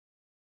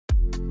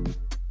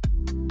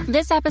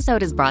This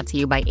episode is brought to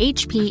you by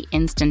HP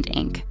Instant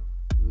Ink.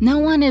 No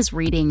one is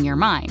reading your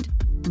mind,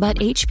 but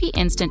HP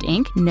Instant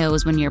Ink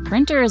knows when your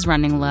printer is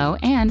running low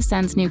and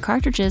sends new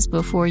cartridges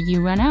before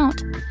you run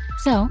out.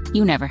 So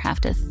you never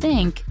have to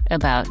think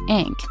about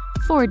ink.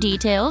 For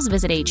details,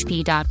 visit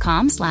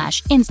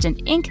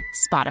hp.com/instant ink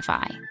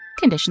Spotify.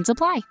 Conditions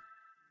apply.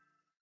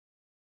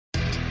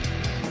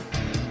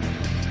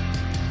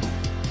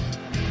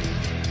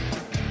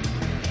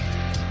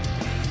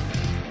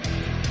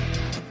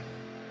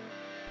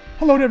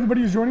 Hello to everybody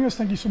who's joining us.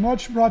 Thank you so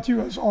much. Brought to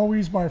you, as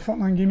always, by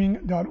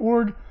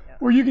frontlinegaming.org,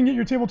 where you can get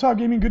your tabletop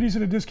gaming goodies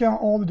at a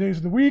discount all the days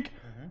of the week.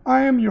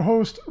 I am your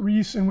host,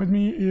 Reese, and with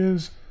me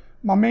is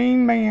my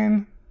main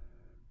man,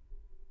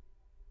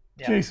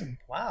 Jason.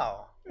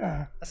 Wow.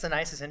 That's the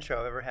nicest intro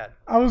I've ever had.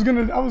 I was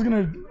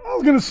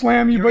gonna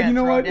slam you, but you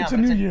know what? It's a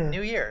new year.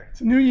 New year. It's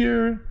a new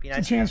year. It's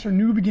a chance for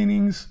new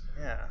beginnings.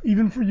 Yeah.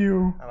 Even for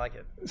you. I like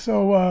it.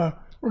 So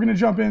we're gonna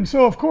jump in.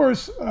 So of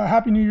course,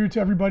 Happy New Year to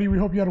everybody. We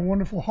hope you had a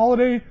wonderful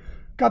holiday.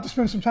 Got to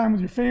spend some time with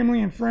your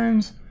family and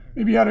friends.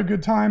 Maybe you had a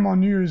good time on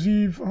New Year's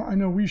Eve. I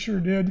know we sure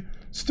did.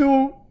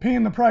 Still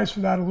paying the price for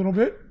that a little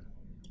bit.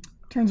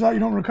 Turns out you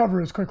don't recover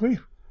as quickly.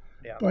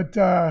 Yeah. But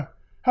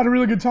had a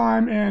really good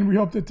time, and we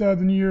hope that the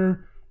new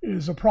year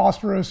is a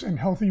prosperous and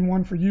healthy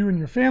one for you and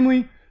your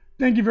family.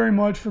 Thank you very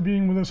much for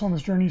being with us on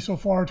this journey so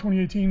far.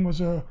 2018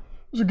 was a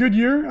good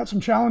year. Had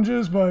some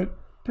challenges, but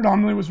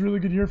predominantly was a really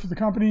good year for the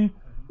company,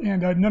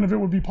 and none of it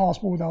would be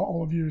possible without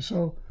all of you.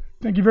 So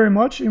thank you very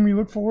much, and we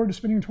look forward to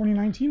spending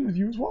 2019 with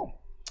you as well.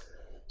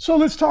 So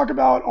let's talk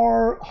about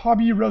our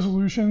hobby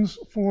resolutions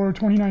for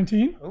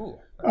 2019. Ooh,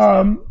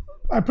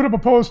 I put up a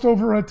post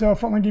over at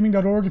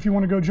frontlinegaming.org if you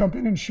want to go jump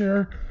in and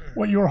share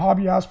what your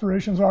hobby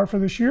aspirations are for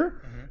this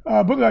year.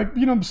 But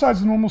besides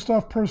the normal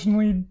stuff,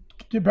 personally,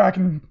 get back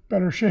in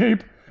better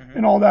shape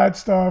and all that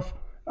stuff.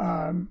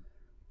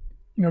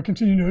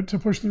 Continue to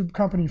push the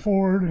company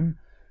forward and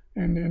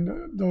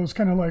those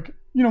kind of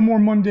more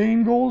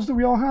mundane goals that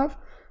we all have.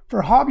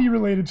 For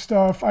hobby-related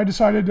stuff, I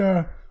decided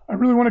I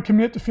really want to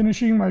commit to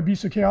finishing my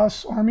Beasts of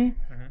Chaos army.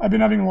 I've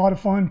been having a lot of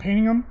fun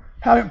painting them.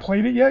 Haven't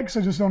played it yet because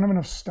I just don't have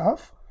enough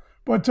stuff.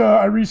 But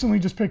I recently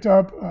just picked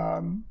up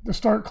the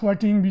Start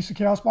Collecting Beasts of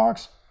Chaos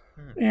box,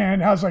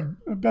 and it has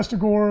Best of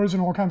Gores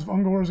and all kinds of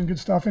Ungors and good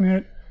stuff in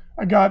it.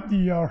 I got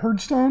the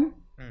Herdstone.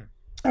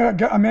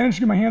 I managed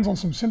to get my hands on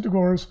some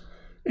Centaurs,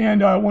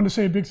 and I wanted to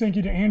say a big thank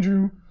you to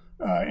Andrew.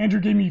 Andrew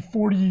gave me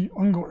 40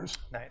 Ungors.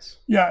 Nice.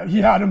 Yeah,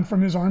 he had them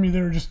from his army.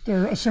 They're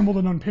assembled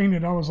and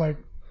unpainted. I was like,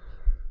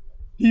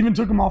 he even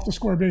took them off the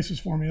square bases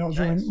for me. That was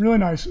nice. really, really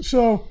nice.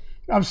 So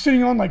I was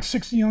sitting on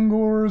 60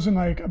 Ungors and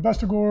a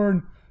Best of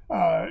Gore.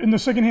 In the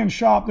secondhand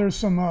shop, there's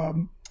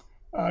some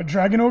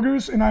Dragon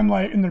Ogres, and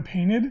and they're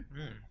painted.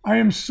 I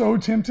am so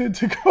tempted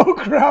to go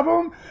grab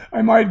them.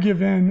 I might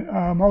give in.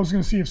 I was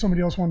going to see if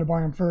somebody else wanted to buy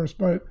them first,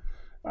 but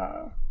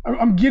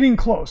I'm getting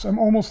close. I'm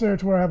almost there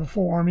to where I have a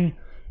full army.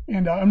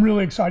 And I'm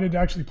really excited to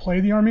actually play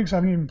the army because I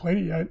haven't even played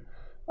it yet.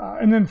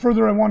 And then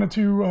further, I wanted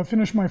to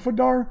finish my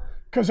Footdar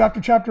because after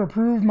chapter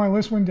approved, my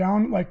list went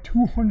down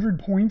 200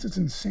 points. It's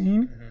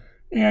insane.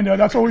 And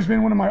that's always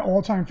been one of my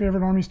all-time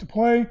favorite armies to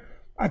play.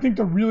 I think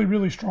they're really,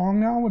 really strong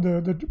now with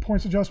the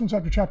points adjustments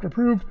after chapter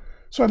approved.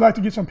 So I'd like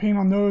to get some paint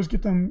on those,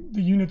 get the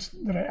units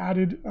that I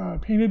added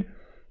painted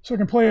so I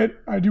can play it.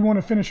 I do want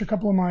to finish a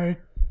couple of my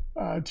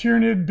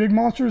Tyranid big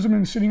monsters have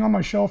been sitting on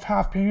my shelf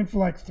half painted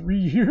for 3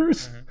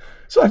 years.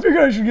 So I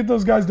figured I should get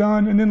those guys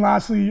done. And then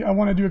lastly, I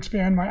wanted to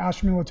expand my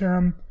Astra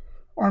Militarum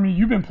army.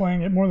 You've been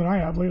playing it more than I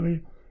have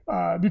lately.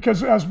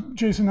 Because as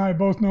Jason and I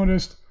both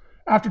noticed,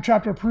 after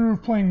chapter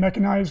approved, playing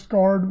Mechanized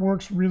Guard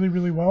works really,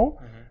 really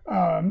well.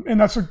 And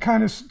that's a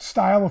kind of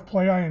style of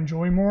play I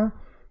enjoy more.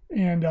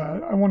 And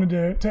I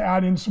wanted to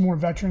add in some more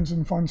veterans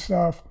and fun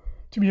stuff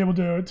to be able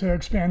to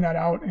expand that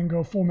out and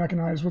go full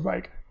mechanized with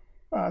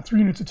 3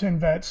 units of 10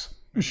 vets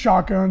with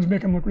shotguns,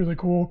 make them look really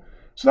cool.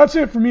 So that's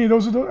it for me.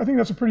 I think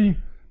that's a pretty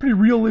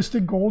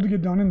realistic goal to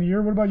get done in the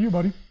year. What about you,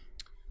 buddy?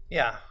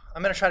 Yeah,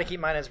 I'm going to try to keep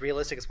mine as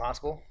realistic as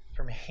possible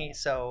for me.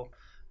 So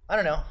I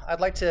don't know. I'd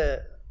like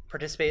to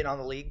participate in all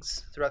the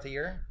leagues throughout the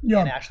year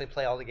and actually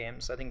play all the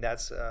games. I think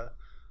that's a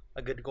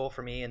good goal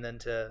for me, and then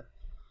to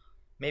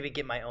maybe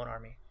get my own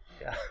army.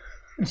 Yeah.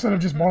 Instead of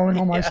just borrowing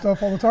all my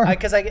stuff all the time.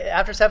 Because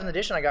after 7th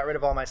edition, I got rid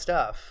of all my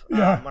stuff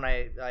when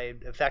I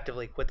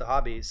effectively quit the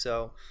hobby.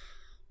 So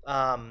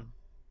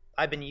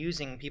I've been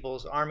using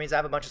people's armies. I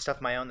have a bunch of stuff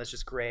of my own that's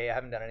just gray. I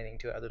haven't done anything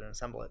to it other than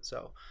assemble it.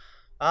 So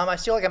I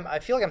feel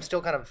like I'm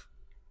still kind of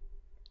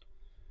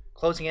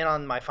closing in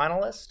on my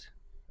final list,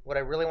 what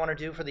I really want to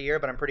do for the year,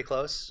 but I'm pretty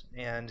close.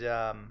 And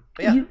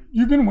but yeah,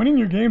 you've been winning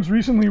your games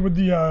recently with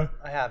the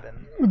I have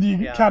been with the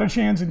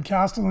Catachans and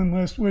Castellan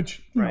list,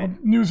 which you know,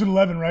 news at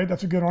 11, right?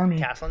 That's a good army.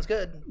 Castellan's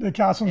good. The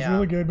Castellan's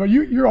really good, but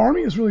your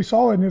army is really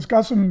solid, and it's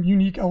got some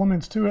unique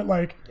elements to it.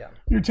 Like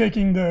you're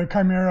taking the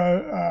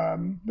Chimera,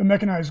 the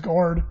Mechanized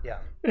Guard,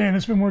 and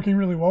it's been working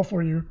really well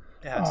for you.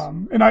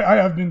 And I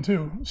have been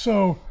too.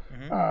 So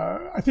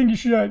I think you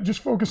should just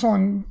focus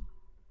on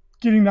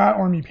getting that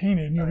army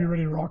painted, and you'll be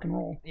ready to rock and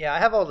roll. Yeah, I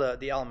have all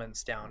the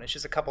elements down. It's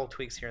just a couple of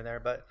tweaks here and there,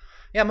 but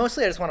yeah,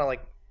 mostly I just want to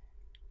like,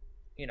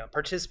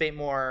 participate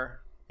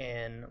more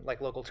in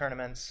like local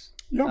tournaments.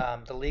 Yeah.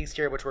 The leagues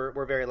here, which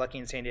we're very lucky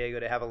in San Diego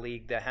to have a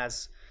league that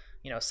has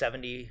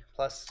 70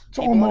 plus. It's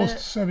almost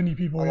 70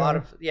 people. A lot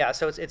of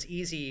so it's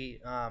easy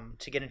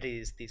to get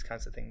into these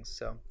kinds of things.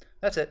 So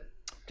that's it.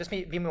 Just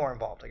be more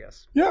involved, I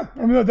guess. Yeah,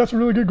 I mean that's a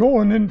really good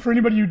goal. And then for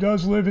anybody who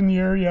does live in the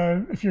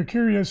area, if you're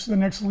curious, the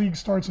next league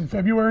starts in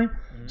February,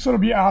 so it'll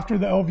be after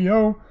the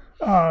LVO.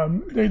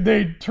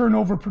 They turn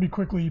over pretty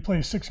quickly. You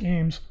play 6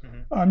 games.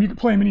 You can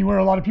play them anywhere.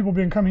 A lot of people have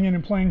been coming in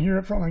and playing here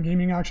at Frontline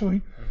Gaming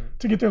actually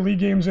to get their league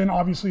games in.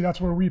 Obviously,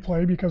 that's where we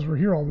play because we're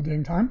here all the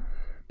dang time.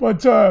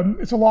 But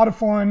it's a lot of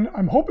fun.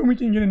 I'm hoping we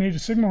can get an Age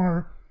of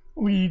Sigmar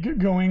league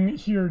going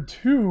here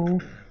too.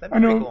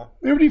 That'd be pretty cool.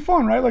 It would be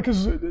fun, right? Like,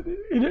 because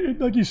it,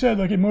 like you said,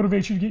 like it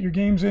motivates you to get your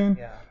games in.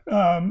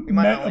 Yeah.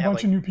 Met a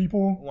bunch of new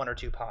people. 1 or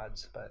 2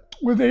 pods, but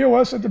with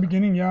AOS at the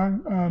beginning, yeah.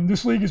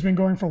 This league has been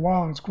going for a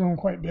while and it's grown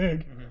quite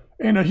big.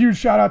 And a huge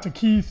shout out to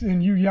Keith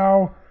and Yu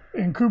Yao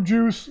and Coop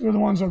Juice. They're the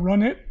ones that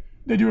run it.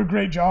 They do a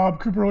great job.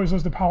 Cooper always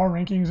does the power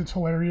rankings. It's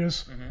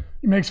hilarious.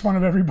 He makes fun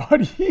of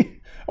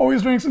everybody.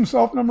 Always ranks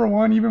himself number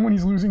 1, even when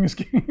he's losing his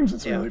games.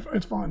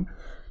 It's fun.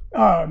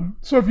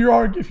 So if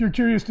you're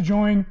curious to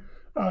join,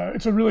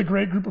 it's a really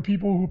great group of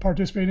people who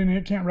participate in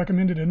it. Can't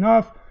recommend it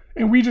enough.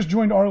 And we just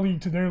joined our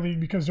league to their league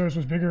because theirs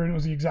was bigger and it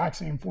was the exact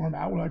same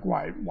format. We're like,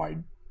 why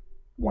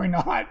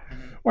not?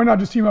 Why not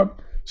just team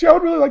up? See, I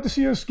would really like to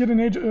see us get an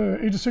Age of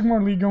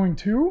Sigmar league going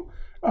too.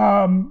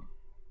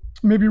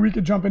 Maybe we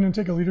could jump in and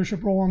take a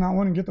leadership role on that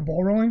one and get the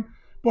ball rolling.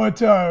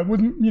 But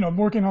with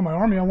working on my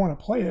army, I want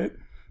to play it.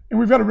 And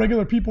we've got a group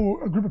of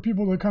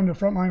people that come to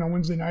Frontline on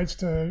Wednesday nights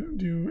to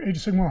do Age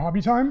of Sigmar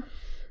hobby time.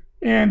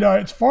 And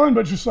it's fun,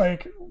 but just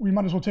like we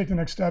might as well take the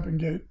next step and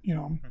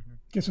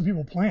get some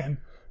people playing.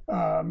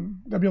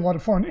 That'd be a lot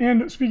of fun.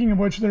 And speaking of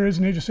which, there is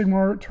an Age of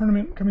Sigmar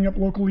tournament coming up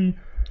locally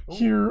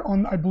here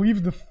on, I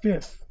believe, the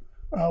 5th,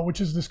 which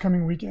is this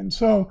coming weekend.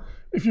 So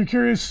if you're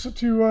curious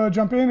to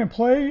jump in and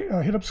play,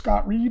 hit up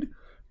Scott Reed,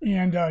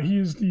 and he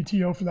is the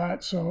TO for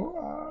that.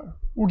 So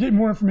we'll get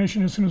more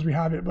information as soon as we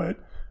have it, but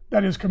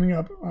that is coming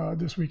up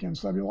this weekend,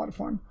 so that'd be a lot of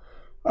fun.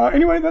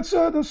 Anyway, that's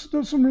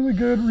some really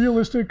good,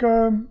 realistic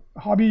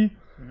hobby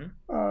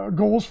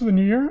goals for the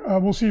new year.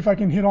 We'll see if I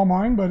can hit all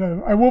mine, but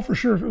I will for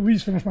sure at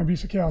least finish my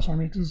Beast of Chaos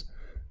army because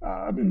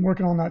I've been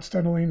working on that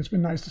steadily, and it's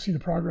been nice to see the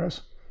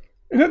progress.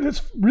 And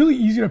it's really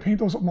easy to paint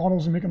those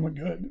models and make them look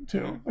good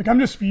too. Like I'm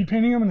just speed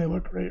painting them, and they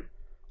look great.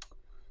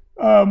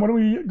 What do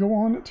we go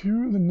on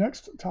to the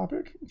next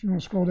topic? If you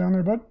want to scroll down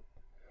there, bud.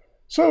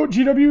 So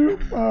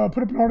GW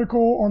put up an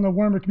article on the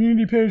Warhammer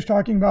community page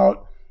talking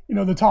about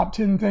the top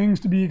 10 things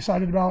to be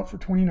excited about for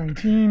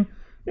 2019,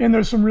 and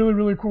there's some really,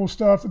 really cool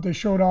stuff that they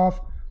showed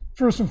off.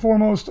 First and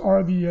foremost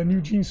are the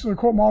new Genestealer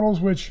Cult models,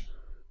 which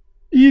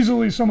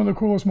easily some of the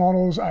coolest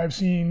models I've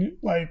seen.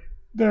 Like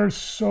they're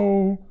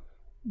so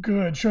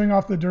good, showing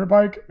off the dirt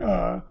bike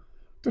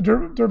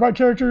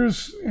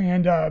characters,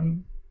 and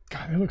God,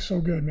 they look so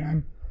good,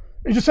 man.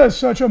 It just has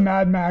such a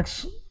Mad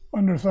Max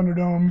under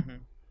Thunderdome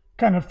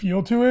kind of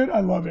feel to it. I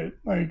love it.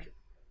 Like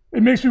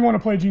it makes me want to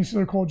play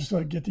Genestealer Cult just to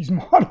like get these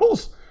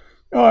models.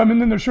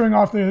 And then they're showing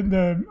off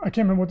the I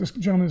can't remember what this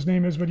gentleman's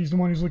name is, but he's the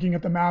one who's looking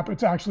at the map.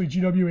 It's actually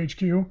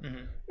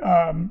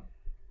GWHQ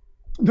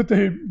that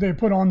they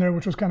put on there,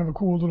 which was kind of a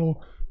cool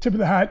little tip of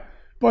the hat.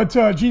 But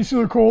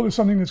Genestealer Cult is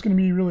something that's going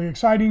to be really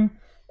exciting.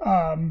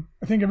 I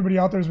think everybody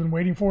out there has been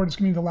waiting for it. It's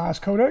going to be the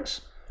last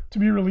codex to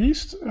be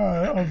released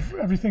of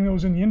everything that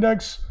was in the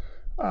index.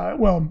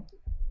 Well,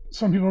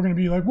 some people are going to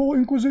be like, well,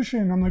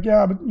 Inquisition. I'm like,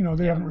 yeah, but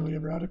they haven't really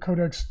ever had a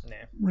codex,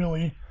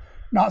 really,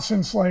 not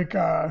since like,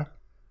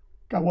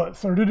 what,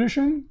 3rd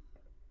edition?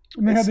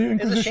 When they had the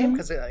Inquisition. It's a shame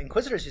because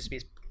Inquisitors used to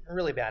be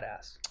really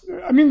badass.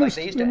 I mean, they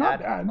used to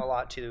add a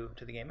lot to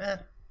the game.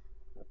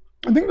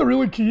 I think the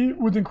really key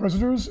with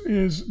Inquisitors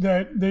is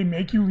that they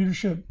make you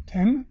leadership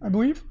 10, I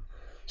believe.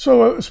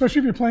 So especially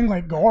if you're playing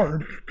like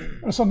Guard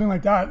or something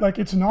like that, like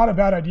it's not a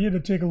bad idea to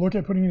take a look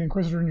at putting an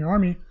Inquisitor in your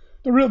army.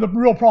 The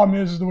real problem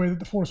is the way that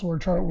the Force Order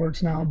chart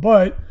works now.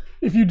 But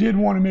if you did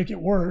want to make it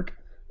work,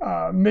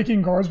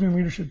 making Guardsman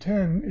leadership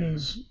 10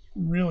 is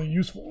really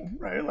useful,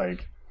 right?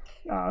 Like,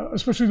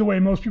 especially the way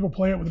most people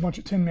play it with a bunch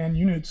of 10-man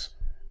units,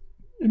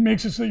 it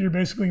makes it so that you're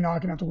basically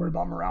not going to have to worry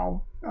about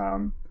morale.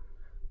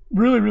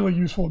 Really, really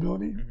useful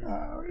ability.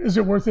 Is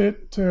it worth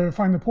it to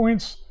find the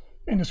points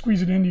and to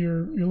squeeze it into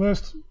your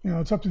list?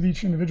 It's up to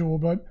each individual,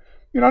 but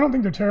I don't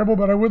think they're terrible,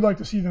 but I would like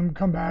to see them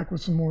come back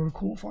with some more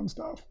cool, fun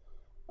stuff.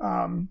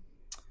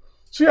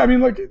 So yeah, I mean,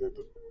 like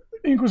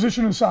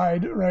Inquisition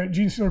aside, right?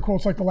 Genestealer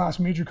Cult's like the last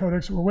major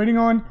codex that we're waiting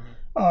on.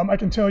 I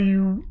can tell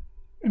you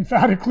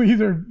emphatically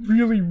they're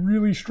really,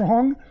 really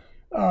strong.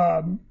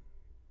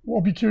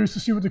 We'll be curious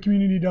to see what the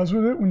community does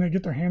with it when they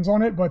get their hands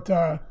on it. But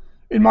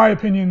in my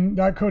opinion,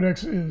 that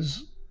codex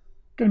is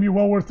going to be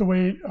well worth the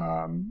wait.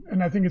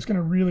 And I think it's going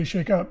to really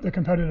shake up the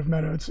competitive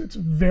meta. It's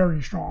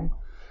very strong.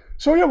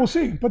 So yeah, we'll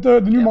see. But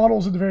the new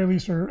models at the very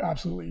least are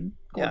absolutely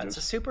gorgeous. Yeah, it's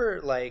a super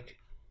like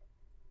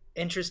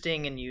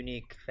interesting and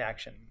unique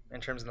faction in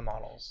terms of the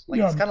models.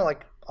 Like it's kind of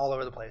like all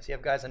over the place. You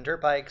have guys on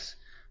dirt bikes,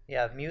 you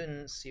have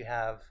mutants, you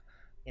have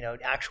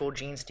actual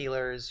gene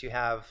stealers, you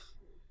have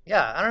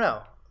I don't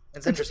know.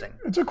 It's interesting.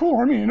 It's a cool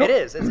army. It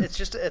is.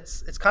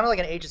 It's kind of like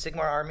an Age of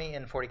Sigmar army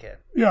in 40K.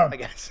 Yeah, I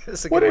guess.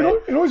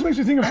 It always makes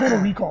me think of Total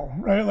Recall,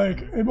 right? Like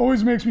it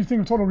always makes me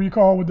think of Total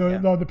Recall with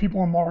the people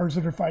on Mars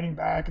that are fighting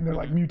back and they're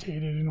like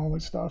mutated and all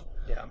this stuff.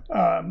 Yeah.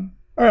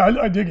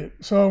 I dig it.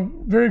 So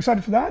very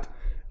excited for that.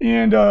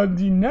 And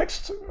the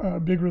next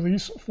big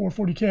release for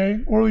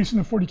 40K, or at least in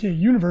the 40K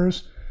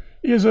universe,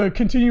 is a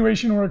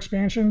continuation or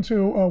expansion to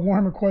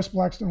Warhammer Quest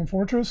Blackstone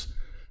Fortress.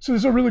 So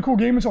this is a really cool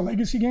game. It's a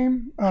legacy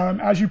game.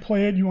 As you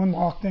play it, you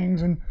unlock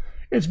things, and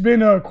it's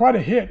been quite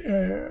a hit.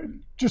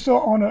 Just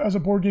as a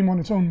board game on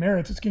its own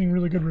merits, it's getting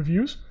really good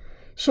reviews.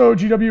 So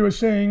GW is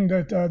saying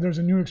that there's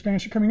a new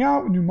expansion coming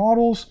out with new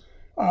models.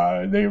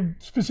 They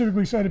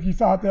specifically said if you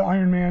thought the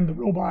Iron Man, the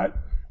robot,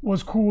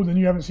 was cool, then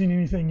you haven't seen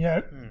anything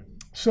yet.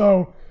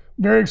 So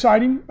very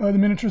exciting. The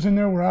miniatures in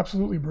there were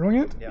absolutely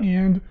brilliant. Yeah.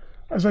 And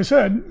as I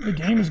said, the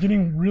game is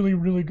getting really,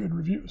 really good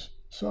reviews.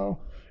 So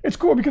it's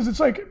cool because it's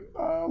like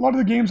a lot of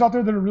the games out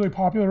there that are really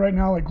popular right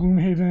now, like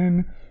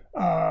Gloomhaven,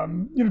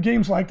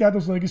 games like that,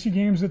 those legacy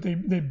games that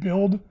they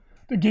build,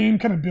 the game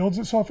kind of builds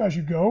itself as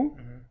you go.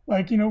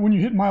 Like, when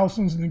you hit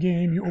milestones in the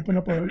game, you open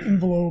up an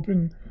envelope,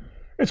 and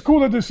it's cool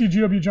that the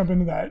CGW jump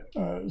into that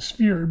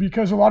sphere,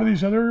 because a lot of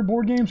these other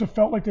board games have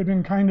felt like they've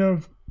been kind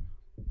of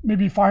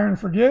maybe fire and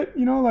forget,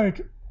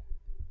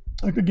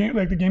 like the game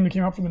that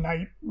came out for the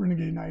night,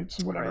 Renegade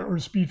Knights or whatever, or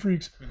Speed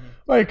Freaks.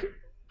 Like,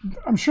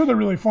 I'm sure they're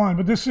really fun,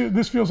 but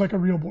this feels like a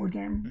real board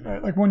game,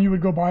 right? Like one you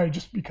would go buy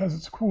just because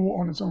it's cool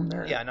on its own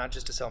merit. Yeah, not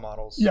just to sell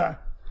models. Yeah.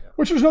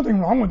 Which there's nothing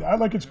wrong with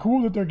that. Like, it's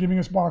cool that they're giving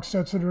us box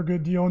sets that are a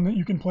good deal and that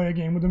you can play a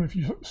game with them if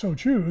you so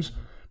choose.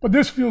 But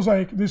this feels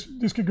like this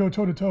could go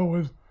toe to toe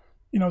with,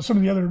 some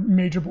of the other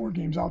major board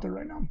games out there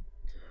right now.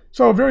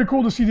 So very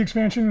cool to see the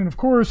expansion, and of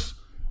course,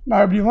 I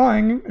would be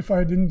lying if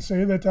I didn't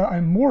say that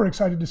I'm more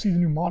excited to see the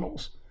new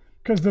models,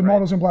 because the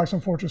models in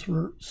Blackstone Fortress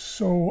were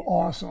so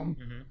awesome.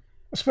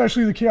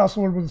 Especially the Chaos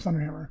Lord with the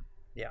Thunderhammer.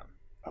 Yeah.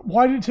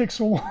 Why did it take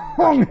so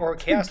long? Or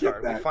Chaos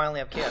Guard. We finally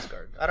have Chaos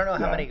Guard. I don't know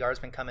how many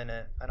guardsmen come in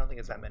it. I don't think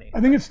it's that many.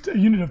 I think it's a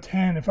unit of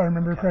 10, if I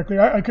remember correctly.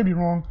 I could be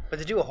wrong. But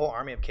to do a whole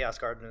army of Chaos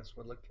Guardsmen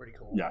would look pretty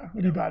cool. Yeah,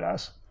 it'd be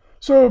badass.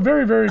 So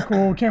very, very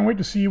cool. Can't wait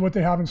to see what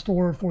they have in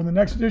store for the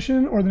next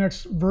edition or the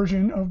next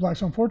version of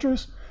Blackstone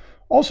Fortress.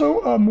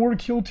 Also, more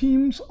Kill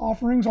Team's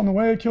offerings on the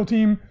way. Kill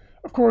Team,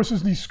 of course,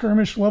 is the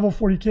skirmish level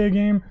 40K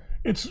game.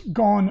 It's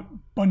gone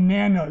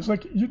bananas.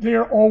 Like, they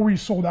are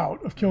always sold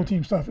out of Kill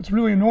Team stuff. It's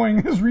really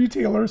annoying as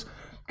retailers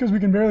because we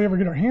can barely ever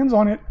get our hands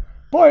on it.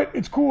 But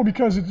it's cool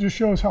because it just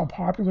shows how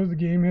popular the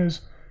game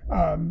is.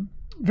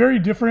 Very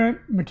different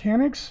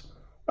mechanics.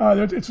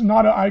 It's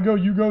not an I go,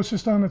 you go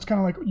system. It's kind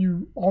of like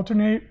you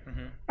alternate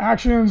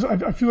actions.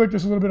 I feel like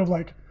there's a little bit of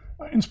like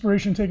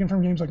inspiration taken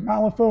from games like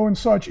Malifaux and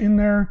such in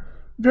there.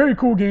 Very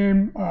cool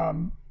game.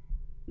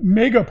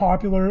 Mega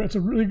popular. It's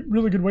a really,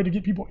 really good way to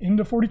get people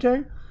into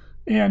 40K.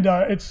 And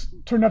it's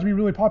turned out to be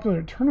really popular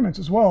at tournaments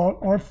as well.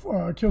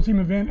 Our Kill Team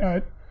event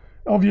at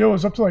LVO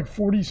is up to like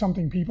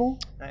 40-something people.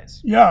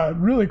 Nice. Yeah,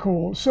 really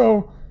cool.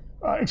 So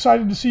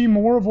excited to see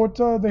more of what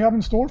they have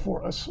in store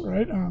for us,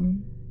 right?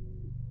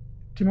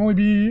 Can only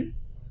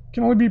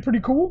be pretty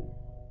cool.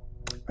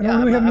 I don't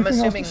really have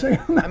anything else to say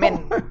on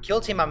that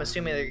Kill Team, I'm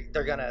assuming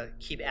they're going to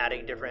keep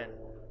adding different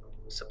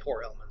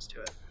support elements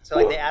to it. So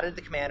like they added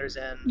the commanders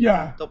in.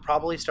 Yeah. They'll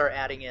probably start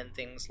adding in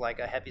things like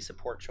a heavy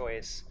support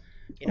choice.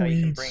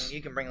 You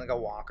can bring like a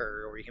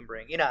walker, or you can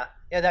bring that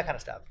kind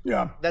of stuff.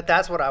 Yeah,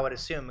 that's what I would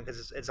assume,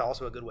 because it's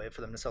also a good way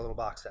for them to sell little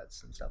box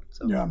sets and stuff.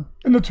 So yeah,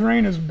 and the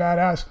terrain is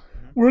badass.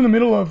 We're in the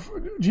middle of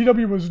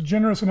GW was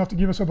generous enough to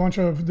give us a bunch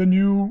of the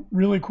new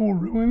really cool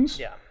ruins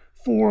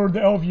for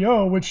the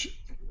LVO, which,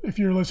 if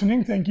you're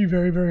listening, thank you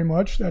very, very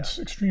much. That's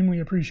extremely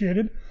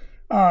appreciated.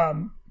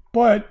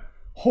 But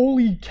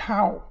holy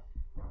cow.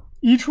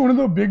 Each one of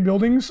the big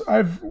buildings,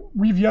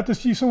 we've yet to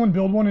see someone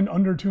build one in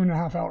under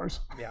 2.5 hours.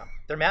 Yeah,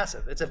 they're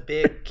massive. It's a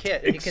big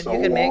kit. You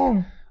can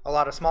make a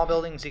lot of small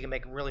buildings. You can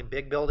make really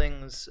big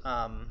buildings.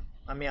 I'm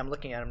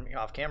looking at them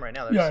off camera right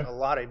now. There's a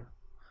lot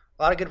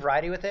of good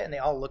variety with it, and they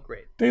all look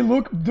great. They're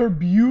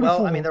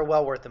beautiful. Well, they're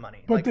well worth the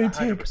money. But they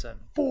 100%. Take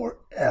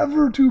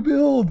forever to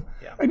build.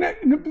 Yeah.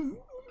 And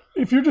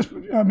if you're just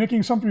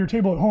making some for your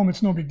table at home,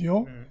 it's no big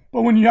deal.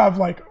 But when you have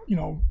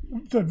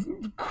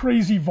the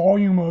crazy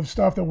volume of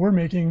stuff that we're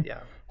making,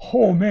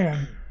 oh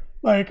man,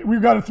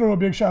 we've got to throw a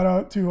big shout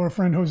out to our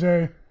friend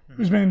Jose,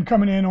 who's been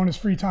coming in on his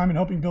free time and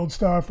helping build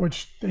stuff,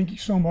 which thank you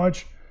so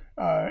much.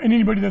 And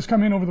anybody that's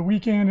come in over the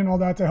weekend and all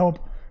that to help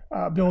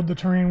build the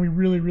terrain, we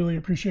really, really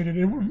appreciate it.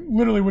 It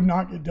literally would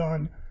not get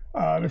done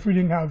if we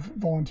didn't have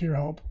volunteer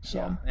help.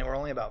 So, and we're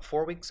only about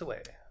 4 weeks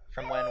away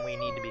from when we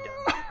need to be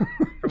done.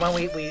 From when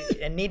we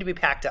need to be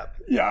packed up.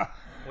 Yeah.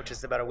 Which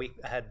is about a week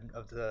ahead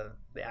of the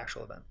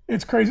actual event.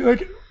 It's crazy.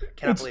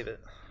 Cannot believe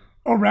it.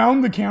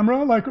 Around the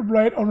camera,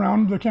 right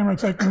around the camera,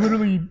 it's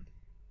literally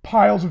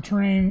piles of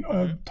terrain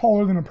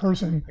taller than a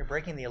person. You're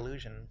breaking the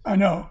illusion. I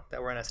know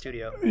that we're in a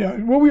studio. Yeah,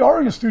 well, we are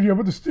in a studio,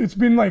 but it's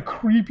been like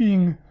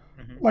creeping,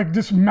 like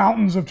just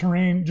mountains of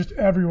terrain just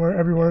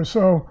everywhere.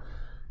 So,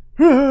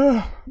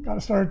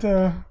 gotta start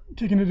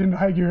kicking it into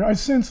high gear. I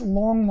sense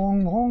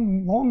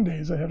long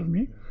days ahead of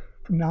me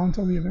from now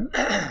until the event.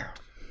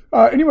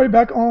 Anyway,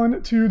 back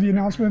on to the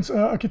announcements.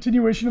 A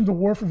continuation of the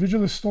War for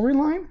Vigilus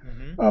storyline,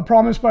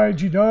 promised by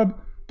G-Dub.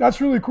 That's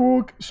really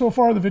cool. So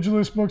far, the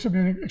Vigilus books have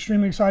been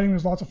extremely exciting.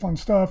 There's lots of fun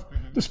stuff.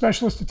 The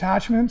specialist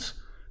attachments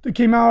that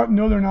came out,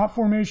 no, they're not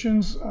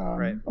formations.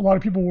 Right. A lot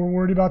of people were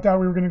worried about that.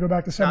 We were going to go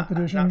back to 7th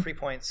edition. Not free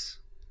points.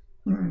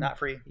 Not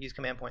free. Use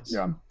command points.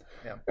 Yeah.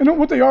 And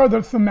what they are,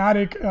 they're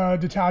thematic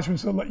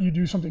detachments that let you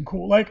do something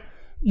cool. Like,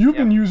 you've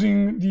been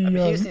using the... I've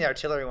been using the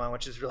artillery one,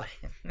 which is really...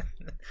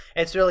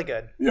 it's really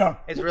good. Yeah.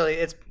 It's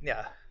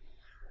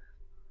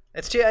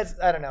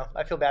I don't know.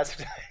 I feel bad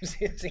sometimes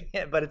using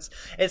it, but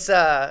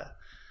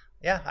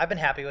I've been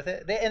happy with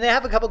it. They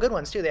have a couple good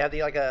ones too. They have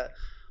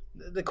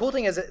the cool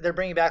thing is that they're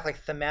bringing back like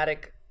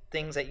thematic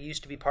things that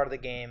used to be part of the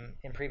game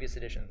in previous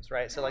editions,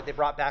 right? So like they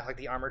brought back like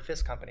the Armored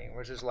Fist Company,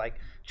 which is like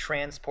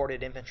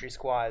transported infantry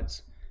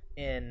squads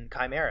in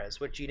chimeras,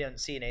 which you didn't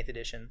see in 8th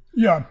edition.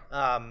 Yeah.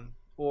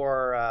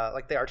 Or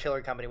like the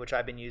Artillery Company, which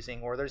I've been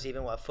using, or there's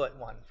even a foot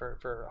one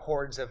for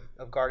hordes of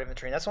guard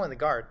infantry. And that's only the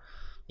guard.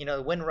 You know,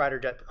 the Wind Rider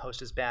Jet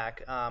Host is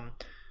back.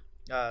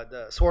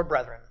 The Sword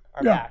Brethren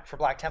are back for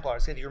Black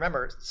Templars. If you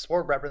remember,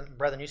 Sword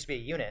Brethren used to be a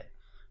unit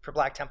for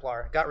Black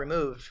Templar. Got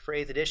removed for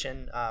 8th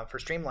edition for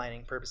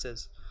streamlining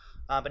purposes.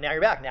 But now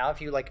you're back. Now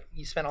if you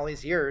spent all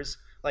these years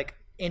like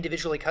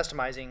individually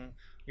customizing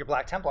your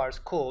Black Templars,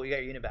 cool, you got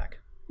your unit back.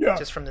 Yeah.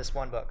 Just from this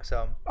one book.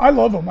 So I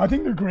love them. I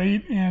think they're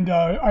great. And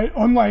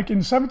unlike in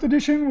 7th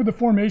edition with the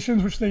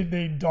formations, which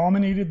they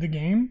dominated the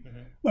game,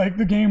 like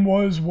the game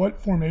was,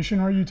 what formation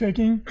are you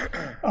taking?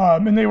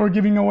 And they were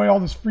giving away all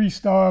this free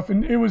stuff.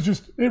 And it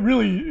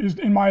really is,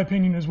 in my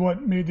opinion, is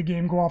what made the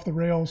game go off the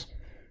rails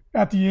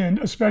at the end,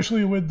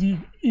 especially with the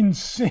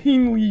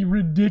insanely,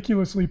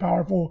 ridiculously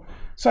powerful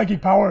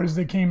psychic powers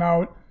that came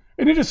out.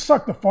 And it just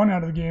sucked the fun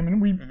out of the game.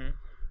 And we,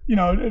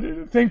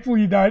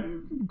 thankfully that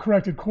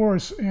corrected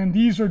course. And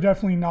these are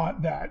definitely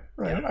not that,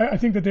 right? Yeah. I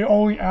think that they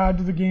only add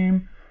to the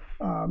game.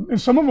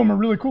 And some of them are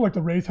really cool, like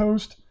the Wraith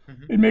Host.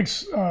 It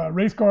makes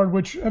Wraith Guard,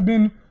 which have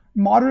been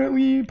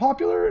moderately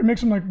popular, it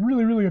makes them like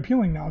really, really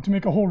appealing now to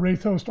make a whole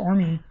Wraith Host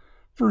army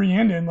for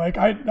Eandon. Like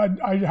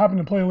I happen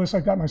to play a list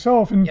like that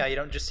myself, and you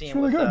don't just see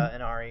them really with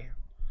Inari.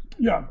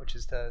 Yeah, which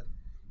is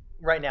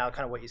right now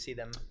kind of what you see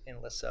them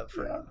in lists of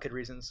for good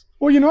reasons.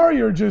 Well,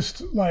 Inari are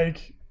just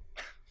like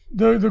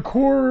the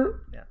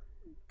core,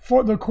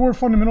 the core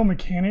fundamental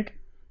mechanic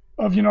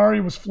of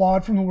Ynnari was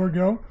flawed from the word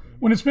go.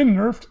 When it's been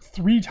nerfed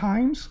 3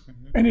 times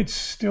and it's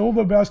still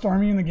the best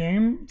army in the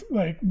game,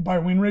 like by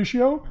win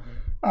ratio,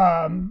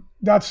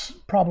 that's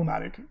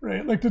problematic,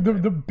 right? Like the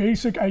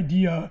basic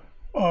idea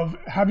of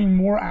having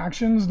more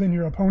actions than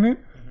your opponent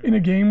in a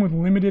game with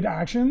limited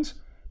actions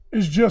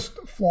is just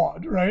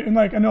flawed, right? And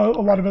like I know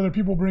a lot of other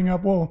people bring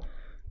up, well,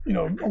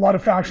 a lot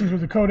of factions with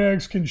the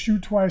Codex can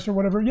shoot twice or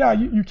whatever. Yeah,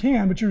 you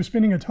can, but you're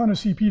spending a ton of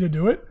CP to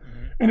do it.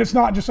 And it's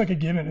not just like a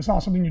given. It's not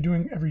something you're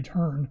doing every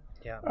turn.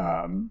 Yeah.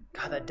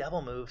 God, that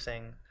devil move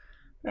thing.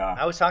 Yeah.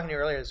 I was talking to you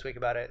earlier this week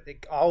about it.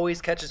 It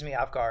always catches me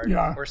off guard.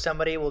 Yeah. Where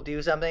somebody will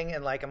do something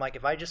and I'm like,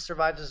 if I just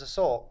survive this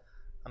assault,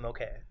 I'm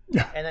okay.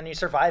 Yeah. And then you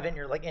survive it and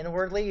you're like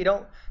inwardly, you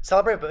don't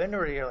celebrate, but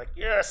inwardly you're like,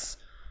 yes.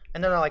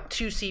 And then they're like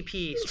 2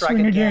 CP, strike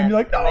again. You're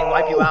like, and they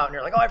wipe you out and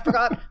you're like, oh, I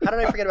forgot. How did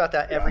I forget about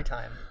that every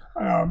time?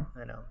 I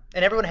know.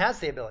 And everyone has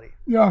the ability.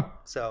 Yeah.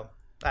 So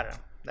I don't know.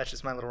 That's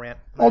just my little rant.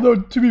 Although,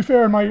 to be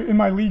fair, in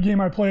my league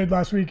game I played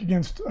last week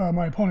against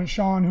my opponent,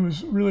 Sean, who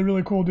was really,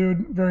 really cool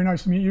dude. Very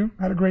nice to meet you.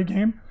 Had a great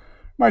game.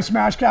 My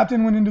Smash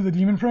Captain went into the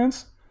Demon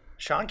Prince.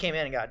 Sean came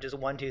in and got just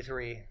 1, 2,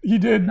 3. He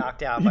did.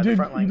 Knocked out by the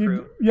frontline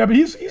crew. Yeah, but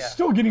he's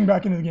still getting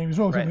back into the game. He's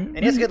relatively, and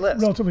he has a good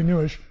list. Relatively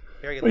newish.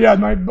 Very good but yeah,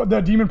 the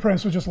Demon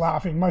Prince was just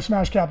laughing. My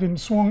Smash Captain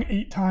swung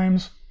 8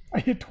 times. I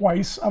hit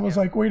twice. I was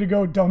like, way to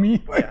go,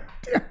 dummy. Like,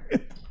 damn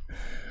it.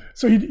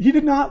 So he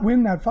did not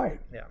win that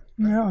fight. Yeah.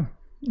 Yeah.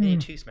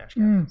 Need 2 Smash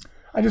Captains.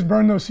 I just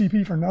burned those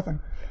CP for nothing.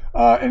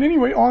 And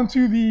anyway, on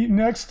to the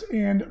next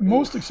and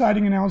most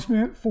exciting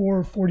announcement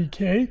for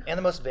 40K. And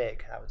the most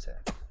vague, I would say.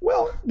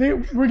 Well,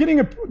 we're getting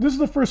this is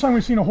the first time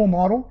we've seen a whole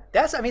model.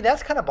 That's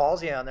kind of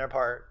ballsy on their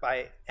part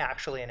by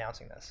actually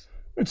announcing this.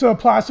 It's a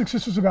plastic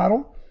Sisters of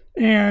Battle,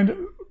 and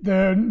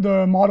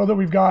the model that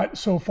we've got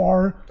so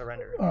far, the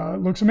render,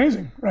 looks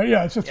amazing, right?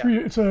 Yeah, it's a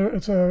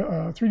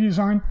 3D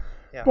design.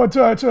 Yeah. But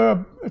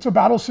it's a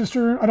battle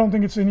sister. I don't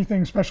think it's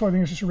anything special. I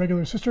think it's just a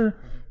regular sister,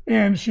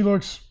 and she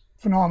looks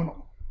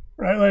phenomenal,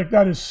 right? Like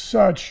that is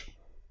such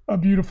a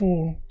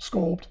beautiful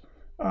sculpt.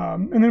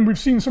 And then we've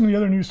seen some of the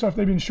other new stuff.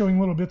 They've been showing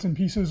little bits and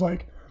pieces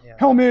like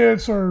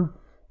helmets or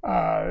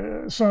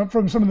from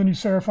some of the new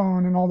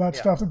Seraphon and all that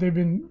stuff that they've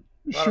been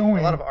showing.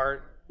 A lot of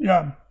art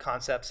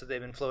concepts that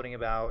they've been floating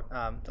about.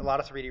 A lot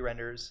of 3D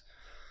renders.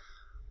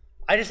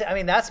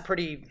 That's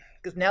pretty,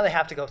 because now they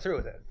have to go through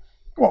with it.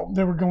 Well,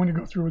 they were going to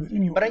go through with it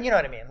anyway. But you know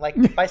what I mean?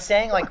 Like, by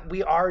saying, like,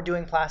 we are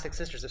doing Plastic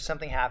Sisters, if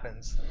something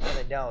happens and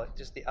they know it,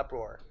 just the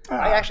uproar.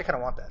 I actually kind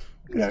of want that.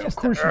 Yeah, of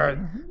course you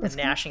do. The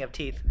gnashing of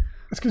teeth.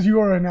 It's because you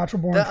are a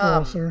natural born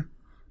troll, sir.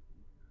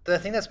 The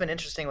thing that's been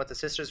interesting with the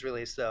Sisters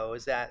release, though,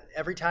 is that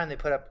every time they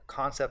put up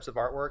concepts of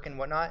artwork and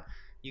whatnot,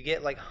 you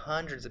get, like,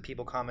 hundreds of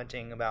people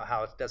commenting about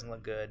how it doesn't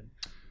look good.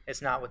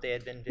 It's not what they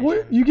had envisioned.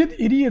 Well, you get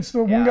idiots,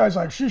 though. One guy's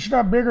like, she should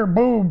have bigger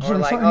boobs. Or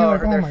like, something.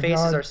 Like, their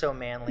faces are so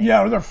manly.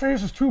 Yeah, or their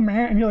face is too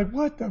man. And you're like,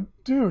 what the?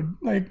 Dude,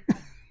 like,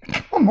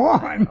 come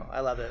on. Oh,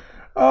 I love it.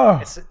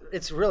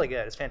 It's really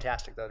good. It's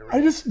fantastic, though. I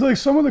just, like,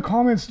 some of the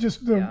comments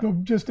just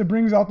it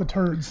brings out the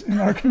turds in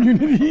our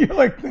community. You're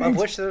like, thanks. Of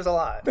which there's a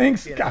lot.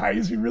 Thanks,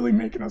 guys. You're really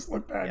making us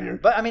look bad here.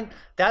 But, I mean,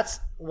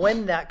 that's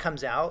when that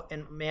comes out.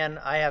 And, man,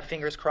 I have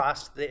fingers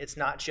crossed that it's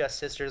not just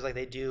Sisters. Like,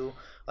 they do,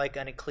 like,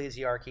 an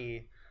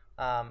ecclesiarchy.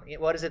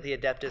 What is it? The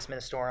Adeptus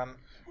Ministorum.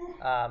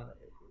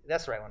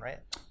 That's the right one, right?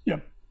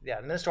 Yep. Yeah,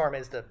 the Ministorum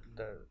is the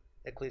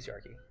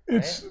ecclesiarchy.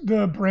 It's right?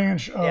 The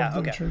branch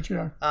of the church.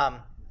 Yeah.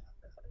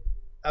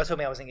 I was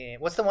hoping I was thinking.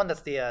 What's the one that's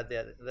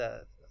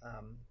the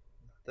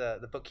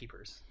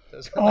bookkeepers?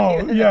 I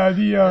can't remember. Yeah,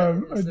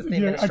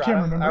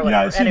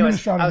 it's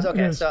anyways, I was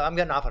okay. So I'm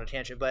getting off on a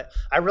tangent, but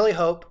I really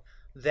hope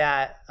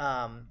that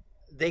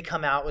they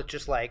come out with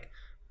just like,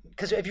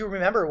 because if you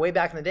remember way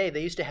back in the day,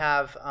 they used to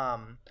have.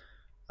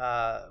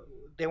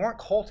 They weren't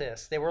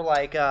cultists. They were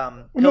like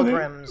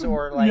pilgrims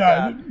or like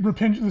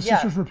the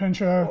Sisters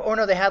Repentia. Or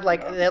no, they had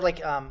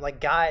like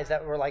guys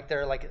that were like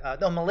they're like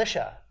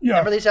militia. Yeah.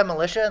 Remember they used to have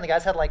militia and the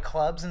guys had like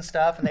clubs and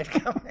stuff and they'd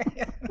come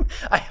in.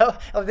 I hope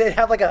they'd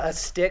have like a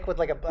stick with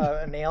like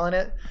a nail in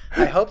it.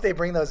 I hope they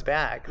bring those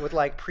back with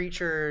like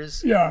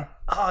preachers. Yeah.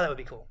 Oh, that would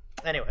be cool.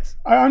 Anyways,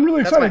 I'm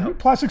really excited.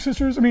 Plastic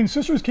Sisters. I mean,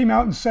 Sisters came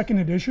out in 2nd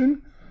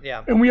edition.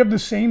 Yeah. And we have the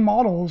same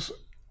models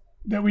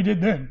that we did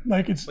then.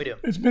 Like it's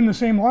been the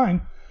same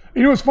line.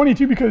 You know, it's funny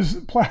too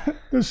because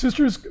the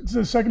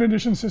 2nd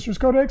edition Sisters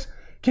Codex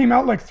came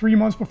out like 3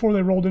 months before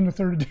they rolled into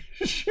 3rd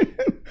edition.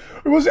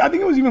 I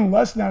think it was even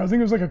less than that. I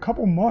think it was like a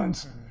couple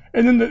months. Mm-hmm.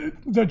 And then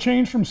the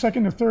change from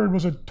 2nd to 3rd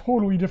was a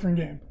totally different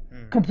game.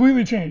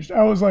 Completely changed.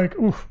 I was like,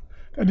 oof,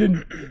 that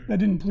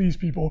didn't please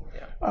people.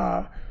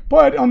 Yeah.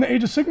 But on the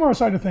Age of Sigmar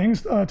side of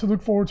things, to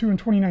look forward to in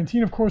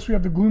 2019, of course, we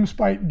have the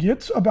Gloomspite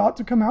Gits about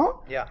to come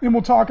out. Yeah. And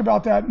we'll talk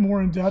about that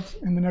more in depth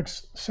in the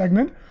next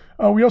segment.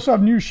 We also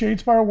have new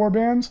Shadespire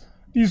warbands.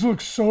 These look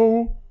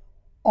so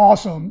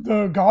awesome.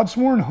 The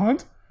Godsworn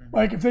Hunt,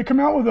 like if they come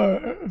out with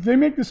if they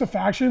make this a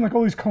faction, like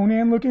all these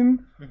Conan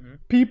looking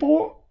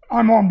people,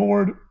 I'm on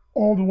board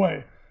all the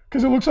way.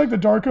 Because it looks like the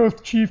Dark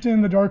Oath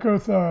Chieftain, the Dark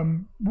Oath,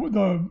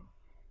 the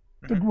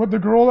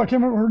girl, I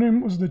can't remember her name,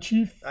 was the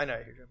chief. I know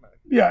you're talking about.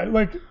 Yeah,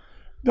 like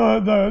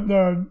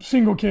the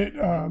single kit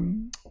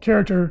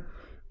character.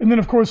 And then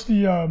of course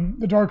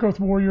the Dark Oath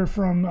warrior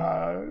from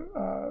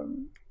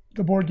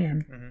the board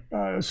game,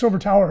 Silver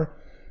Tower.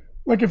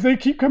 Like if they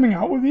keep coming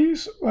out with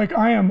these, like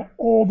I am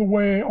all the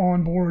way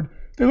on board.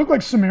 They look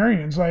like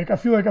Sumerians. Like I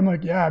feel like I'm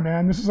like, yeah,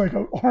 man, this is like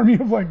an army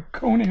of like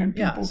Conan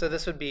people. Yeah, so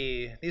these would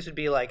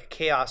be like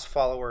Chaos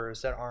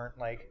followers that aren't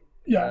like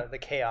the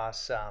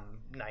Chaos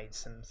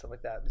knights and stuff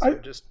like that. So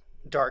just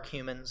dark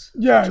humans.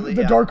 Yeah,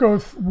 the Dark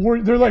Oath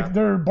warrior. They're like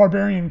they're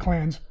barbarian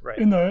clans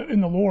in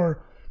the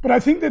lore. But I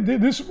think that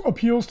this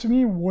appeals to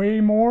me way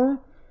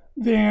more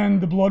than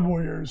the Blood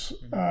Warriors.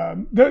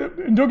 And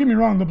don't get me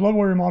wrong, the Blood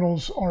Warrior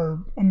models are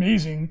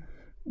amazing.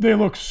 They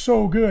look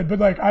so good, but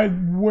like I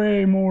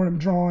way more am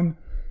drawn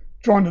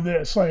to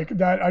this. Like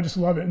that, I just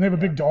love it. And they have a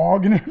big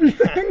dog and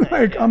everything.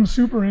 Like I'm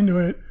super into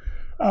it.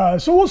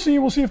 So we'll see.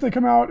 We'll see if they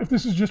come out. If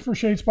this is just for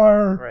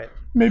Shadespire, right?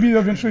 Maybe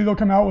eventually they'll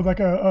come out with like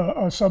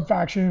a sub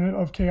faction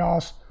of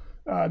Chaos,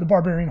 the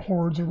Barbarian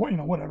Hordes or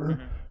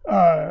whatever.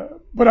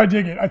 But I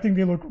dig it. I think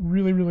they look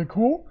really, really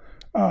cool.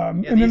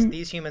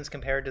 These humans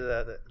compared to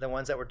the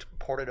ones that were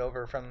ported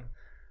over from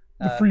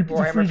the free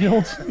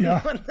guilds,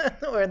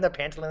 wearing their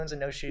pantaloons and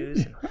no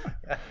shoes.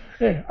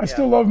 Hey, I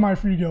still love my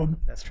free guild.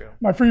 That's true.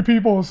 My free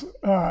peoples,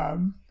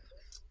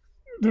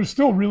 they're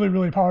still really,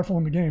 really powerful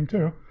in the game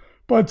too.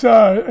 But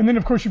and then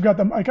of course you've got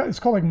them. It's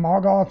called like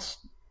Moggoth's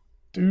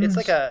dudes.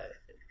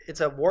 It's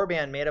a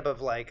warband made up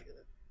of like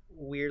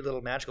weird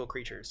little magical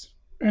creatures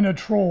and a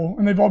troll,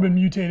 and they've all been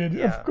mutated.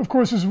 Yeah. Of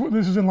course, this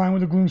is in line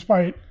with the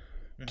Gloomspite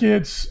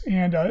Gits,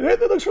 and it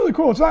looks really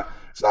cool. It's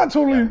not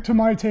totally to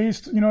my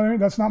taste. You know,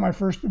 that's not my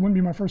first. It wouldn't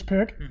be my first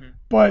pick,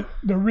 but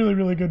they're really,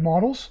 really good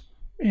models,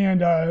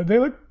 and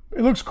it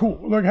looks cool.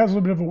 Like it has a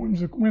little bit of a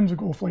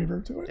whimsical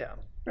flavor to it.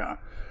 Yeah.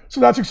 So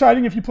that's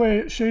exciting if you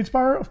play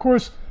Shadespire. Of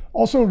course,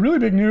 also really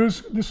big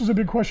news. This was a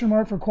big question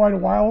mark for quite a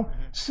while.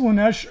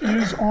 Slaanesh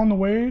is on the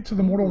way to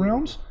the Mortal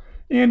Realms.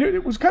 And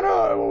it was kind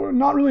of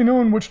not really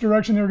known which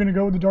direction they were going to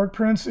go with the Dark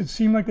Prince. It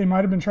seemed like they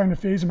might have been trying to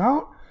phase him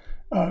out.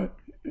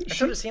 It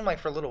sort of seemed like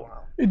for a little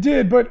while. It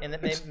did, but... And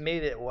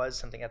maybe it was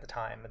something at the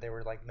time, but they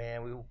were like,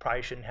 man, we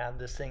probably shouldn't have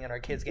this thing in our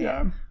kids'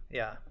 game.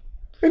 Yeah.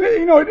 And,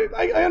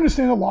 I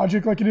understand the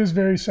logic. Like, it is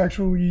very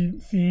sexually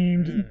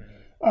themed.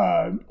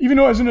 Even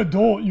though as an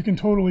adult, you can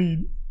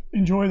totally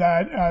enjoy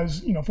that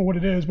as, for what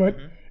it is. But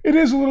it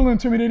is a little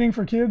intimidating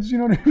for kids, you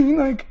know what I mean?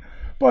 Like,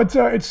 but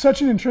it's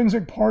such an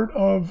intrinsic part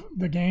of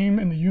the game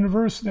and the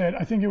universe that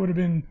I think it would have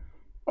been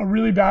a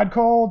really bad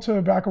call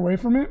to back away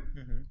from it.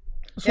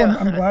 So yeah.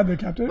 I'm glad they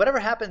kept it. Whatever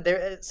happened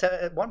there,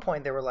 at one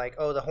point they were like,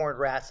 "Oh, the Horned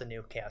Rat's the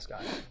new Chaos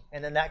God,"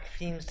 and then that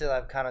seems to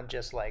have kind of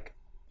just like,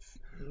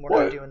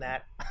 we're not doing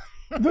that.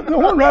 The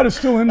Horned Rat is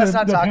still in the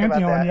pantheon,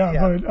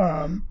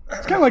 but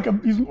it's kind of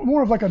like he's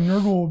more of like a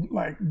Nurgle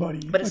like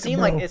buddy. But it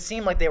seemed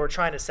like they were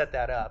trying to set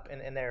that up,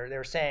 and they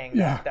were saying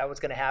that was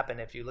going to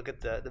happen. If you look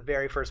at the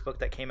very first book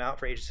that came out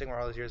for Age of Sigmar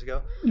all those years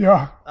ago,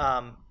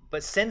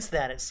 but since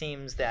then it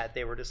seems that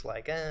they were just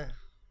like,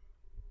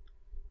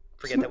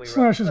 forget that we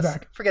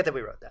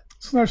wrote that.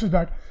 Slaanesh is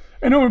back.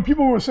 I know when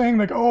people were saying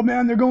like, "Oh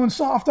man, they're going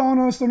soft on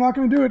us. They're not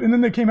going to do it," and then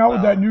they came out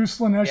with that new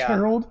Slaanesh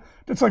Herald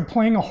that's like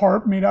playing a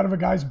harp made out of a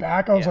guy's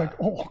back. I was like,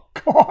 "Oh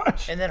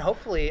gosh!" And then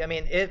hopefully, I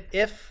mean,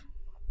 if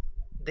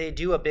they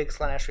do a big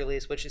Slaanesh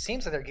release, which it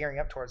seems like they're gearing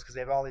up towards because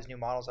they have all these new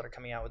models that are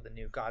coming out with the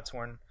new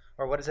Godsworn,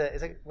 or what is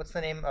it? What's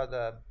the name of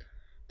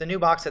the new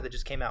box set that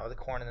just came out with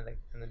the Khorne and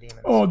the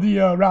demons? Oh,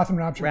 the Wrath and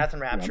Rapture. Wrath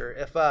and Rapture.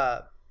 Yep. If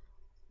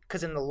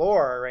because in the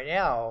lore right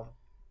now,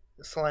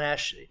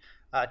 Slaanesh,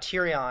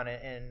 Tyrion,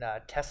 and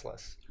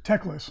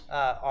Teclis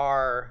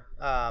are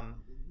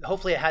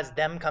hopefully it has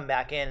them come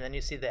back in, and then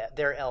you see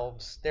their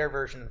elves, their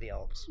version of the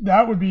elves.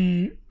 That would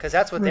be because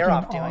that's what they're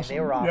off doing. Awesome. They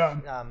were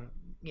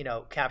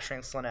off,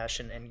 capturing Slaanesh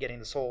and getting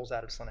the souls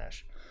out of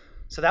Slaanesh.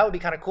 So that would be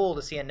kind of cool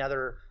to see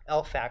another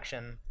elf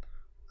faction,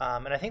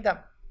 and I think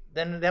that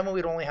then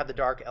we'd only have the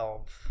dark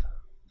elf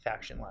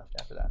faction left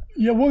after that.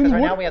 Yeah, well,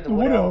 right now we have the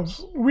wood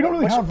elves. We don't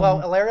really have them.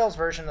 Well, Alarielle's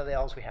version of the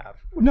elves we have.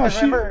 No,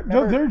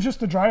 they're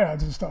just the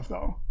dryads and stuff,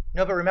 though.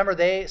 No, but remember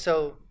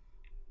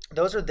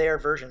those are their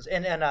versions,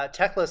 and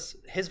Teclis,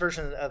 his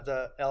version of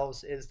the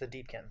elves is the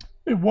Deepkin.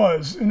 It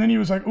was, and then he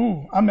was like,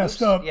 "Ooh, I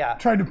messed up." Yeah,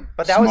 tried to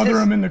smother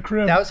him in the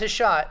crib. That was his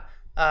shot.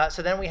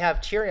 So then we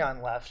have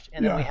Tyrion left,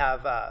 and then we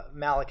have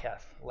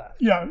Malekith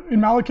left. Yeah,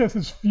 and Malekith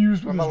is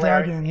fused with his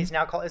dragon. He's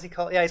now called. Is he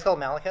called? Yeah, he's called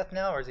Malekith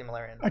now, or is he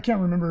Malarian? I can't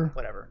remember.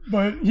 Whatever.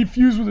 But he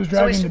fused with his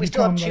dragon. So we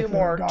still have two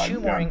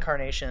more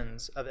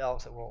incarnations of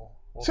elves that we'll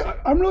see.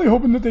 I'm really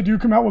hoping that they do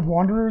come out with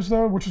Wanderers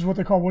though, which is what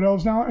they call Wood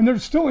Elves now, and they're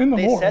still in the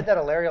lore. They said that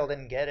Alarielle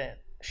didn't get it.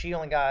 She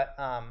only got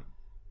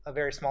a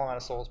very small amount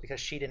of souls because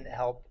she didn't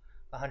help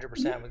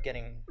 100% with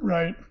getting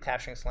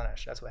capturing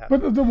Slaanesh. That's what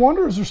happened. But the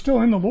Wanderers are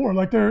still in the lore.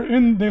 Like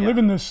they live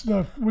in this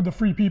with the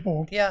free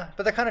people. Yeah,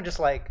 but they're kind of just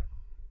like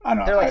I don't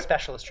know. They're like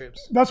specialist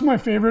troops. That's my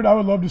favorite. I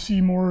would love to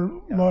see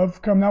more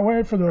love come that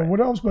way for the Wood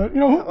Elves, but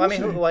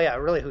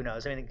really, who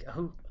knows? I mean,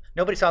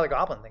 nobody saw the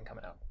Goblin thing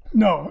coming out.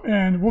 No,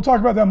 and we'll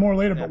talk about that more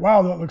later. But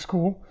wow, that looks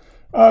cool.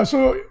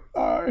 So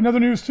another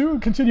news too,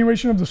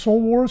 continuation of the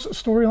Soul Wars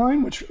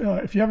storyline, which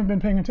if you haven't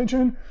been paying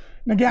attention,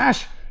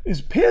 Nagash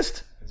is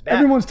pissed.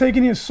 Everyone's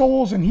taking his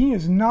souls, and he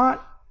is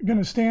not going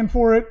to stand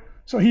for it.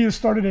 So he has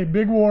started a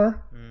big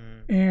war,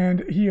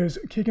 and he is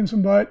kicking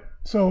some butt.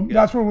 So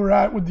that's where we're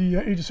at with the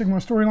Age of Sigmar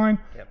storyline.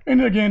 Yep.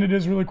 And again, it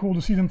is really cool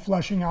to see them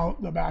fleshing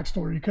out the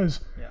backstory because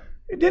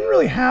it didn't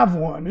really have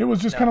one. It was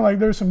just kind of like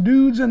there's some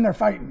dudes and they're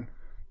fighting.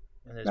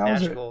 And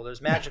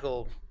there's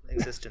magical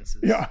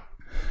existences. Yeah.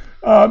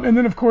 And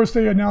then, of course,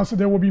 they announced that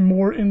there will be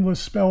more endless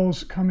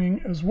spells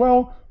coming as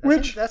well.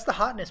 That's the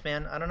hotness,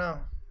 man. I don't know.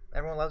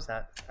 Everyone loves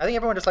that. I think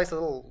everyone just likes the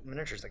little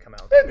miniatures that come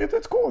out.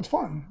 That's cool. It's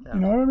fun. Yeah. You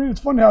know what I mean? It's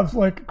fun to have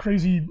like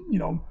crazy,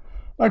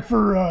 like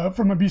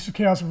from a Beast of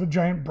Chaos with a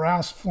giant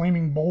brass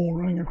flaming bowl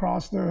running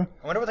across the.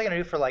 I wonder what they're gonna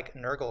do for like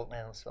Nurgle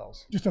endless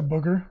spells. Just a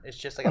booger. It's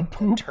just like a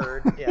poop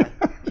turd. Yeah.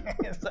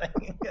 It's like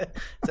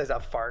a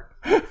fart.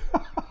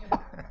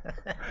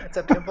 It's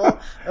a pimple.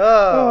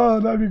 Oh,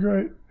 that'd be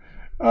great.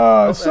 So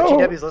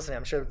GW's listening.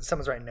 I'm sure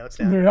someone's writing notes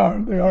down.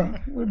 They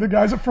are. The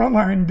guys at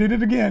Frontline did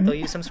it again. They'll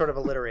use some sort of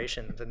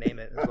alliteration to name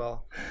it as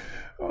well.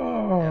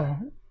 Oh,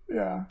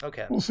 yeah.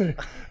 Okay. We'll see.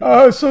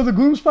 So the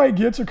Gloomspite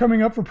Gits are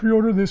coming up for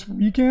pre-order this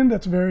weekend.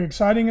 That's very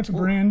exciting. It's a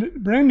brand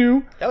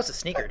new. That was a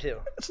sneaker too.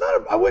 It's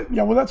not.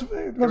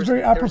 That's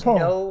very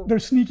apropos. They're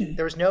sneaky.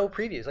 There was no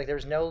previews. Like there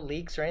was no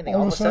leaks or anything.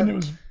 All of a sudden it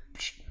was.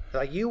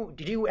 They're like,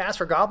 did you ask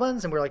for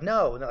goblins? And we're like,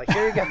 no. And they're like,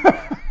 here you go.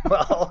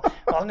 well,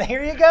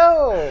 here you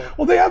go.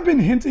 Well, they have been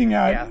hinting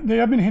at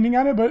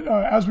it, but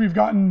as we've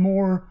gotten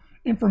more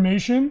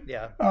information,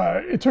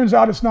 it turns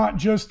out it's not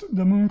just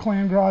the Moon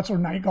Clan Grots or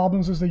Night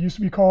Goblins as they used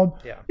to be called.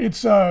 Yeah.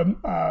 It's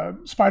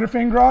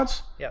Spiderfang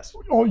Grots. Yes.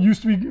 All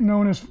used to be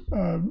known as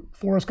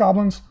Forest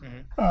Goblins.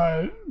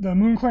 Mm-hmm. The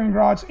Moon Clan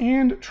Grots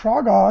and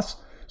Troggoths.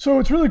 So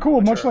it's really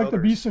cool, much like ogres. the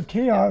Beasts of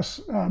Chaos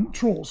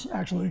trolls,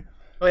 actually.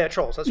 Oh yeah,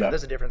 trolls. That's right.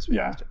 There's a difference.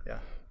 Yeah.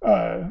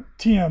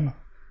 TM.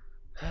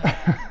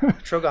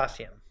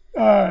 Troggoth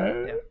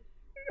TM.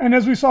 And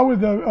as we saw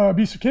with the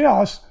Beast of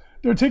Chaos,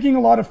 they're taking a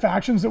lot of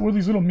factions that were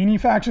these little mini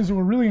factions that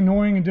were really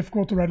annoying and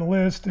difficult to write a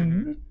list.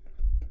 And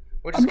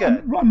which is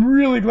good. I'm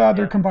really glad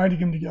they're combining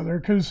them together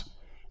because,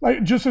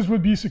 like, just as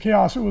with Beast of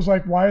Chaos, it was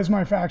like, why is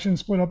my faction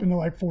split up into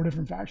like 4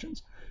 different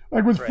factions?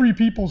 Like with Free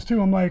Peoples too,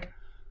 I'm like,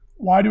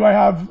 why do I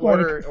have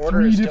Order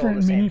three is still different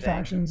the same mini thing.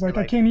 factions? Like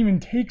I can't even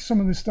take some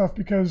of this stuff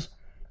because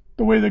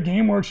the way the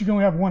game works, you can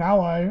only have one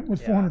ally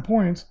with 400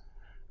 points.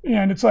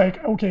 And it's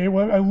like, okay,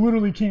 well, I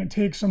literally can't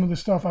take some of the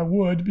stuff I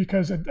would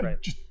because I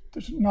just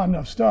there's not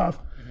enough stuff.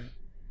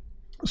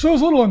 So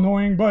it's a little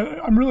annoying, but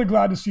I'm really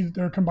glad to see that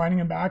they're combining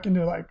them back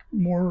into like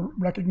more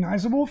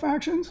recognizable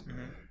factions.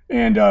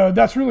 And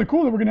that's really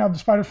cool that we're going to have the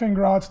Spider-Fang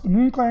Grots, the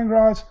Moon Clan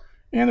Grots,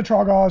 and the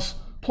Troggoths.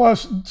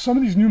 Plus, some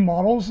of these new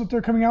models that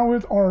they're coming out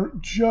with are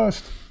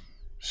just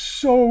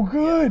so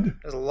good. Yeah.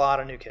 There's a lot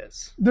of new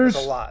kits. There's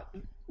a lot.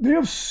 They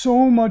have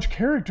so much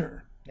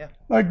character. Yeah.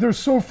 Like they're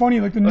so funny.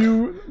 Like the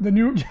new.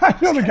 I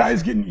know the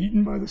guy's getting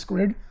eaten by the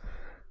squig.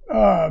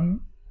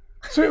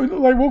 So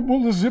like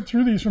we'll just zip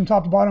through these from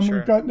top to bottom. Sure.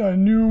 We've got a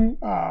new.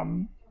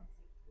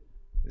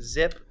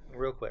 Zip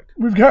real quick.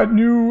 We've got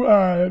new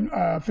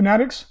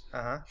Fanatics.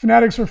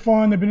 Fanatics are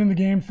fun. They've been in the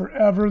game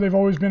forever. They've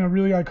always been a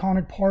really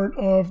iconic part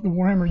of the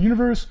Warhammer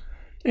universe.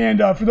 And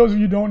for those of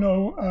you who don't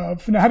know,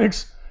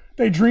 Fanatics,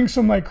 they drink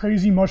some like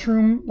crazy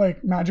mushroom,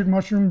 like magic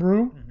mushroom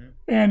brew,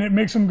 and it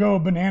makes them go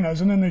bananas.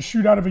 And then they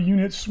shoot out of a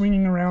unit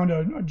swinging around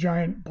a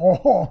giant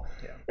ball.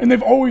 Yeah. And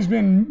they've always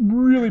been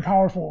really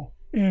powerful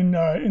in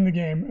the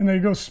game. And they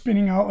go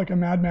spinning out like a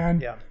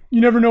madman. Yeah.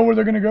 You never know where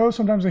they're going to go.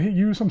 Sometimes they hit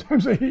you.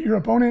 Sometimes they hit your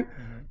opponent.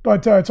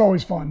 But it's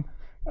always fun.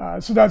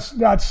 So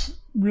that's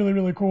really,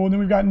 really cool. And then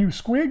we've got new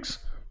squigs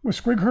with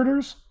squig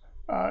herders.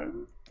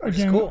 Which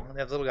is cool. They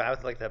have the little guy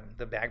with like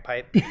the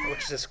bagpipe,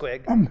 which is a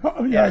squig.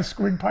 A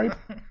squig pipe.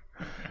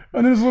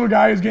 And then this little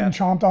guy is getting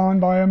chomped on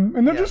by him.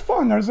 And they're just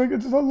fun. There's like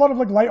it's a lot of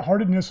like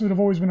lightheartedness that have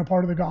always been a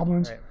part of the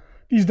goblins. Right.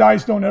 These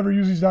dice, don't ever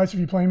use these dice if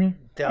you play me.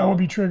 I will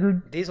be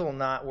triggered. These will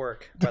not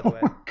work, by the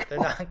way. They're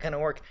not going to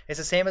work. It's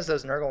the same as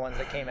those Nurgle ones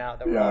that came out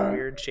that were all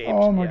weird shaped.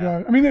 Oh my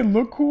God. I mean, they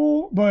look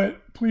cool,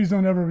 but please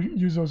don't ever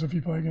use those if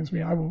you play against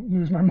me. I will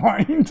lose my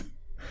mind.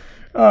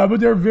 But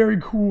they're very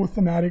cool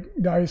thematic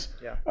dice.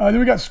 Yeah. Then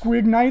we got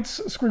Squig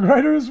Knights, Squig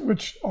Riders,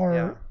 which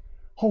are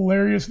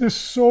hilarious. This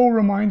so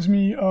reminds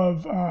me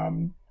of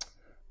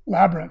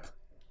Labyrinth.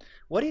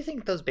 What do you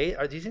think those bait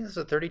are? Do you think those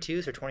are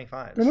 32s or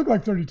 25s? They look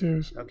like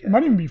 32s. Okay. It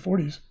might even be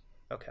 40s.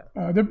 Okay.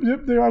 I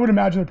would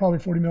imagine they're probably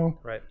 40 mil.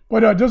 Right.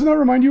 But doesn't that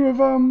remind you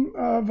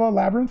of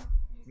Labyrinth?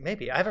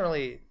 Maybe. I haven't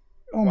really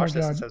watched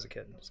this since I was a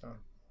kid. So.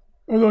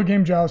 A little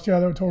game Joust, yeah,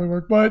 that would totally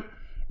work. But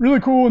really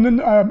cool. And then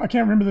I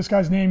can't remember this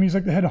guy's name. He's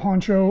like the head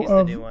honcho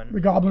of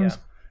the goblins.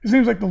 Yeah. His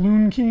name's like the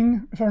Loon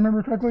King, if I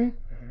remember correctly.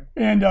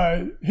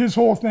 And his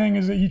whole thing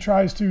is that he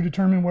tries to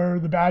determine where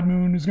the bad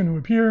moon is going to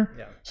appear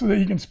so that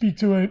he can speak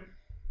to it.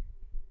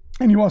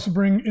 And he wants to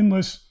bring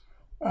endless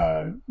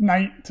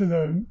night to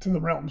the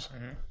realms.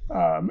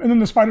 And then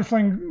the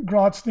Spider-Fang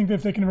Grots think that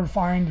if they can ever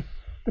find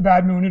the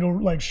bad moon,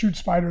 it'll like shoot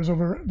spiders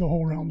over the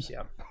whole realms.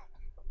 Yeah.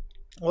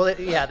 Well,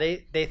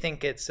 they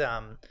think it's.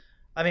 I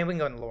mean, we can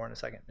go into lore in a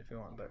second if you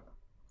want, but.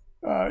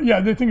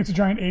 They think it's a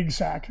giant egg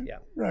sac. Yeah.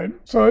 Right.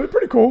 So it's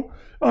pretty cool.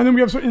 And then we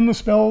have some endless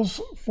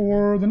spells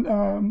for the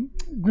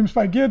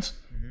Grimspite Gits.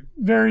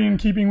 Very in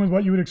keeping with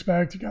what you would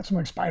expect. You got some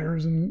like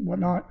spiders and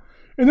whatnot.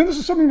 And then this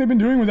is something they've been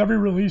doing with every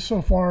release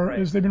so far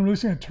is they've been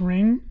releasing a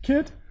terrain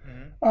kit.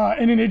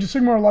 And in Age of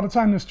Sigmar, a lot of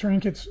time this terrain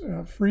kit's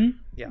free.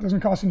 Yeah. It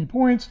doesn't cost any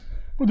points.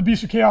 With the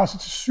Beast of Chaos,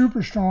 it's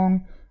super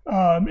strong.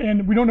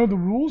 And we don't know the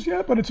rules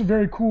yet, but it's a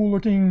very cool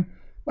looking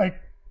like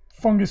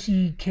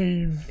fungusy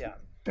cave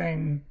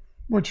thing,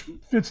 which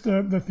fits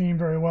the theme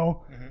very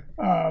well.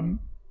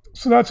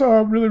 So that's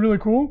really, really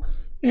cool.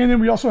 And then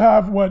we also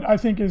have what I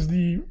think is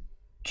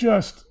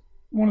just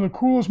one of the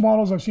coolest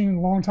models I've seen in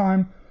a long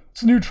time.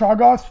 It's the new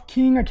Troggoth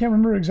King. I can't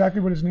remember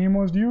exactly what his name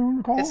was. Do you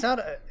recall? It's not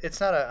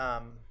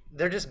a.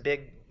 They're just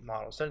big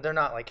models. They're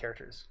not like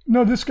characters.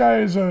 No, this guy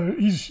is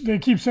they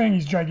keep saying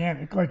he's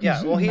gigantic. Like he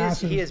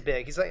is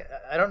big. He's like,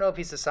 I don't know if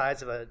he's the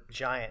size of a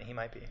giant. He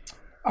might be.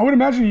 I would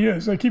imagine he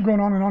is. They keep going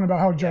on and on about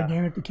how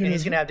gigantic the kid is.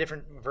 He's gonna have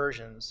different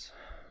versions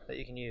that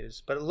you can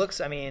use. But it looks,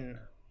 I mean,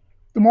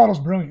 the model's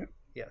brilliant.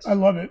 Yes, I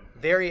love it.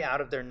 Very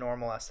out of their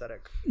normal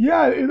aesthetic.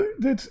 Yeah,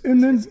 there's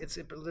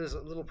a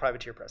little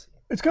privateer pressing.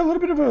 It's got a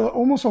little bit of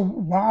almost a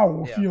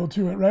WoW feel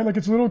to it, right? Like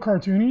it's a little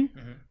cartoony,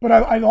 but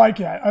I like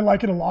it. I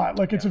like it a lot.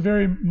 Like it's a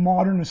very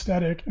modern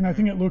aesthetic, and I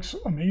think it looks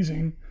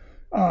amazing.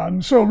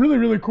 So really,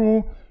 really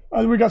cool.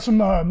 We got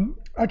some.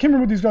 I can't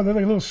remember what these guys. They're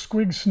like little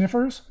squig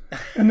sniffers,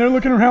 and they're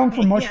looking around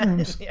for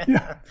mushrooms.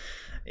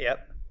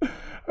 Yep.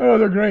 Oh,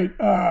 they're great.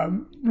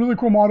 Really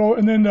cool model.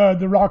 And then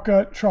the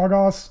Rockgut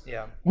Troggoths.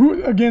 Yeah.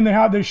 Who again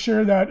they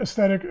share that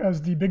aesthetic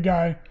as the big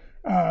guy,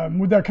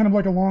 with that kind of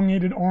like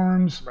elongated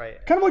arms.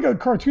 Right. Kind of like a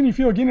cartoony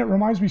feel. Again, it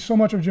reminds me so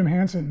much of Jim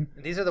Hansen.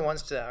 These are the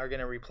ones that are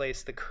going to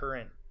replace the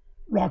current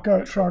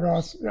Rockgut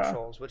Troggoths.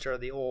 Trolls, which are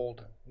the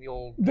old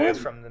ones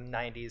from the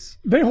 90s.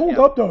 They hold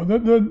up though.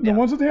 The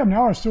ones that they have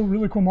now are still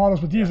really cool models,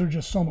 but these are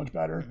just so much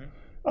better.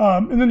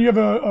 And then you have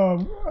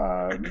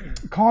a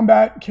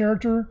combat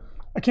character.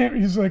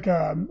 He's like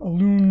a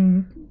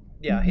loon.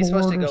 Yeah, he's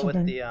supposed to go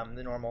with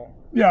the normal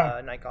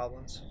night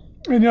goblins.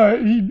 And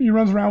he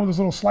runs around with his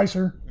little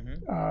slicer.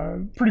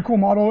 Pretty cool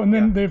model. And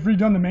then they've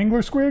redone the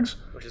Mangler Squigs,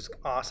 which is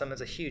awesome.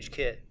 It's a huge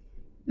kit.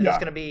 It's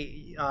going to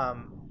be,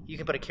 you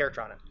can put a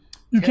character on it.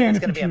 It's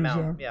going to be a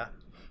mount. Yeah.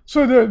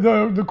 So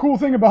the cool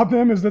thing about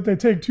them is that they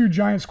take 2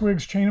 giant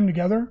squigs, chain them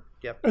together,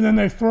 and then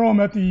they throw them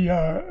at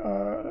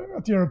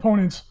their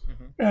opponents,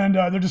 and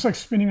they're just like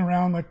spinning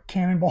around like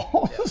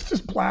cannonballs,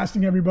 just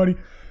blasting everybody.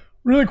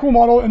 Really cool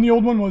model, and the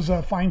old one was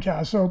fine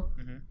cast, so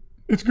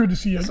it's good to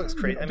see it. This looks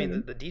crazy. I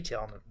mean, the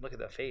detail, look at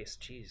the face,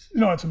 jeez.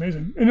 No, it's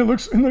amazing, and it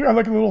looks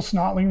like a little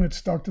snotling that's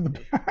stuck to the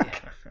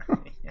back.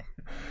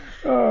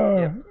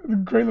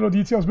 Great little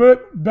details,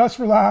 but best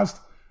for last.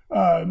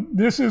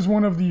 This is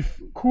one of the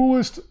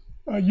coolest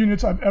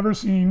units I've ever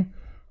seen.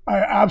 I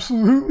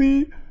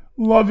absolutely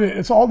love it.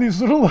 It's all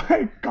these little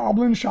like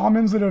goblin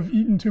shamans that have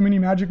eaten too many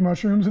magic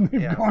mushrooms and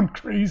they've gone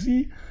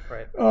crazy.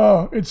 Right.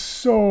 It's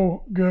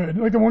so good.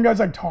 Like the one guy's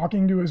like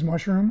talking to his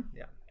mushroom.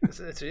 Yeah,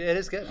 it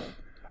is good.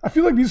 I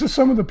feel like these are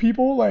some of the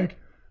people, like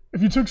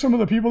if you took some of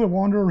the people that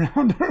wander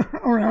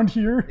around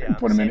here and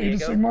put them in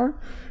Age of Sigmar,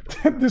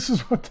 this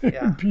is what they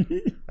would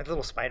be. Like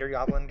little spider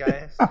goblin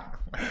guys.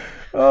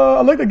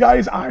 I like the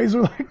guy's eyes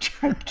are like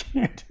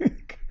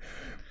gigantic.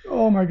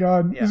 Oh my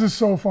God. This is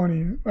so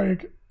funny.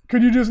 Like,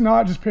 could you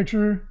not just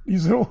picture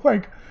these little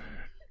like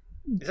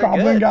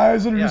goblin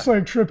guys that are just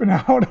like tripping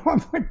out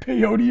on like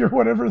peyote or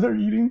whatever they're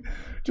eating,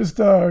 just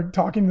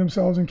talking to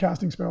themselves and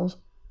casting spells.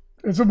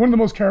 It's one of the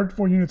most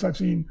characterful units I've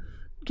seen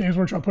Games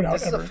Workshop put out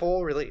This is a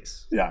full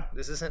release. Yeah.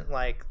 This isn't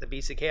like the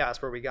Beast of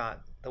Chaos where we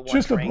got the one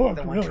just train, a book,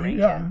 the one really.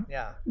 train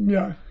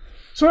Yeah.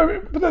 So, I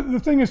mean, but the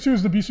thing is, too,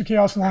 is the Beast of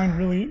Chaos line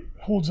really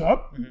holds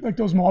up. Like,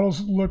 those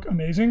models look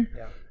amazing.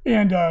 Yeah.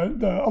 And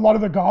a lot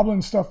of the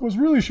Goblin stuff was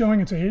really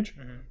showing its age.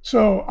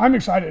 So, I'm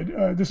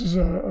excited. This is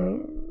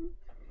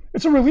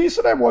it's a release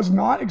that I was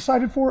not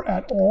excited for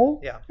at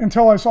all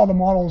until I saw the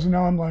models. And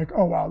now I'm like,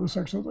 oh, wow, this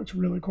actually looks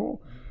really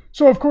cool.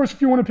 So, of course,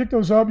 if you want to pick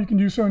those up, you can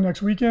do so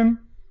next weekend,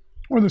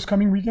 or this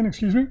coming weekend,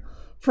 excuse me,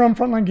 from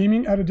Frontline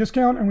Gaming at a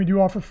discount. And we do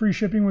offer free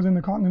shipping within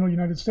the continental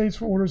United States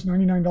for orders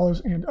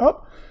 $99 and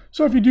up.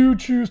 So if you do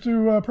choose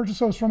to purchase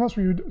those from us,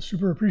 we would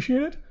super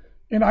appreciate it.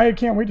 And I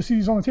can't wait to see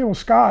these on the table.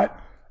 Scott,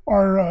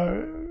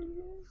 our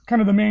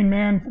kind of the main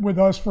man with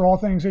us for all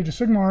things Age of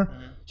Sigmar,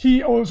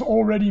 he was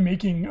already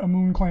making a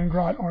Moon Clan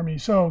Grot army.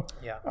 So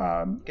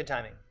good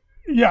timing.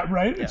 Yeah,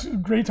 right. Yeah. It's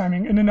great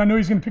timing. And then I know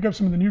he's going to pick up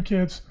some of the new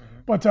kits,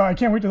 but I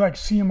can't wait to like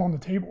see him on the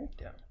table.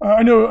 Yeah.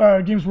 I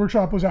know Games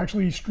Workshop was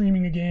actually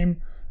streaming a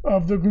game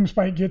of the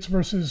Gloomspite Gitz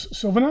versus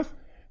Sylvaneth.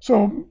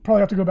 So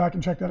probably have to go back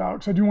and check that out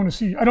because I do want to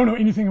see. I don't know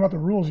anything about the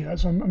rules yet,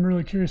 so I'm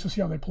really curious to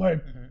see how they play.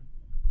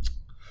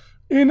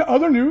 In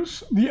other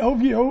news, the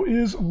LVO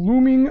is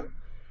looming.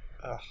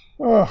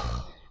 We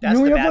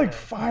only have like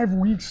 5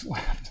 weeks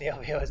left. The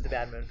LVO is the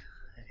bad moon.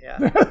 Yeah.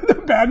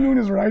 The bad moon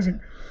is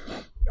rising.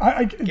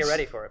 Get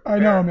ready for it. I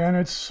know, man.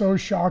 It's so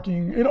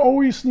shocking. It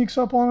always sneaks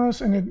up on us,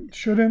 and it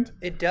shouldn't.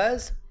 It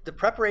does. The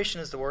preparation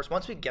is the worst.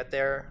 Once we get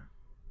there,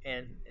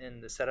 and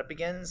the setup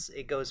begins,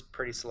 it goes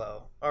pretty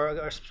slow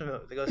or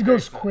smooth. It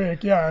goes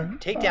quick, yeah.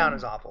 Takedown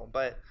is awful,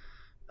 but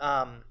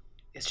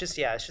it's just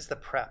the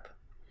prep,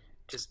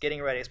 just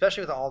getting ready,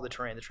 especially with all the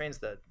terrain. The terrain's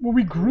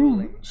we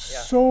grew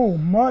so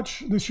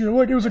much this year.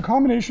 Like, it was a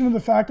combination of the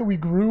fact that we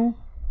grew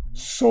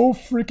so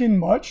freaking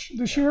much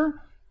this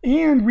year,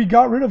 and we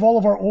got rid of all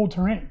of our old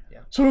terrain.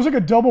 Yeah. So it was like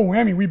a double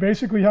whammy. We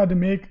basically had to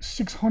make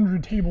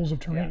 600 tables of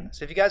terrain. Yeah.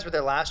 So if you guys were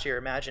there last year,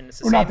 imagine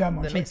it's not that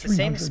much. It's the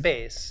same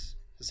space.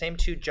 The same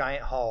 2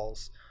 giant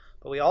halls,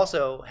 but we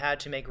also had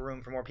to make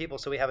room for more people,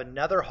 so we have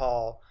another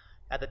hall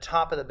at the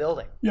top of the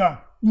building. Yeah.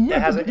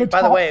 That has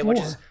by the way, floor.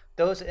 Which is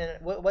those.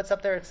 What's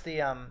up there? It's the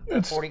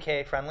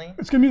 40K friendly.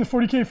 It's going to be the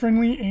 40K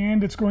friendly,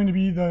 and it's going to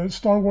be the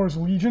Star Wars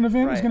Legion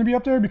event is going to be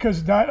up there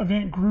because that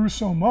event grew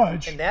so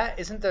much. And that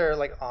isn't there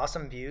like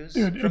awesome views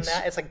from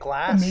that? It's like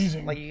glass.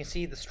 Amazing. Like you can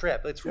see the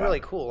strip. It's really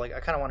cool. Like I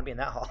kind of want to be in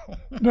that hall.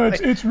 No,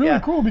 it's really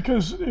cool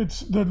because it's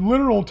the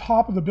literal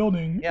top of the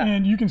building,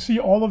 and you can see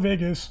all of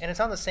Vegas. And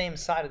it's on the same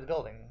side of the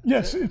building.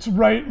 Yes, it's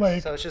right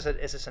like. So it's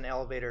just an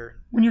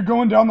elevator. When you're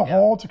going down the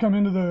hall to come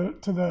into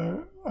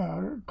the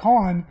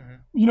con.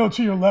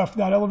 To your left,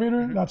 that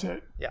elevator, that's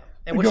it. Yeah,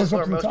 and which is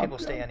where most people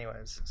stay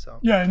anyways. So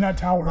in that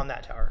tower. On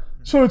that tower.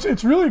 So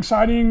it's really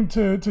exciting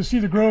to see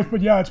the growth,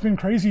 but it's been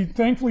crazy.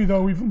 Thankfully,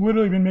 though, we've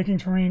literally been making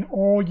terrain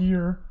all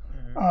year,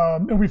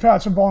 and we've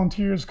had some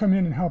volunteers come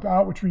in and help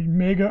out, which we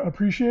mega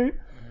appreciate.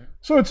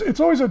 So it's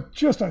always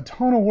just a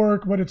ton of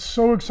work, but it's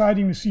so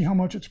exciting to see how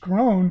much it's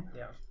grown,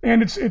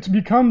 and it's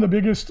become the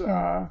biggest.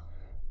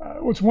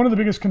 It's one of the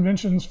biggest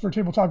conventions for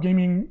tabletop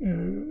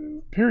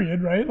gaming,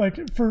 period, right?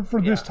 Like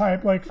for this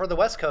type, like for the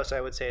West Coast,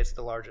 I would say it's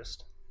the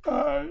largest.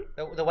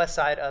 The west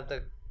side of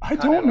the. I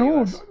don't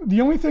know. US.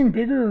 The only thing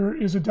bigger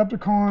is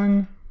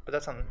Adepticon. But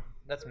that's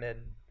mid.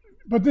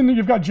 But then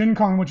you've got Gen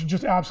Con, which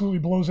just absolutely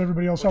blows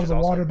everybody else out of the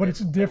water. But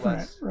it's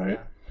different, right?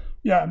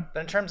 Yeah.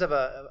 But in terms of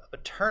a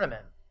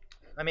tournament,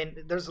 I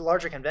mean, there's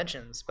larger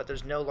conventions, but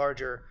there's no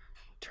larger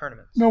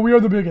tournaments. No, we are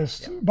the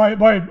biggest by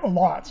a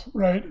lot,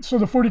 right? So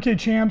the 40K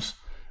champs.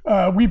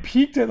 We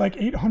peaked at like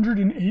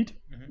 808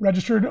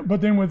 registered,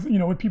 but then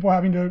with people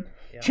having to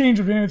change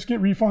events,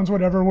 get refunds,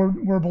 whatever,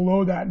 we're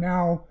below that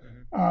now.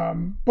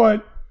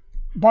 But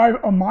by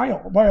a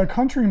mile, by a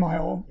country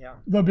mile,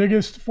 the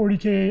biggest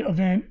 40K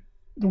event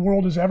the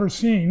world has ever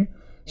seen.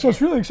 So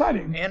it's really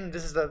exciting. And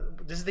this is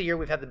the year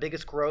we've had the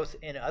biggest growth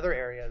in other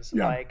areas,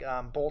 like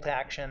Bolt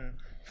Action,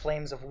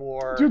 Flames of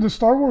War. Dude, the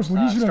Star Wars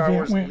Legion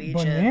event went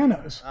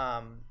bananas.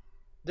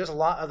 There's a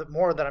lot of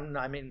more that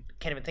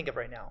can't even think of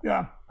right now.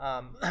 Yeah.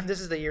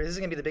 This is the year. This is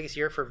going to be the biggest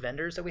year for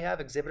vendors that we have,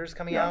 exhibitors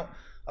coming out.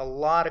 A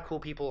lot of cool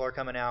people are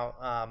coming out.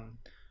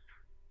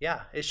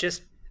 It's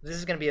just, this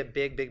is going to be a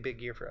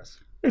big year for us.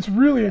 It's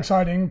really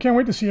exciting. Can't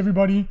wait to see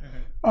everybody.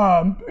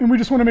 And we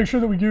just want to make sure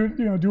that we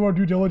do our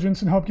due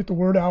diligence and help get the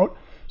word out.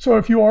 So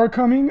if you are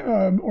coming,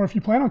 or if you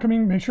plan on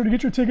coming, make sure to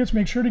get your tickets.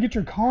 Make sure to get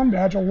your con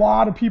badge. A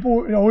lot of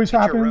people, it always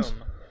happens.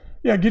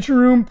 Yeah, get your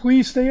room.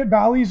 Please stay at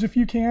Bally's if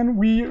you can.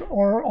 We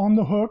are on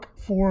the hook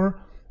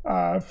for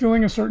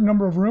filling a certain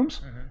number of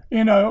rooms.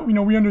 And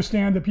we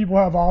understand that people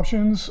have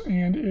options.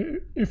 And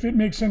if it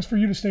makes sense for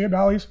you to stay at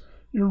Bally's,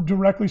 you're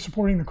directly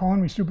supporting the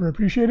con. We super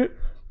appreciate it.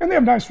 And they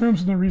have nice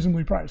rooms and they're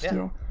reasonably priced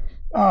too.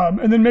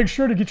 And then make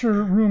sure to get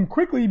your room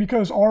quickly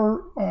because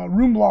our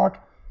room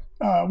block,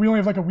 we only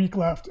have like a week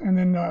left, and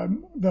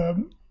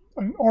then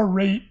our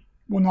rate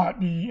will not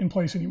be in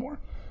place anymore.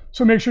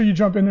 So make sure you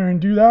jump in there and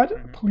do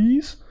that,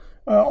 please.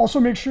 Also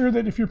make sure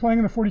that if you're playing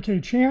in the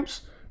 40K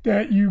Champs,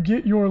 that you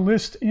get your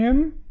list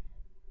in.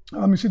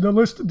 Let me see, the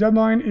list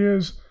deadline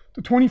is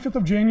the 25th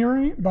of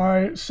January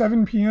by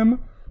 7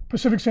 p.m.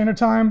 Pacific Standard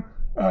Time.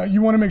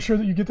 You want to make sure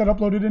that you get that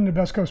uploaded into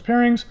Best Coast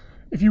Pairings.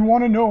 If you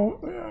want to know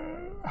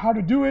how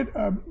to do it,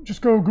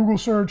 just go Google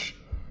search,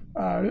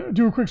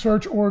 do a quick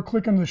search, or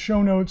click on the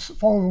show notes,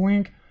 follow the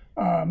link.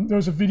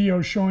 There's a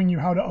video showing you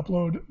how to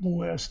upload the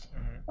list.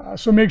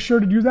 So make sure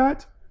to do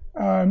that.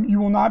 You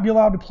will not be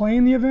allowed to play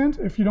in the event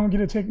if you don't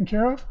get it taken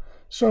care of.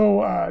 So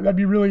that'd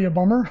be really a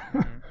bummer.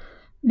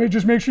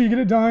 Just make sure you get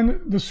it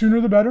done. The sooner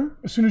the better.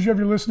 As soon as you have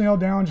your list nailed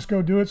down, just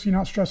go do it so you're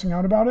not stressing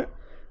out about it.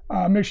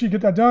 Make sure you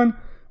get that done.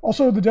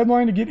 Also, the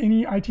deadline to get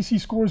any ITC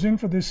scores in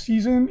for this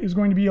season is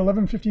going to be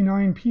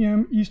 11:59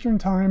 p.m. Eastern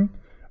Time,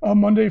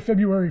 Monday,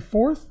 February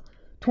 4th,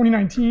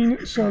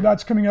 2019. So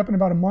that's coming up in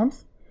about a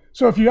month.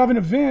 So if you have an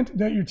event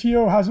that your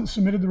TO hasn't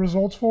submitted the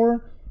results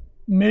for,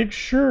 make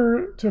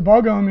sure to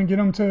bug them and get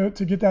them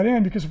to get that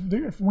in, because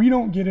if we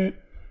don't get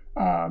it,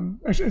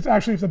 it's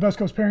actually if the Best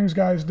Coast Pairings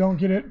guys don't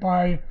get it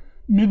by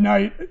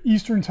midnight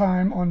Eastern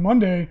Time on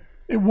Monday,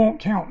 it won't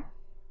count.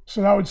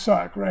 So that would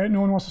suck, right? No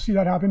one wants to see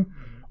that happen.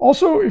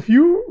 Also, if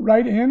you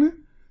write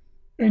in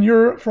and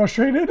you're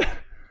frustrated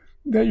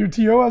that your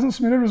TO hasn't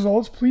submitted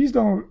results, please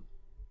don't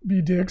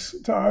be dicks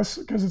to us,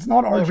 because it's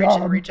not our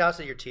job. Reach out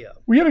to your TO.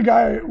 We had a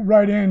guy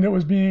write in that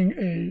was being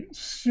a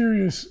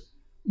serious,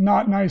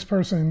 not nice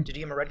person. Did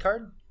you give him a red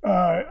card?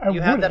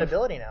 You have that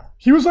ability now.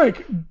 He was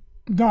like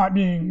not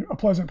being a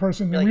pleasant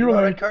person. And we were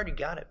like, red card, you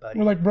got it, buddy.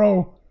 We're like,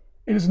 bro,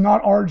 it is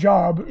not our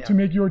job to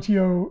make your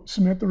TO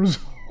submit the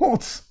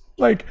results.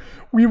 Like,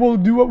 we will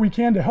do what we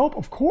can to help,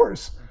 of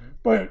course.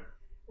 But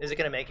is it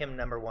going to make him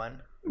number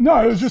one?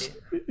 No, it was just,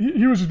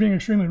 he was just being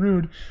extremely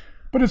rude.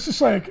 But it's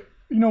just like,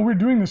 we're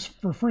doing this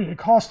for free. It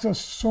costs us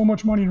so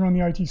much money to run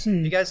the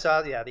ITC. You guys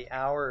saw, the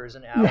hours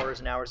and hours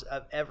and hours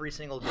of every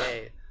single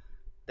day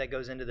that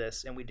goes into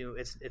this, and we do,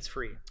 it's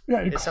free. Yeah,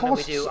 it's something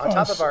we do on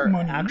top of our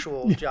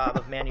actual job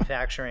of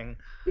manufacturing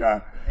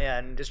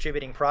and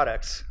distributing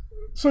products.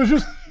 So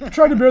just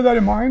try to bear that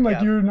in mind.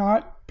 Like, you're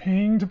not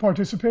paying to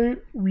participate.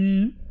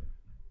 We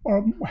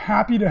are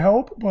happy to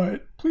help,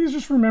 but please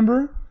just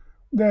remember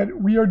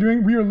that we are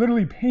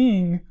literally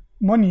paying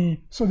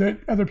money so that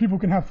other people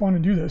can have fun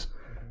and do this.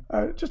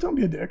 Just don't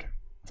be a dick.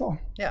 That's all.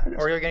 Yeah,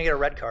 or you're going to get a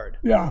red card.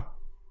 Yeah.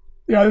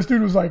 Yeah, this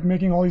dude was like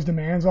making all these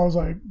demands. I was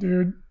like,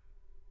 dude,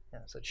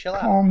 so chill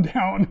out. Calm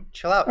down.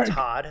 Chill out,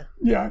 Todd.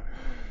 Yeah.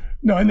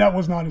 No, and that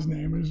was not his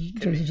name.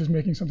 It was just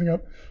making something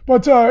up.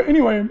 But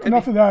anyway,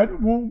 enough of that.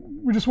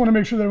 We just want to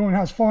make sure that everyone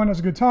has fun, has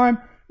a good time.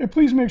 And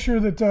please make sure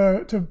that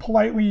to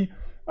politely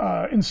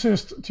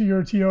insist to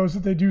your TOs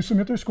that they do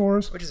submit their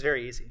scores. Which is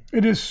very easy.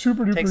 It is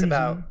super duper easy. It takes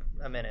about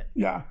a minute.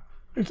 Yeah.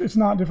 It's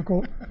not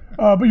difficult.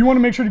 But you want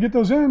to make sure to get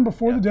those in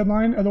before the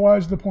deadline.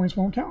 Otherwise, the points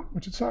won't count,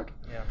 which would suck.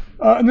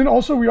 Yeah. And then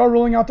also, we are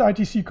rolling out the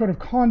ITC Code of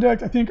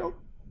Conduct. I think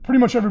pretty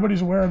much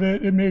everybody's aware of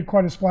it. It made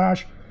quite a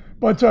splash.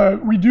 But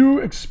we do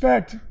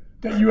expect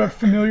that you have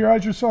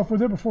familiarized yourself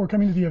with it before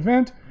coming to the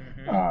event.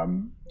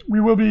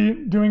 We will be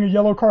doing a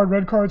yellow card,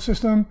 red card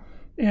system.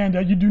 And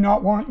you do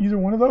not want either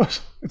one of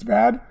those. It's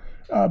bad.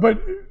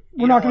 But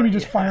we're not going to be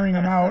just firing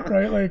them out,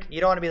 right? Like,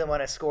 you don't want to be the one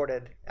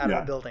escorted out of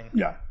the building.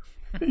 Yeah.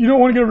 You don't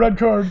want to get a red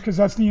card because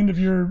that's the end of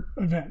your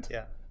event.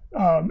 Yeah.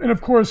 And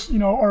of course,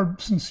 our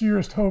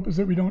sincerest hope is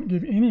that we don't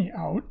give any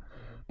out.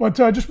 But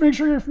just make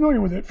sure you're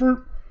familiar with it.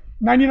 For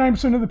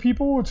 99% of the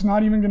people, it's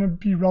not even going to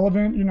be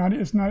relevant. You're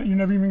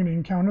never even going to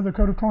encounter the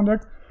Code of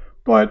Conduct.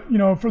 But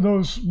for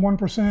those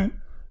 1%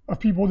 of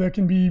people that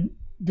can be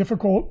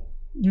difficult,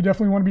 you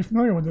definitely want to be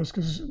familiar with this,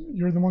 because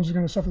you're the ones who are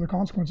going to suffer the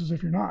consequences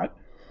if you're not.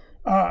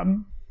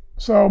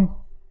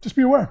 So just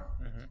be aware.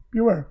 Be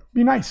aware.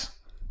 Be nice.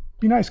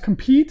 Be nice.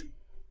 Compete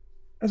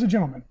as a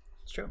gentleman.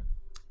 It's true.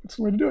 That's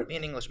the way to do it. Be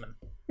an Englishman.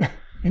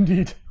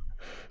 Indeed.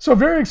 So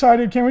very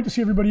excited. Can't wait to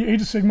see everybody.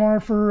 Age of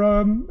Sigmar for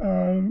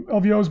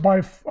LVO is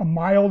by a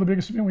mile the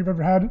biggest event we've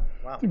ever had.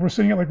 Wow. I think we're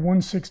sitting at like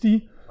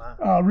 160.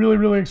 Wow. Really,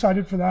 really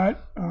excited for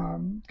that. It's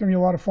going to be a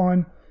lot of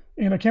fun.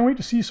 And I can't wait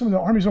to see some of the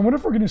armies. I wonder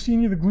if we're going to see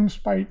any of the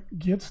Gloomspite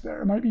Gits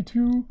there. It might be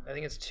too... I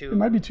think it's too... It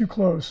might be too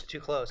close. Too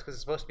close, because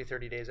it's supposed to be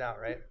 30 days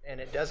out, right? And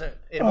it doesn't...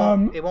 It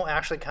won't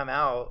actually come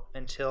out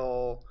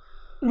until...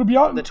 It'll be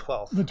out the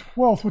 12th. The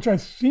 12th, which I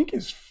think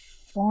is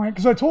fine.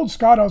 Because I told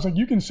Scott, I was like,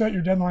 you can set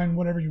your deadline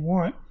whatever you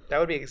want. That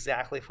would be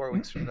exactly 4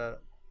 weeks from the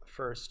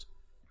first.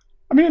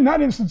 I mean, in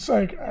that instance,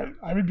 like,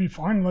 I would be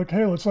fine. Like,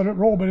 hey, let's let it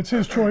roll. But it's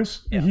his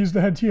choice. Yeah. He's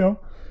the head TO.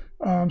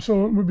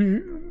 So it would be...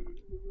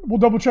 We'll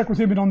double check with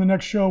him, and on the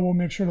next show, we'll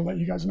make sure to let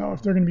you guys know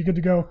if they're going to be good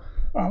to go.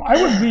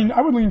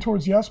 I would lean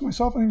towards yes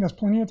myself. I think that's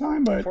plenty of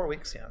time, but 4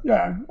 weeks, yeah.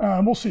 Yeah,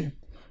 we'll see.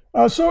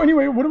 So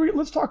anyway,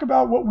 let's talk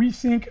about what we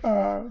think.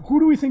 Who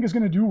do we think is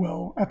going to do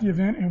well at the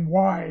event, and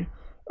why?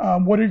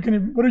 What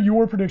are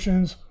your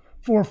predictions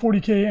for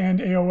 40K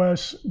and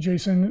AOS,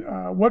 Jason?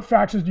 What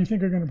factions do you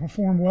think are going to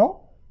perform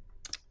well,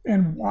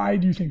 and why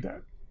do you think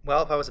that?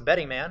 Well, if I was a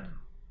betting man,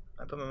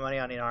 I'd put my money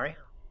on Inari.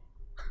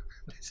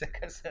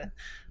 Because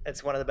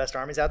it's one of the best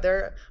armies out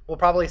there. We'll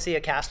probably see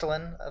a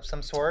Castellan of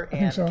some sort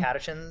and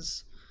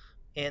Catachans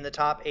in the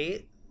top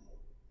 8.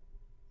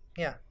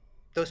 Yeah,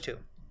 those two.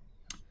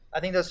 I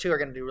think those two are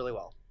going to do really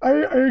well. I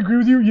agree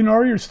with you.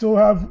 Inari still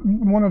have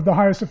one of the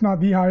highest, if not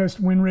the highest,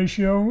 win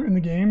ratio in the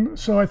game.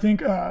 So I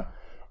think a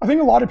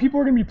lot of people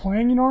are going to be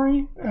playing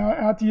Inari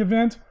at the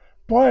event.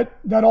 But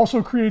that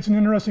also creates an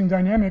interesting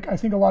dynamic. I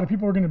think a lot of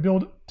people are going to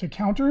build to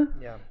counter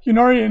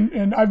Inari,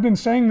 and I've been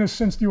saying this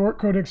since the Orc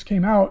Codex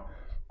came out.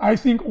 I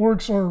think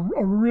Orcs are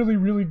a really,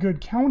 really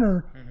good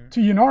counter to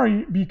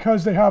Inari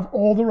because they have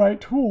all the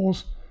right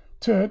tools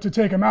to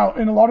take them out.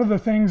 And a lot of the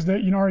things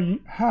that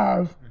Inari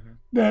have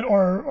that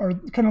are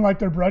kind of like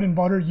their bread and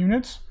butter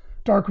units,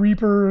 Dark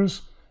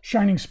Reapers,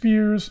 Shining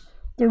Spears,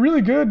 they're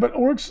really good, but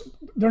Orcs,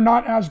 they're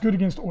not as good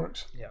against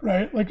Orcs,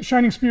 right? Like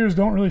Shining Spears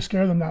don't really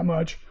scare them that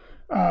much.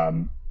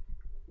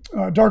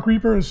 Dark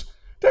Reapers,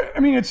 I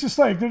mean, it's just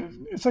like,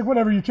 it's like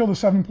whatever, you kill the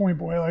 7-point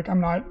boy. Like,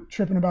 I'm not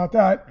tripping about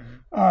that.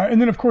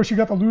 And then, of course, you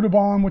got the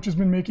Ludabomb, which has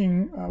been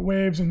making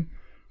waves and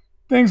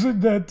things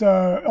that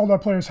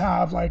Eldar players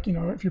have. Like, you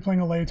know, if you're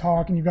playing a lay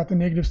talk and you've got the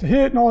negatives to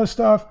hit and all this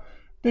stuff,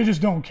 they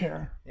just don't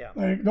care. Yeah.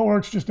 Like, the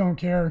Orcs just don't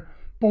care.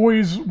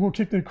 Boys will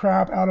kick the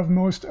crap out of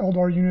most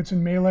Eldar units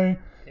in melee.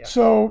 Yeah.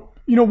 So,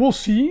 you know, we'll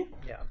see.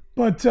 Yeah.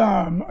 But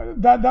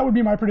that would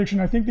be my prediction.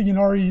 I think the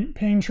Inari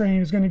pain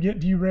train is going to get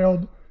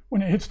derailed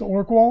when it hits the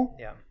Orc wall.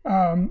 Yeah.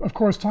 Of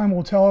course, time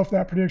will tell if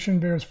that prediction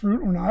bears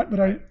fruit or not,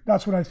 but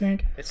that's what I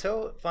think. It's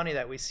so funny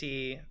that we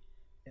see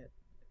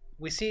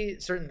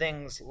certain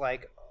things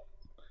like,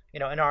 you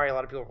know, Inari, a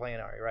lot of people are playing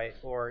Inari, right?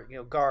 Or, you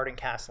know, Guard and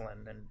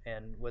Castellan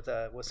and with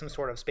some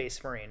sort of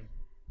Space Marine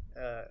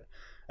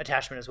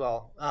attachment as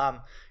well.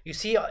 You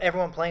see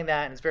everyone playing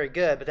that and it's very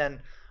good, but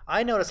then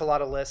I notice a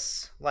lot of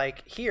lists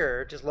like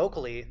here, just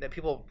locally, that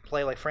people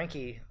play like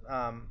Frankie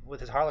with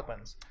his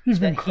Harlequins. He's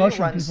been crushing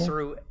people. He runs people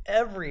through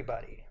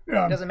everybody.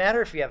 Yeah. It doesn't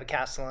matter if you have a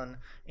Castellan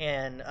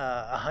and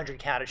 100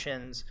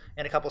 Catachans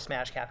and a couple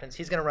Smash Captains.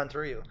 He's going to run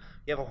through you.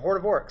 You have a horde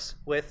of Orcs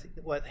with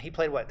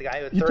the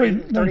guy with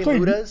 30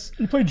 Ludas.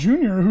 He played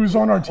Junior, who's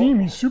on our team.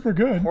 He's super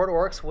good. Horde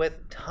Orcs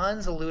with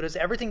tons of Ludas.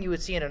 Everything you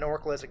would see in an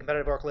Orc list, a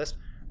competitive Orc list,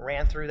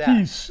 ran through that.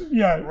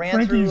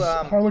 Frankie's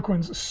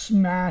Harlequins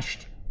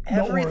smashed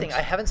everything.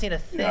 I haven't seen a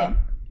thing. Yeah.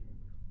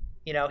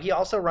 You know, he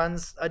also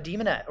runs a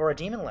demonette or a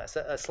demon list,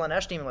 a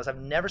Slaanesh demon list.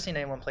 I've never seen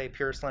anyone play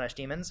pure Slaanesh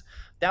demons.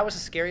 That was the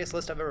scariest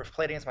list I've ever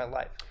played against in my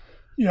life.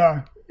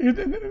 Yeah.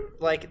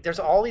 Like, there's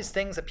all these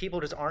things that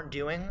people just aren't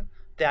doing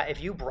that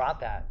if you brought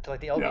that to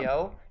like the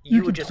LVO,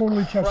 you would just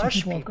totally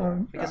crush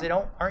people because they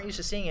aren't used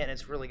to seeing it, and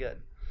it's really good.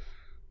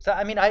 So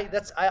I mean,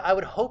 I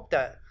would hope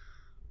that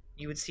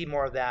you would see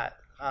more of that.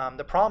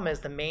 The problem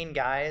is the main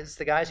guys,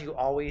 the guys you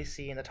always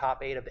see in the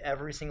top 8 of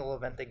every single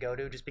event they go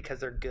to, just because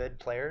they're good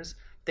players,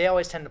 they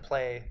always tend to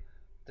play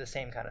the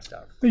same kind of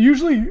stuff. They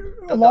usually,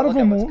 a lot of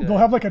them they'll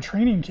have like a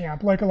training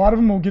camp. Like a lot of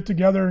them will get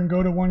together and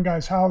go to one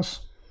guy's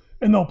house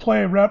and they'll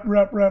play rep.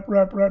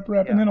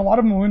 Yeah. And then a lot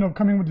of them will end up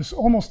coming with this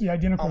almost the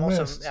identical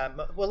list.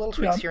 Well, little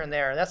tweaks here and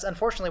there. And that's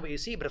unfortunately what you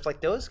see. But if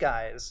like those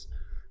guys,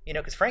 you know,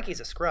 because Frankie's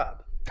a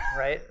scrub,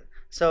 right?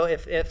 So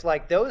if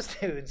like those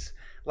dudes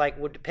like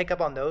would pick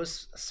up on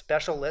those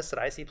special lists that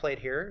I see played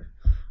here,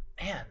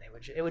 man,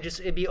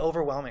 it'd be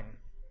overwhelming.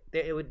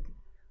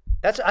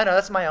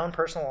 That's my own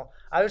personal.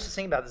 I was just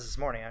thinking about this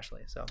morning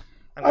actually. So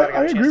I'm glad I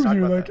got a chance agree to talk with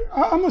you. about Like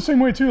that. I'm the same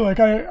way too. Like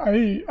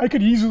I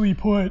could easily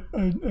put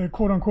a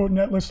quote unquote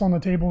net list on the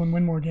table and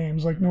win more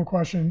games. Like no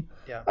question.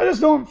 Yeah. I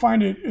just don't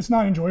find it's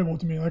not enjoyable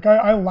to me. Like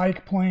I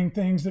like playing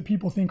things that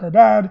people think are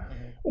bad,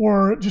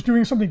 or just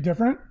doing something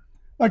different.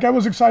 Like I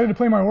was excited to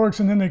play my Orcs,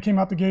 and then they came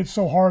out the gates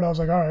so hard. I was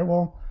like, all right,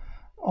 well,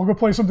 I'll go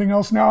play something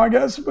else now, I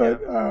guess.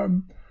 But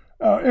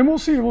and we'll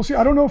see.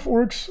 I don't know if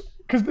Orcs,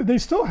 because they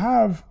still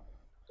have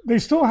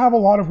a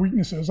lot of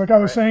weaknesses. Like I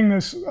was saying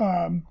this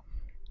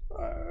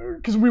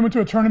because we went to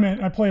a tournament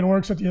and I played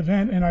Orcs at the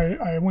event, and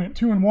I went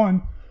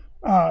 2-1.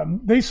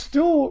 they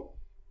still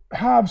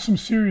have some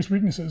serious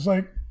weaknesses.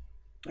 Like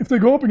if they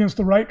go up against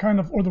the right kind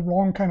of or the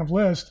wrong kind of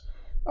list,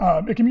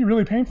 it can be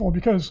really painful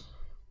because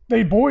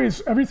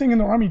everything in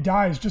the army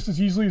dies just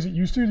as easily as it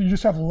used to. You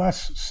just have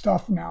less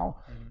stuff now.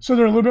 So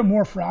they're a little bit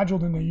more fragile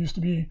than they used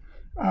to be.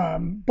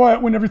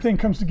 But when everything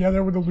comes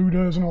together with the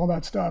Ludas and all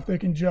that stuff, they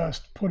can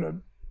just put a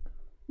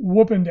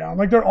whooping down.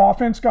 Like their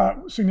offense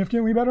got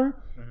significantly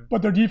better,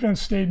 but their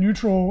defense stayed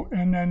neutral,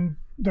 and then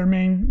their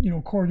main,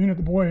 core unit,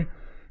 the boy,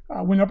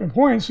 went up in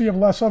points, so you have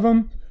less of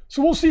them.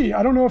 So we'll see.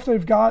 I don't know if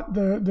they've got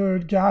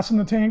the gas in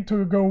the tank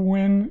to go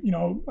win,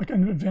 like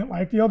an event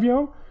like the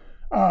LVO,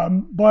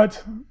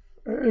 but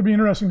it'd be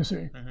interesting to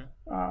see.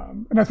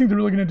 And I think they're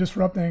really going to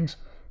disrupt things.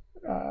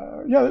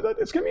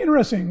 It's going to be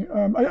interesting.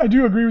 I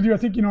do agree with you. I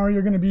think Ynnari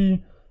are going to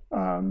be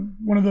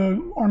one of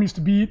the armies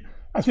to beat.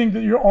 I think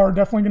that you are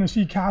definitely going to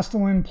see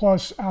Castellan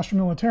plus Astra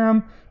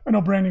Militarum. I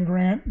know Brandon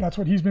Grant, that's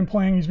what he's been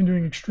playing. He's been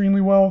doing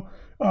extremely well.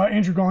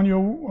 Andrew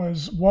Gagnon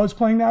was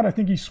playing that. I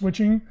think he's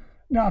switching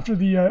now after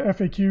the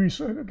FAQ. He's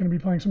going to be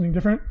playing something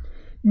different.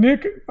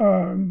 Nick,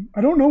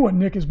 I don't know what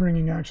Nick is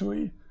bringing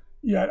actually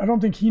yet. I don't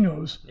think he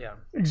knows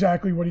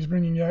exactly what he's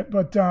bringing yet.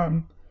 But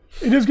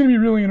it is going to be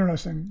really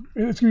interesting.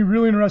 It's going to be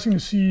really interesting to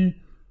see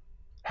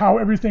how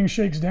everything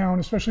shakes down,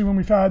 especially when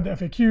we've had the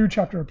FAQ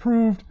chapter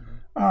approved.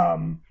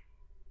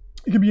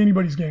 It could be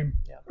anybody's game.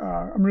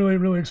 I'm really,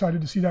 really excited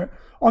to see that.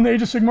 On the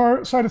Age of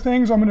Sigmar side of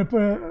things, I'm going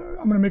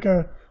to make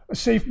a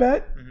safe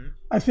bet.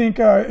 I think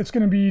it's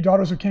going to be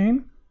Daughters of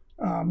Cain.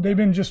 They've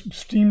been just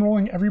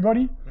steamrolling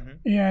everybody,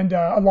 and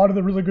a lot of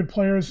the really good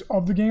players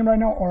of the game right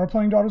now are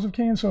playing Daughters of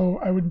Cain. So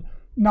I would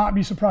not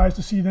be surprised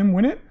to see them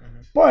win it.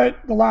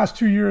 But the last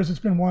 2 years, it's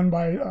been won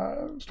by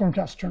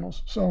Stormcast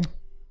Eternals. So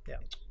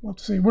we'll have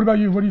to see. What about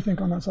you? What do you think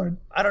on that side?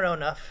 I don't know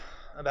enough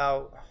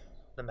about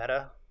the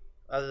meta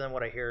other than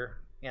what I hear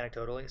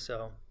anecdotally.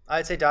 So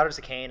I'd say Daughters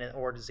of Cain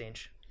or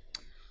Tzeentch.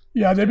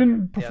 Yeah, they've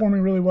been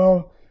performing really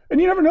well.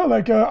 And you never know.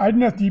 Like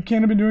Idoneth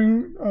Deepkin have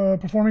been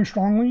performing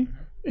strongly.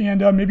 And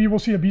maybe we'll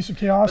see a Beast of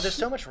Chaos. But there's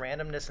so much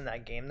randomness in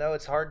that game, though.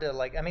 It's hard to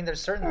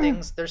there's certain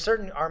things. There's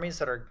certain armies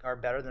that are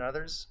better than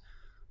others.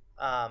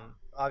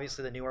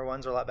 Obviously, the newer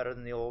ones are a lot better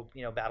than the old,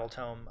 Battle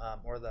Tome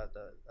or the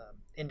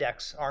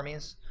Index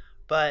armies.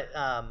 But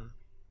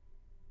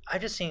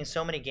I've just seen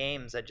so many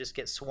games that just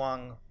get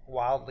swung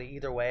wildly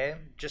either way,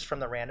 just from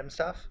the random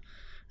stuff,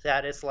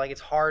 that it's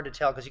hard to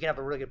tell because you can have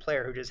a really good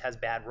player who just has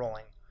bad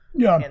rolling,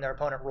 and their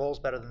opponent rolls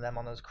better than them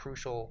on those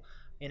crucial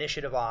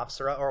initiative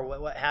offs or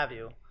what have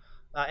you,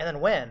 and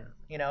then win.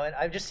 And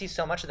I just see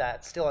so much of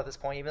that still at this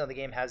point, even though the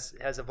game has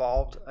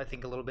evolved, I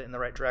think, a little bit in the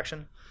right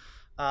direction.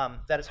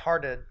 That it's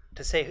hard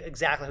to say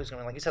exactly who's going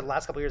to win. Like you said, the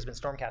last couple of years have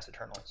been Stormcast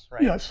Eternals,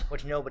 right? Yes.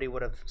 Which nobody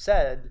would have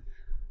said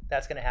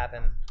that's going to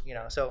happen,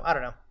 So I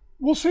don't know.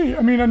 We'll see.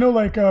 I mean, I know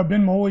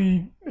Ben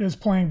Moley is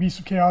playing Beast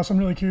of Chaos. I'm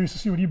really curious to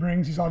see what he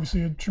brings. He's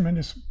obviously a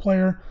tremendous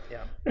player.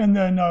 Yeah. And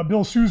then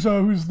Bill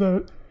Souza, who's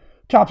the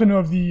captain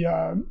of the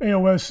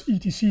AOS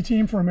ETC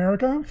team for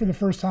America for the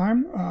first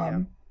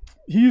time.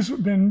 He's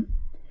been...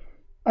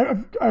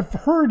 I've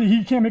heard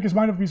he can't make his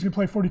mind up if he's going to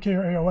play 40K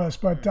or AOS,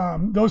 but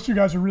those two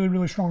guys are really,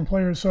 really strong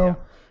players. So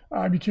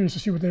I'd be curious to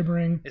see what they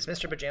bring. Is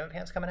Mr. Pajama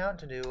Pants coming out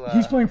to do...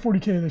 He's playing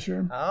 40K this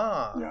year.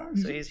 Oh. Yeah,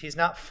 so he's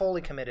not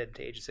fully committed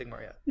to Age of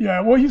Sigmar yet.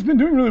 Yeah, well, he's been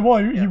doing really well.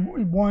 He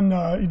won...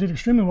 he did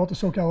extremely well at the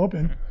SoCal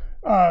Open.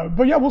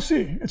 But yeah, we'll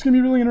see. It's going to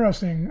be really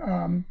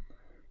interesting.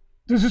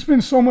 There's just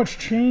been so much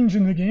change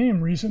in the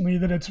game recently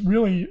that it's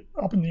really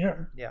up in the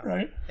air. Yeah.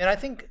 Right? And I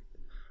think...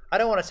 I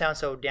don't want to sound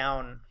so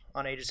down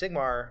on Age of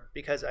Sigmar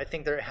because I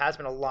think there has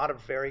been a lot of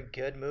very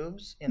good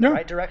moves in the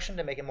right direction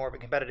to make it more of a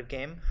competitive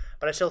game,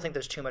 but I still think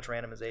there's too much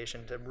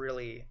randomization to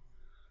really,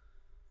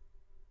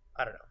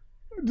 I don't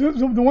know.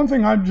 The one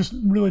thing I just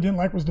really didn't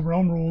like was the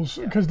realm rules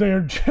because they are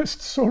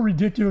just so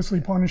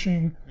ridiculously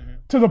punishing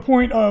to the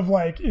point of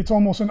it's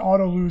almost an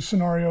auto lose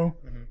scenario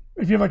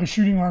if you have a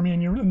shooting army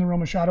and you're in the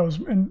Realm of Shadows.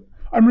 And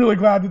I'm really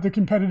glad that the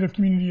competitive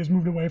community has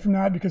moved away from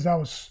that because that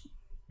was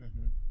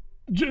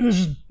this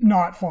is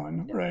not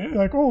fun, right?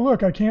 Oh,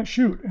 look, I can't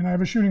shoot, and I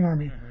have a shooting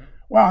army.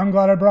 Wow, I'm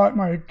glad I brought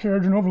my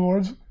Kharadron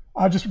Overlords.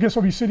 I just guess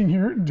I'll be sitting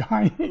here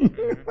dying.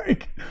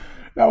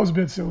 That was a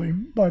bit silly,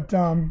 but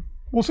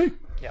we'll see.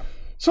 Yeah.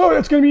 So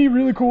it's going to be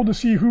really cool to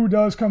see who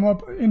does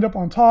end up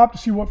on top, to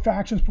see what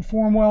factions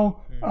perform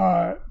well.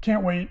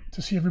 Can't wait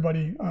to see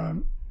everybody.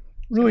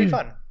 Really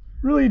fun.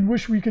 Really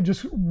wish we could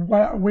just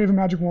wave a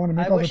magic wand and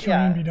make all the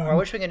terrain be done. Or I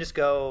wish we can just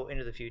go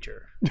into the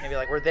future. Maybe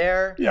we're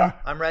there.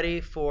 I'm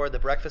ready for the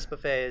breakfast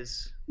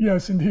buffets.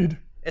 Yes, indeed.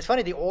 It's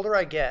funny, the older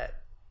I get,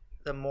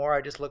 the more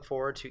I just look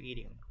forward to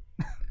eating.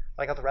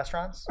 At the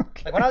restaurants.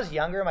 Okay. When I was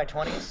younger, in my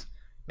 20s,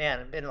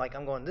 man, and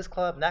I'm going this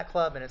club and that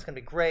club, and it's going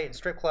to be great, and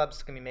strip clubs,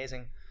 it's going to be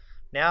amazing.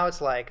 Now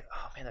it's oh man,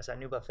 there's that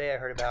new buffet I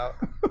heard about.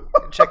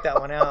 Check that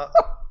one out.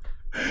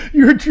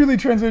 You're truly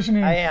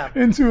transitioning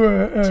into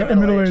a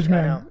middle-aged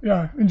man.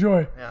 Yeah,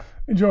 enjoy. Yeah.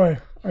 Enjoy.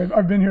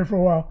 I've been here for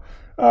a while.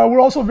 We're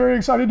also very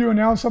excited to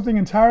announce something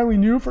entirely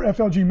new for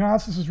FLG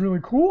Mats. This is really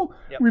cool.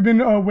 Yep. We've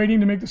been waiting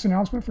to make this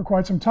announcement for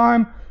quite some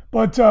time,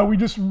 but we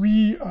just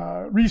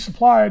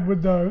resupplied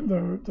with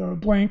the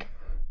blank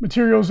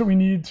materials that we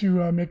need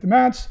to make the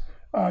mats.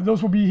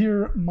 Those will be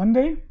here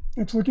Monday,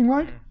 it's looking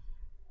like.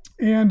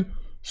 And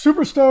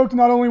super stoked.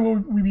 Not only will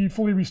we be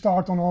fully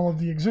restocked on all of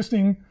the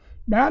existing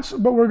mats,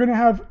 but we're going to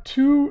have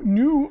 2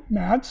 new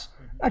mats,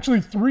 actually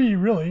 3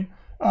 really.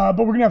 But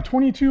we're going to have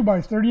 22 by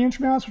 30 inch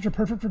mats, which are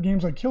perfect for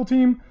games like Kill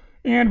Team.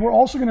 And we're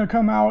also going to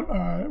come out,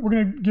 we're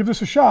going to give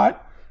this a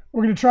shot.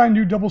 We're going to try and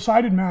do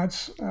double-sided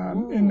mats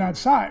in that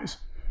size.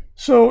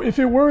 So if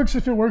it works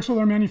with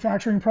our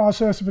manufacturing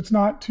process, if it's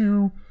not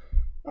too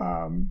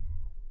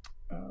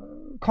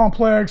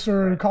complex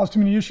or cause too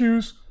many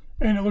issues,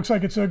 and it looks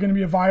like it's going to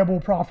be a viable,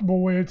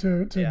 profitable way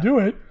to do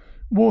it,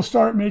 we'll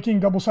start making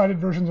double-sided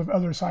versions of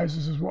other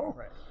sizes as well.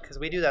 Right. Because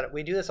we do that,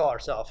 we do this all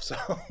ourselves. So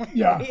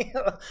yeah,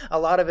 a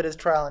lot of it is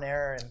trial and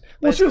error.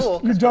 Well, it's just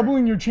cool, you're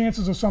doubling your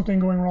chances of something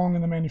going wrong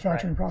in the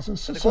manufacturing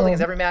process. But the cool thing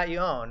is every mat you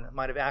own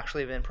might have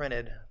actually been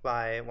printed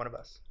by one of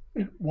us.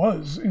 It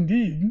was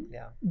indeed.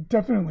 Yeah.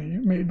 Definitely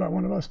made by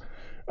one of us.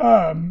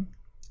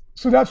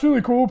 So that's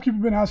really cool. People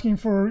have been asking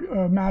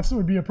for mats that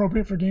would be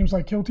appropriate for games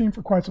like Kill Team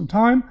for quite some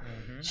time.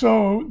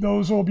 So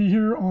those will be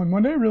here on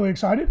Monday. Really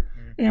excited.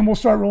 And we'll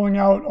start rolling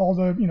out all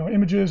the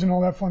images and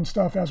all that fun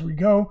stuff as we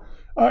go.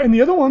 And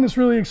the other one that's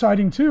really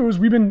exciting too is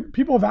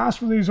people have asked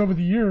for these over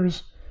the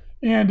years,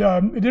 and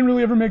it didn't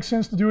really ever make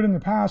sense to do it in the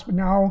past, but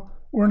now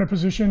we're in a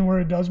position where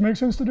it does make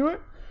sense to do it.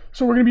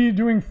 So we're going to be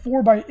doing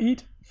 4 by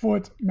 8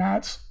 foot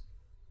mats,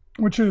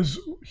 which is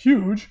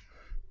huge.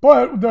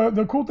 But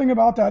the cool thing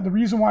about that, the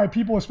reason why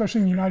people,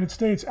 especially in the United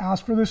States,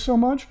 ask for this so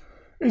much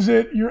is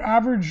that your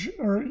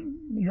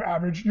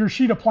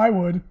sheet of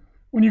plywood,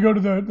 when you go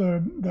to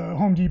the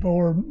Home Depot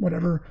or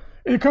whatever,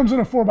 it comes in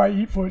a 4 by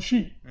 8 foot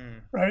sheet.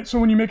 Right, so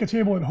when you make a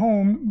table at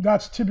home,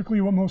 that's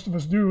typically what most of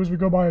us do is we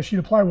go buy a sheet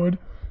of plywood.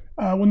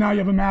 Well, now you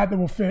have a mat that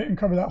will fit and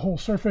cover that whole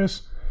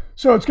surface.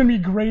 So it's going to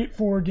be great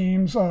for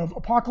games of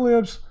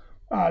Apocalypse,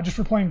 just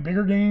for playing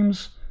bigger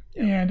games.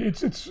 And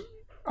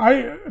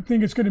I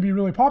think it's going to be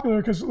really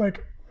popular because it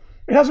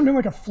hasn't been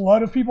like a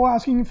flood of people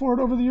asking for it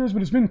over the years,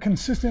 but it's been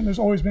consistent. There's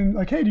always been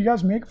like, hey, do you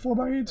guys make 4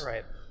 by 8s?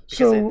 Right.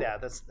 Because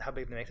that's how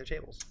big they make their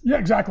tables. Yeah,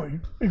 exactly.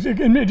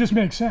 It just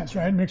makes sense,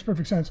 right? It makes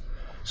perfect sense.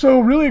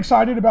 So really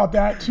excited about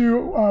that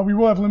too. We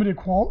will have limited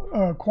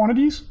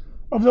quantities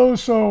of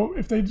those. So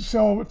if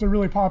they're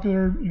really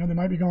popular, they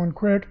might be going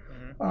quick.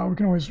 We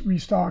can always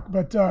restock.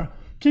 But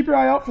keep your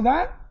eye out for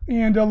that,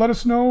 and let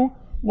us know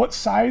what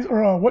size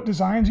or what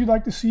designs you'd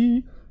like to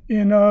see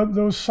in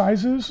those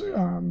sizes.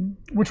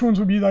 Which ones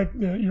would be like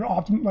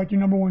your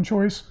number one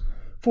choice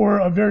for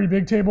a very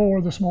big table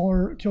or the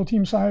smaller Kill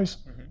Team size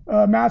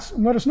mats,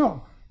 and let us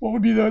know what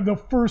would be the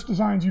first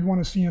designs you'd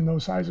want to see in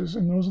those sizes,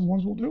 and those are the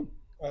ones we'll do.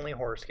 Only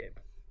Horrorscape.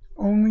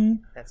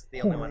 That's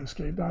the only one.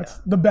 Horrorscape. That's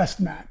the best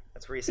mat.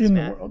 That's Reese's in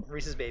mat. The world.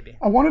 Reese's baby.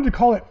 I wanted to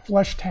call it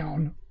Flesh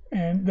Town,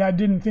 and I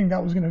didn't think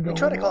that was going to go. We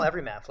try to call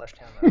every mat Flesh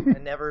Town, though.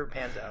 It never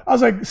pans out. I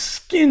was like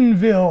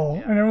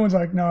Skinville, and everyone's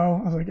like,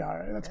 no. I was like, all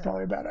right, that's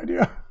probably a bad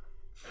idea.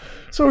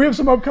 So we have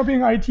some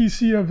upcoming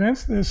ITC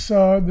events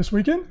this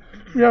weekend.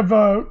 We have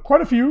quite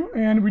a few,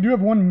 and we do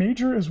have one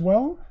major as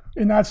well,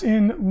 and that's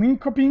in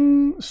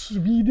Linköping,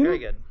 Sweden. Very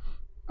good.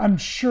 I'm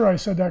sure I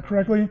said that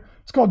correctly.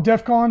 It's called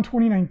DEF CON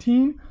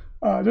 2019.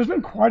 There's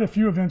been quite a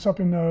few events up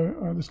in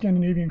the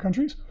Scandinavian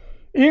countries.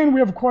 And we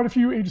have quite a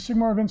few Age of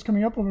Sigmar events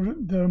coming up over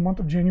the month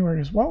of January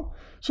as well.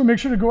 So make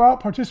sure to go out,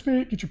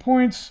 participate, get your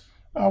points.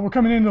 We're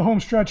coming into the home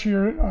stretch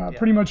here.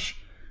 Pretty much,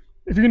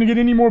 if you're going to get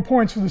any more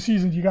points for the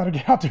season, you got to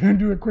get out there and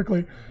do it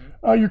quickly.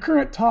 Your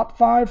current top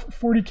 5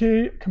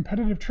 40K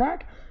competitive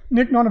track.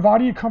 Nick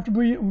Nonavati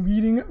comfortably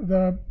leading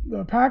the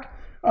pack.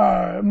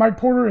 Mike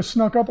Porter has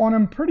snuck up on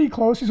him pretty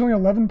close. He's only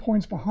 11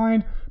 points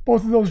behind.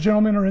 Both of those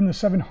gentlemen are in the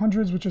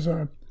 700s, which is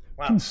a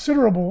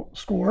considerable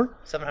score.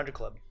 700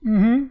 club.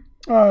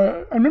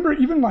 I remember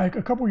even like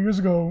a couple years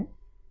ago,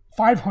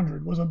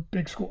 500 was a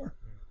big score.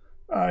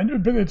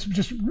 But it's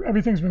just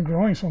everything's been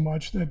growing so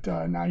much that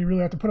now you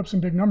really have to put up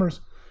some big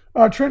numbers.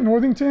 Trent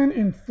Northington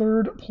in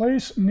 3rd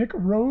place. Nick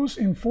Rose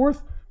in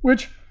 4th,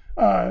 which,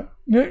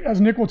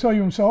 as Nick will tell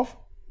you himself,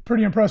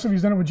 pretty impressive.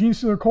 He's done it with Gene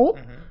Stealer Colt,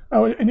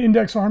 an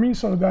Index Army,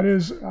 so that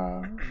is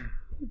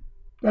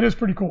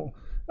pretty cool.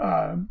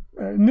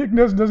 Nick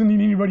doesn't need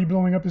anybody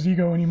blowing up his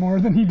ego any more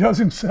than he does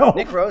himself.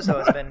 Nick Rose,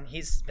 though,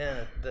 he's been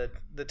at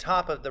the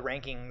top of the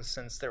rankings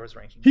since there was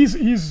rankings.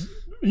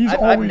 He's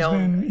always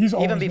been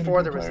even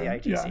before there was the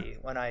ITC. Yeah.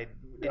 When I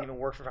didn't even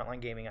work for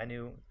Frontline Gaming, I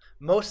knew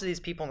most of these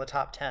people in the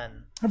top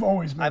 10. I've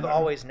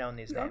always known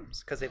these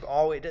names because they've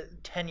always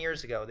 10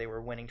 years ago they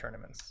were winning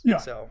tournaments. Yeah.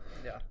 So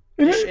yeah,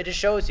 it just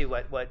shows you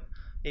what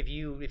if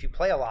you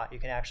play a lot, you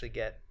can actually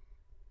get.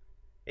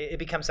 It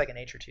becomes second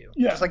nature to you,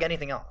 just like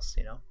anything else,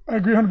 I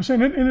agree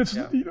 100%. And it's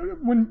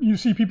when you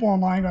see people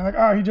online going like,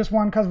 "Oh, he just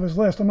won because of his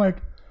list." I'm like,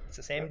 it's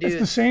the same dude. It's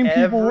the same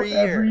people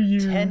every year.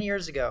 10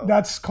 years ago.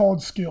 That's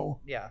called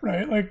skill. Yeah.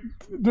 Right. Like,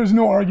 there's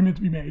no argument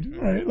to be made.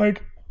 Right.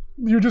 Like,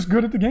 you're just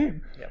good at the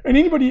game. Yep. And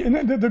anybody, and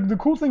the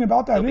cool thing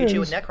about that beat you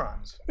with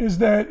Necrons. Is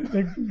that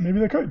maybe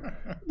they could.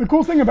 The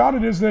cool thing about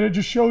it is that it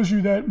just shows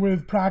you that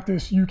with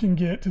practice you can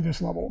get to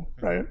this level,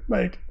 right?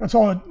 Like that's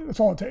all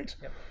it takes.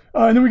 Yep.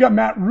 And then we got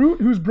Matt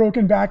Root, who's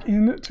broken back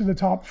into the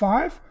top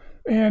 5.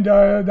 And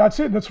that's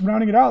it. That's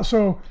rounding it out.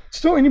 So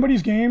still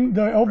anybody's game.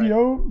 The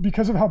LVO,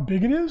 because of how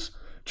big it is,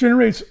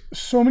 generates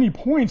so many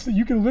points that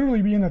you can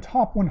literally be in the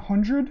top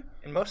 100.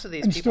 And most of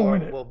these people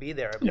will be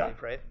there, I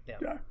believe, right?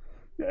 Yeah.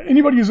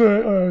 Anybody who's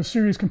a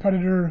serious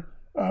competitor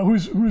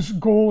whose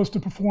goal is to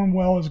perform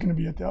well is going to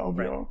be at the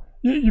LVO.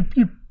 Right.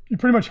 You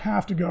pretty much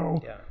have to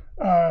go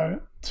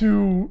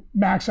to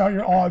max out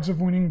your odds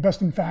of winning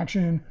best in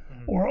faction,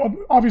 or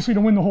obviously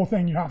to win the whole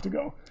thing, you have to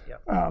go.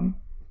 Yeah.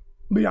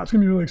 But yeah, it's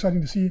going to be really exciting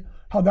to see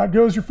how that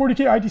goes. Your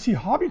 40K ITC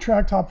hobby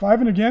track top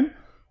 5. And again,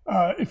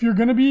 if you're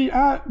going to be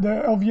at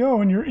the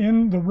LVO and you're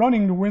in the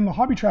running to win the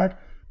hobby track,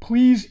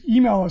 please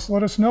email us.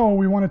 Let us know.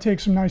 We want to take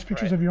some nice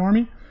pictures of your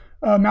army.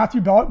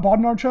 Matthew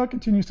Bodnarchuk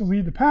continues to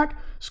lead the pack.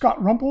 Scott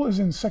Rumpel is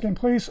in 2nd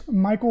place.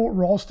 Michael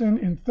Ralston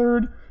in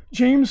 3rd.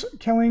 James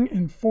Kelling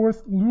in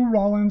 4th. Lou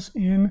Rollins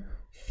in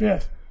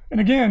 5th. And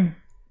again,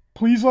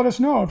 please let us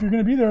know if you're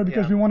going to be there,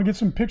 because we want to get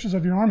some pictures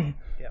of your army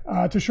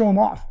to show them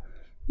off.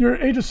 Your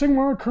Age of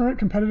Sigmar current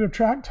competitive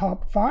track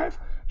top 5.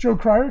 Joe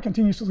Cryer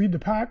continues to lead the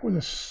pack with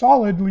a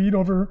solid lead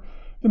over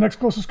the next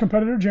closest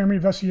competitor, Jeremy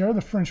Vessier,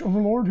 the French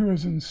overlord, who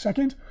is in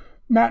 2nd.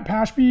 Matt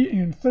Pashby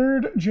in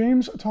 3rd.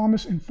 James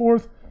Thomas in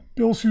 4th.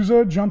 Bill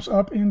Souza jumps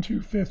up into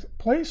 5th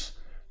place.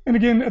 And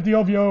again, at the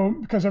LVO,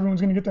 because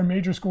everyone's going to get their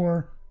major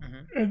score,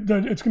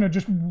 it's going to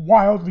just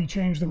wildly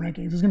change the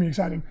rankings. It's going to be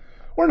exciting.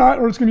 Or not,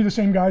 or it's going to be the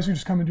same guys who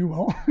just come and do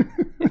well.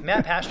 If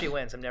Matt Pashby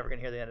wins, I'm never going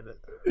to hear the end of it.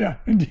 Yeah,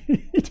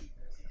 indeed.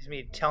 He's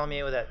going to be telling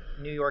me with that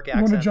New York accent.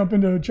 I want to jump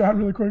into chat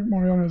really quick.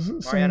 Mariana's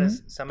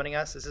summoning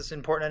us. Is this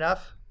important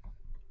enough?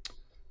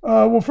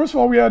 Well, first of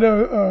all, we had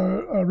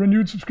a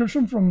renewed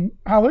subscription from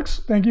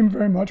Alex. Thank you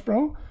very much,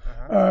 bro.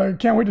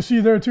 Can't wait to see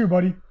you there too,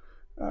 buddy.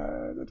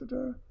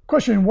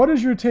 Question: what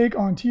is your take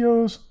on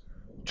TOs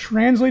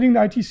translating the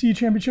ITC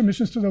championship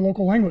missions to their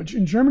local language?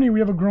 In Germany, we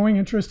have a growing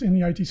interest in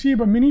the ITC,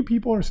 but many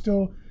people are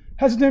still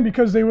hesitant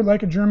because they would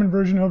like a German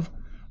version of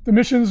the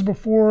missions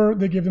before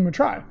they give them a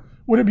try.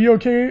 Would it be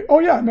okay? Oh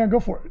yeah, man, go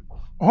for it.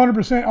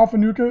 100% Alpha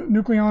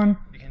Nucleon.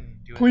 You can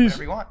do please.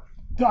 Whatever you want.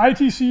 The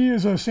ITC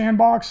is a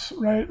sandbox,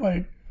 right?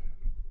 Like,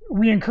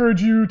 we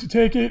encourage you to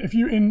take it. If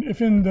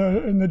in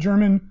the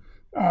German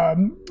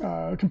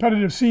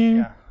competitive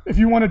scene, if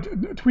you want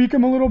to tweak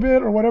them a little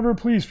bit or whatever,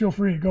 please feel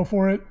free, go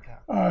for it.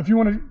 If you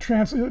want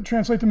to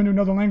translate them into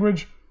another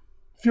language,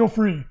 feel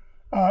free.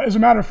 As a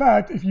matter of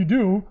fact, if you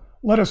do,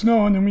 let us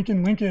know, and then we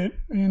can link it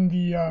in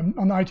the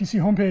on the ITC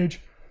homepage,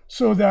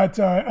 so that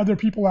other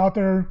people out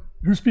there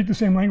who speak the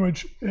same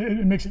language,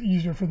 it makes it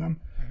easier for them.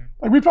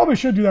 Like, we probably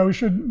should do that. We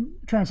should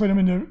translate them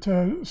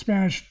into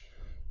Spanish,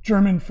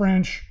 German,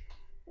 French.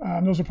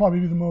 Those will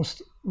probably be the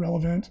most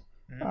relevant.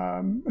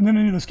 And then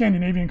any of the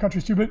Scandinavian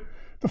countries too. But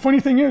the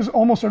funny thing is,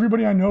 almost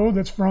everybody I know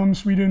that's from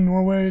Sweden,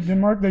 Norway,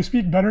 Denmark, they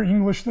speak better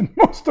English than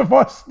most of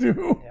us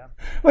do. Yeah.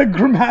 Like,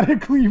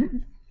 grammatically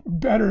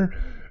better,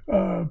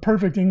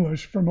 perfect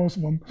English for most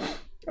of them.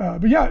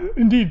 But yeah,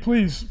 indeed,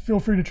 please feel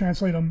free to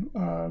translate them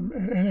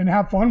and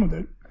have fun with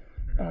it.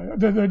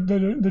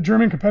 The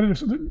German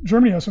competitive,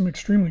 Germany has some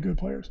extremely good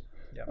players.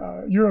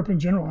 Yep. Europe in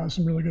general has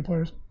some really good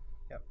players.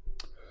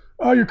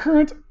 Yep. Your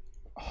current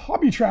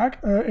hobby track,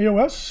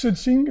 AOS, Sid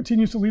Singh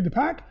continues to lead the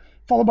pack,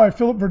 followed by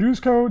Philip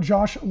Verduzco,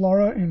 Josh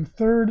Lara in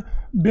 3rd,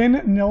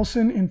 Ben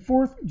Nelson in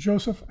 4th,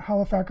 Joseph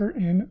Halifacker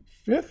in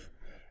 5th.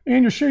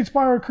 And your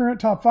Shadespire current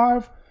top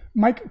 5,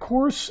 Mike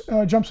Korse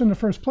jumps into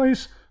 1st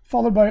place,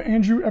 followed by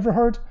Andrew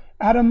Everhart.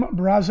 Adam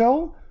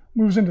Brazel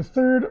moves into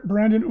 3rd,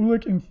 Brandon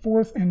Ulick in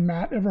 4th, and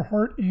Matt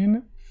Everhart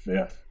in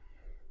 5th.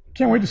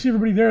 Can't wait to see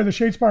everybody there. The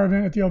Shadespire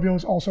event at the LVO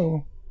is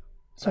also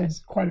sold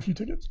quite a few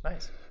tickets.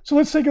 Nice. So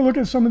let's take a look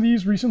at some of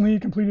these recently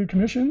completed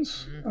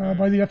commissions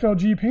by the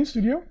FLG Paint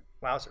Studio.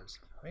 Wowzers.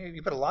 I mean,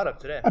 you put a lot up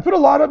today. I put a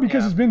lot up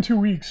because it's been 2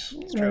 weeks.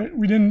 Right?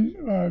 We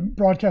didn't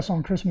broadcast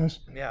on Christmas.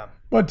 Yeah.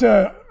 But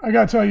I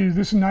got to tell you,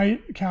 this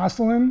Knight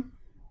Castellan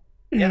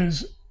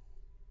is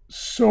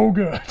so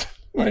good.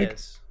 Like, it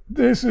is.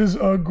 This is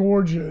a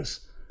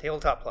gorgeous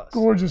Tabletop Plus.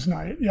 Gorgeous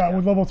Knight. Yeah,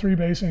 with level 3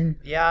 basing.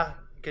 Yeah.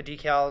 Good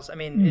decals. I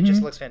mean, it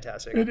just looks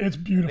fantastic. It's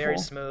beautiful. Very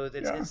smooth.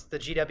 It's the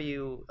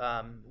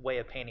GW way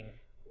of painting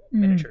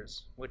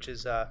miniatures, which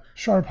is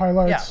sharp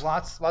highlights. Yeah,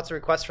 lots of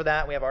requests for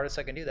that. We have artists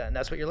that can do that, and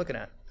that's what you're looking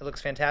at. It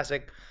looks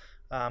fantastic.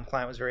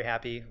 Client was very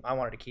happy. I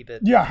wanted to keep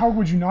it. Yeah, how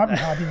would you not be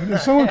happy?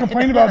 If someone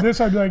complained about this,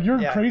 I'd be like, "You're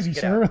crazy,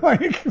 sir!"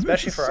 Like,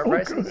 especially for our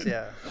prices. Good.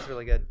 Yeah, it's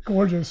really good.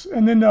 Gorgeous.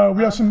 And then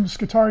we have some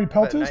Skitarii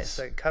Peltists.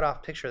 Nice cut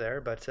off picture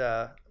there, but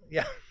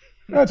yeah.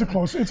 That's a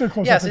close. It's a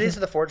close. Yeah, so these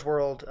are the Forge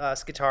World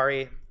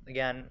Skitarii.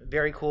 Again,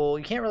 very cool.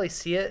 You can't really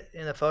see it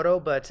in the photo,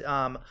 but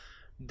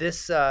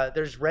there's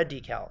red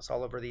decals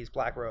all over these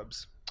black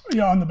robes.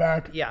 Yeah, on the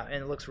back. Yeah, and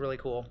it looks really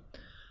cool.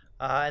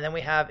 And then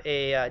we have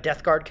a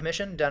Death Guard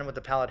commission done with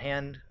the Palette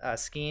Hand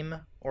scheme,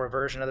 or a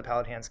version of the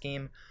Palette Hand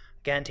scheme.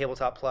 Again,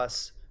 Tabletop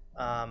Plus.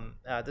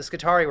 The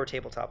Skitarii were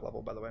tabletop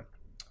level, by the way.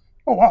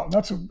 Oh wow,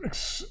 that's an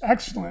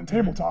excellent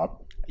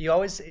tabletop.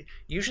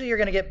 Usually you're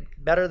going to get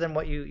better than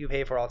what you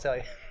pay for. I'll tell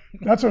you.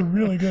 That's a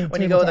really good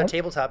when you go with their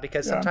tabletop,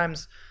 because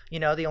sometimes,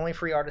 the only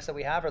free artists that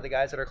we have are the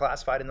guys that are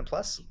classified in the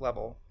plus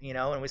level,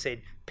 and we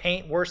say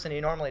paint worse than you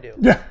normally do.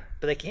 Yeah.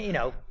 But they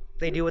can't,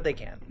 they do what they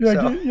can. Yeah,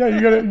 so.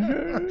 You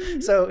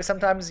gotta. So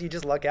sometimes you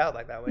just luck out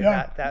like that way.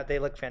 Yeah. That they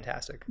look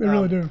fantastic. They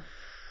really do.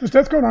 This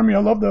Death Guard army, I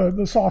love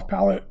the soft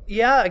palette.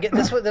 Yeah, again,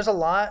 there's a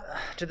lot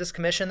to this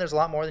commission. There's a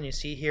lot more than you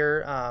see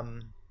here.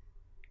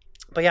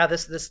 But yeah,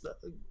 this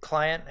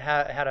client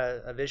had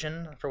a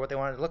vision for what they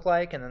wanted to look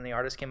like, and then the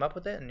artist came up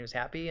with it, and he was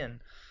happy,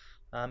 and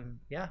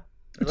it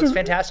looks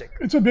fantastic.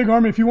 It's a big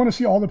army. If you want to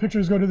see all the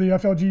pictures, go to the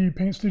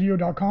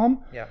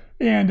flgpaintstudio.com. Yeah.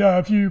 And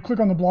if you click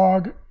on the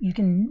blog, you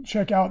can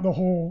check out the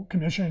whole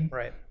commission.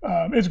 Right.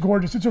 It's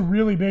gorgeous. It's a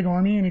really big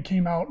army, and it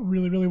came out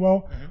really, really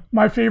well. Mm-hmm.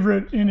 My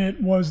favorite in it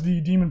was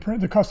the demon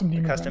print, the custom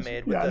demon print. Custom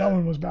made. Yeah, that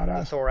one was badass.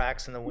 The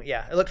thorax and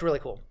it looked really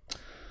cool.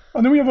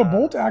 And then we have a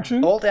bolt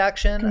action. Bolt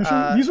action.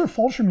 These are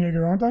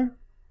Fallschirmjäger, aren't they?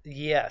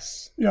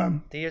 Yes. Yeah.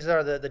 These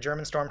are the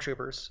German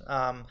stormtroopers.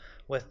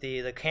 With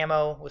the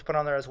camo was put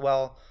on there as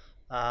well.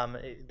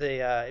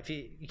 If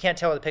you can't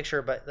tell with the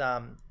picture, but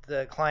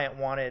the client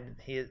wanted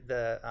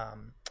the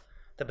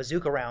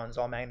bazooka rounds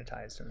all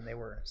magnetized, and they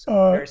were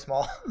very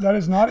small. That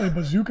is not a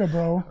bazooka,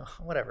 bro.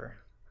 Whatever.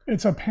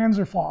 It's a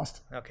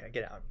Panzerfaust. Okay,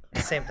 get out.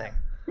 Same thing.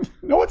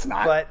 No, it's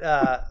not.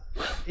 But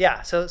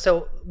yeah,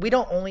 so we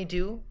don't only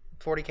do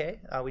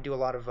 40K. We do a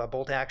lot of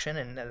bolt action,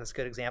 and that's a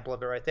good example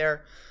of it right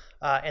there.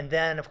 And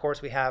then, of course,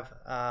 we have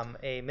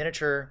a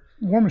miniature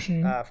War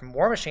Machine from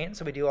War Machine.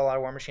 So we do a lot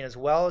of War Machine as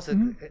well. It's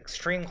an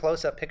extreme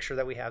close-up picture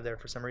that we have there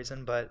for some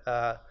reason, but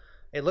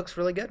it looks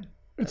really good.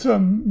 It's a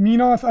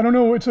Menoth. I don't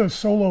know. It's a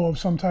solo of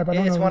some type. I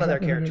don't know. It's one of their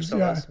character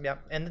solos. Yeah,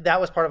 and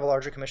that was part of a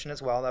larger commission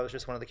as well. That was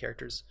just one of the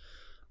characters.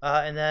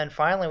 And then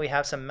finally, we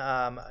have some.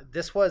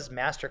 This was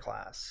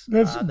Masterclass.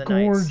 That's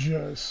gorgeous.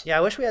 Knights. Yeah,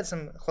 I wish we had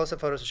some close-up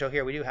photos to show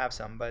here. We do have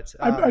some, but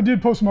I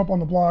did post them up on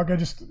the blog.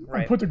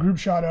 I put the group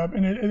shot up,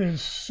 and it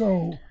is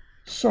so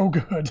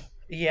good.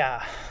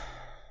 Yeah,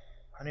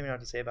 I don't even know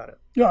what to say about it.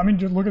 Yeah, I mean,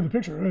 just look at the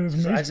picture. It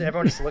is amazing.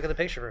 Everyone just look at the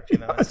picture for a few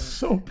minutes. It's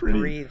so pretty.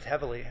 Breathe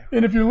heavily.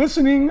 And if you're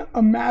listening,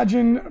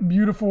 imagine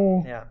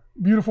beautiful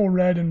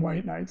red and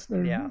white knights.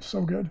 They're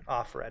so good.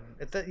 Off red.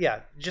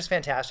 Just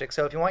fantastic.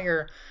 So if you want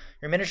your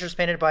miniatures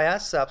painted by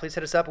us, please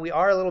hit us up. We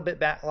are a little bit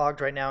backlogged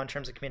right now in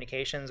terms of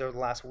communications over the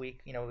last week.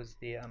 It was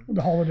the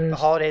holidays. The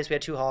holidays. We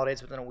had 2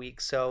 holidays within a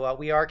week. So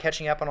we are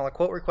catching up on all the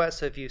quote requests.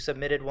 So if you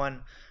submitted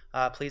one,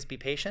 please be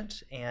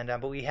patient. And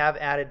but we have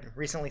added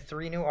recently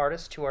 3 new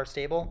artists to our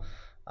stable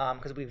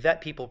because we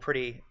vet people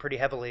pretty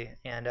heavily,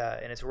 and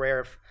it's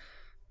rare if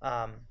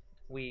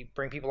we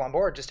bring people on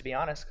board, just to be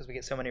honest, because we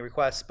get so many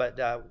requests. But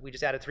we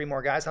just added 3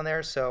 more guys on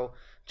there, so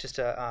just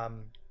to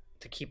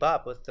keep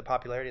up with the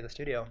popularity of the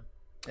studio.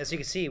 As you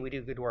can see, we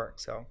do good work.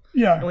 So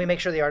and we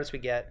make sure the artists we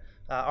get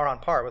are on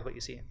par with what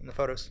you see in the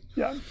photos.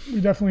 Yeah, we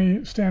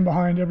definitely stand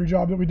behind every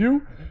job that we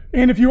do.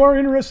 And if you are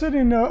interested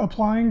in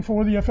applying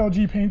for the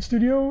FLG Paint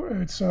Studio,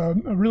 it's a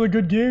really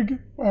good gig.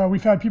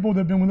 We've had people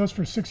that have been with us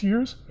for 6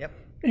 years. Yep.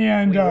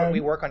 And we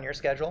work on your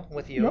schedule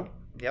with you.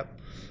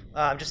 Yep.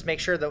 Just make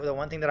sure that the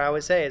one thing that I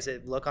always say is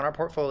that look on our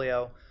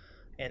portfolio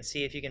and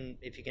see if you can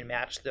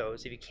match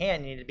those. If you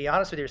can, you need to be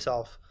honest with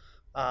yourself.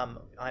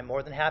 I'm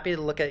more than happy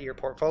to look at your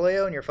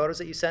portfolio and your photos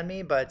that you send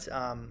me, but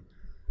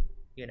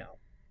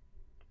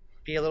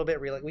be a little bit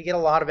real. We get a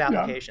lot of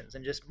applications,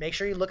 and just make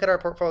sure you look at our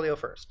portfolio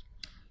first.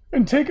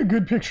 And take a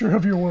good picture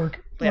of your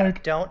work. Yeah,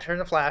 don't turn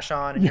the flash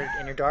on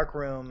in your dark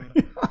room.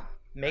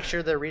 Make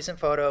sure they're recent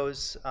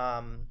photos,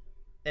 and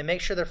make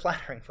sure they're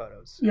flattering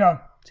photos. Yeah,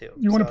 too.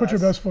 You want to put your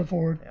best foot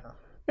forward. Yeah.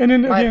 And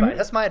then again,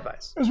 that's my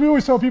advice. As we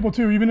always tell people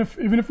too, even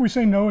if we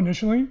say no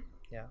initially.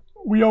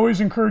 We always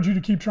encourage you to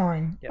keep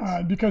trying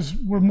because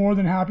we're more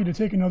than happy to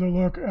take another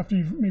look after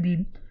you've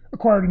maybe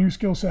acquired a new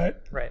skill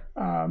set. Right.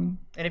 And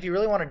if you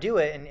really want to do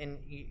it, and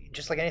you,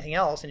 just like anything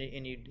else,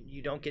 and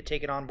you don't get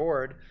taken on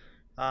board,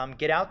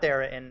 get out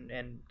there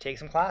and take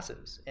some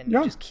classes and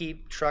just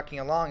keep trucking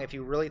along if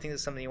you really think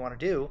it's something you want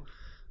to do,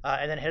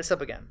 and then hit us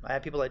up again. I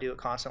have people that do it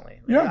constantly.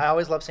 I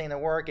always love seeing their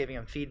work, giving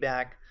them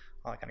feedback,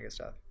 all that kind of good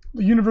stuff.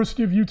 The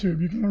University of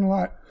YouTube, you can learn a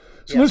lot.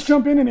 So let's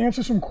jump in and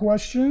answer some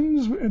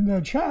questions in the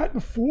chat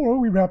before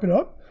we wrap it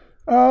up.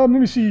 Let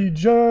me see.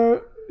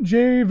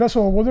 Jay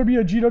Vessel, will there be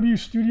a GW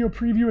Studio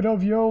preview at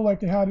LVO like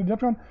they had at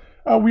Adepticon?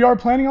 We are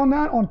planning on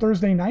that on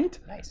Thursday night.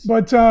 Nice.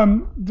 But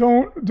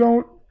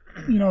don't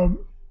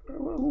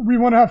we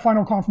want to have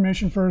final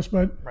confirmation first.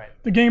 But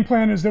the game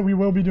plan is that we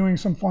will be doing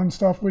some fun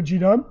stuff with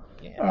GW,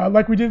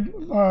 like we did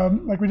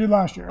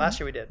last year. Last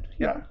year we did.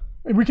 Yep.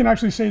 Yeah, we can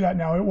actually say that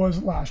now. It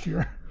was last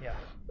year.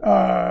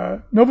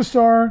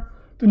 Novastar,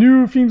 the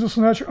new Fiends of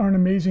Slaanesh are an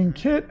amazing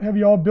kit. Have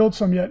you all built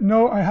some yet?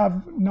 No, I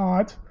have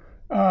not.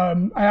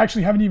 I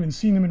actually haven't even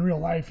seen them in real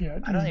life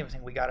yet. I don't even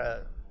think we got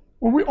a...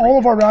 Well, all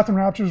of our Wrath and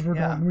Raptors were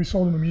gone. We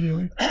sold them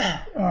immediately.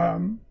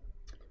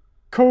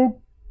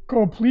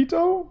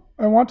 Coplito,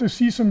 I want to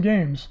see some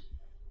games.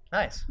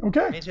 Nice.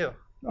 Okay. Me too.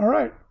 All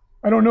right.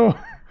 I don't know.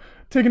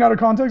 Taken out of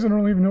context, I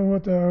don't even know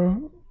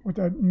what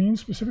that means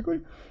specifically.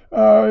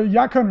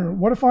 Yak Hunter,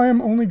 what if I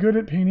am only good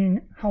at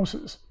painting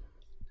houses?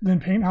 Then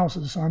paint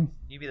houses, son.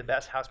 You be the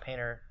best house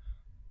painter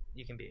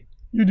you can be.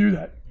 You do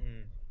that.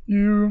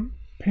 You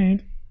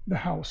paint the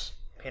house.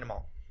 Paint them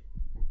all.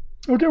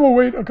 Okay, we'll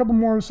wait a couple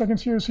more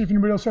seconds here to see if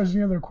anybody else has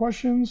any other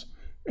questions.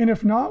 And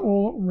if not,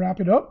 we'll wrap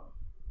it up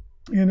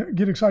and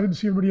get excited to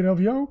see everybody at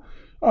LVO.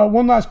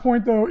 One last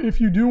point, though,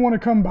 if you do want to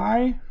come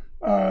by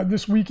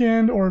this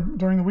weekend or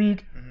during the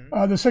week,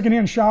 the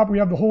secondhand shop, we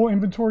have the whole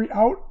inventory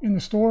out in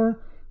the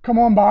store. Come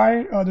on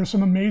by. There's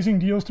some amazing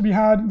deals to be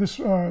had.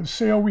 This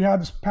sale we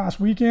had this past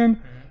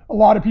weekend, a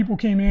lot of people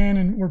came in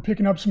and were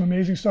picking up some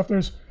amazing stuff.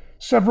 There's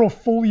several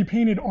fully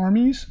painted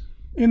armies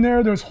in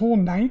there. There's whole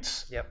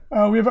knights. Yep.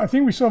 I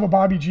think we still have a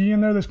Bobby G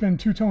in there that's been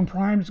two-tone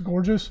primed. It's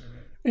gorgeous.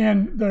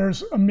 And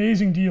there's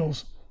amazing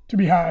deals to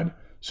be had.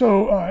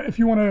 So if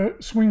you want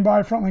to swing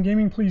by Frontline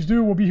Gaming, please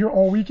do. We'll be here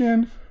all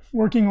weekend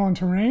working on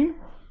terrain.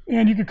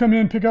 And you could come in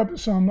and pick up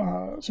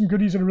some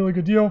goodies at a really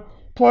good deal.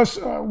 Plus,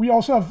 we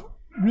also have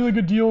really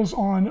good deals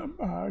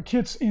on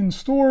kits in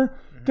store.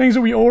 Things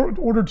that we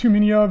ordered too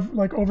many of,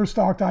 like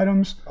overstocked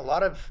items. A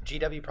lot of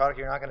GW product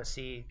you're not going to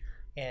see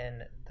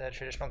in the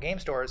traditional game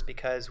stores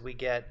because we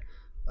get,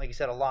 like you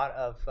said, a lot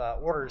of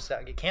orders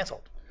that get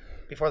canceled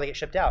before they get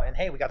shipped out. And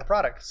hey, we got the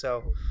product.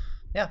 So,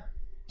 yeah.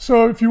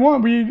 So if you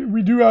want,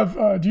 we do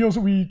have deals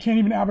that we can't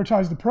even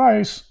advertise the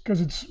price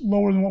because it's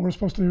lower than what we're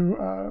supposed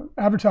to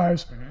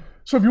advertise.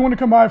 So if you want to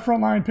come by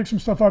Frontline, pick some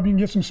stuff up, you can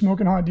get some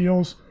smoking hot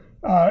deals.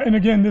 And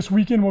again, this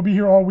weekend, we'll be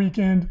here all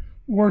weekend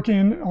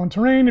working on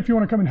terrain. If you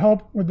want to come and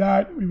help with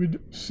that, we would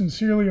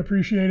sincerely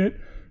appreciate it.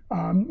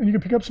 And you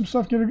can pick up some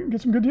stuff,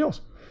 get some good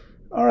deals.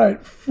 All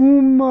right,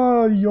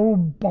 Fuma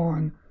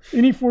Yoban.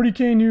 Any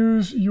 40K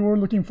news you're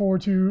looking forward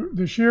to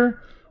this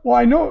year? Well,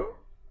 I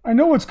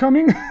know what's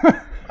coming,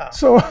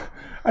 so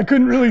I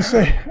couldn't really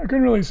say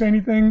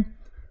anything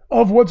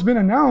of what's been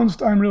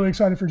announced. I'm really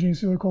excited for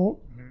Genestealer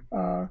Cult.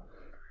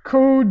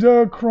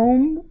 Code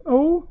Chrome.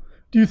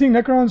 Do you think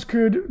Necrons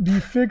could be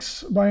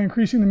fixed by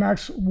increasing the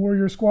max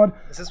warrior squad?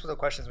 Is this the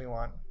questions we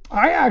want?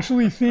 I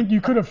actually think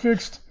you could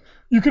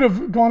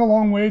have gone a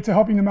long way to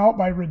helping them out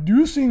by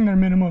reducing their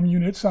minimum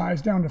unit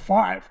size down to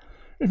 5.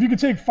 If you could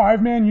take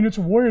 5-man units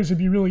of warriors, it'd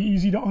be really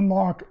easy to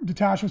unlock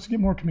detachments to get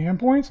more command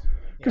points.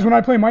 Because when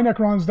I play my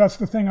Necrons, that's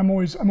the thing. I'm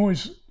always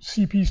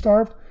CP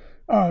starved.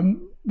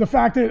 The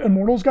fact that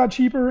Immortals got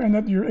cheaper and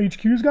that your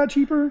HQs got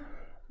cheaper,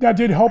 that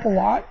did help a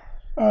lot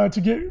to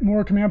get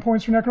more command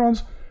points for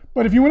Necrons.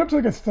 But if you went up to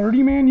like a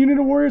 30-man unit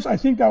of warriors, I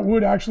think that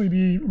would actually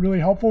be really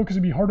helpful because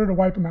it'd be harder to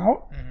wipe them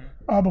out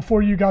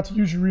before you got to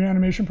use your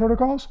reanimation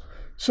protocols.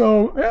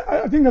 So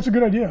I think that's a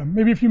good idea.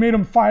 Maybe if you made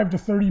them 5 to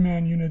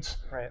 30-man units,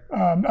 right.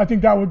 I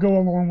think that would go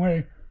a long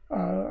way.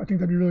 I think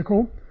that'd be really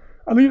cool.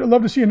 I'd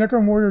love to see a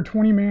Necron Warrior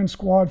 20-man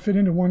squad fit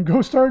into one.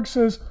 Ghost Ark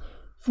says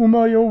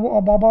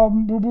Fumayo Baba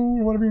Boo Boo,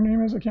 or whatever your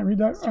name is. I can't read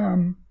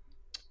that.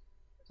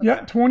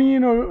 Yeah, 20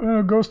 in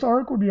a Ghost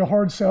Ark would be a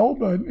hard sell,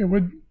 but it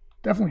would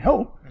definitely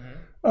help.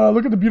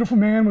 Look at the beautiful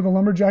man with a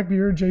lumberjack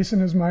beard.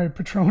 Jason is my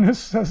Patronus,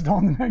 says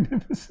Dawn the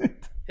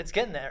Magnificent. It's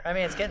getting there. I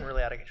mean, it's getting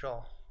really out of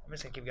control. I'm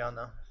just going to keep going,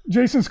 though.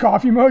 Jason's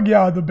coffee mug,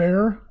 yeah, the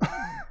bear.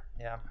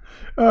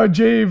 Yeah.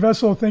 Jay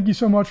Vessel, thank you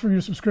so much for your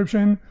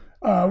subscription.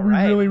 We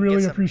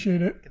really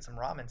appreciate it. Get some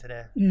ramen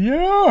today.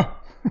 Yeah,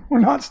 we're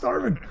not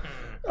starving.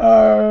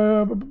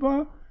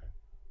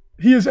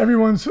 He is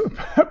everyone's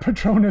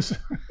Patronus.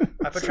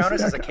 My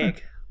Patronus is a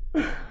cake.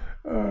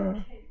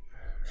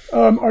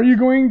 Are you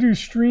going to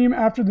stream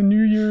after the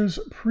New Year's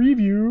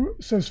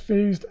preview? Says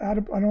Phased.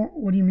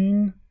 What do you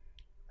mean?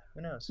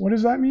 Who knows? What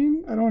does that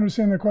mean? I don't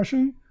understand the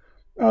question.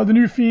 The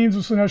new Fiends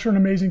with Slaanesh are an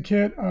amazing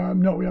kit.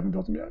 No, we haven't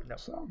built them yet. No.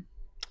 So,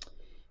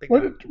 Big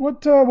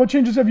what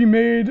changes have you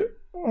made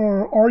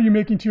or are you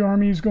making to your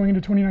armies going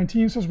into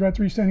 2019? Says Red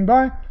 3 standing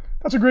by.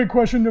 That's a great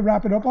question to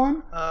wrap it up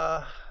on.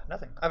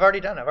 Nothing. I've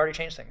already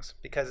changed things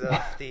because of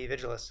the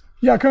Vigilus.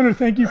 Yeah, Connor,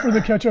 thank you for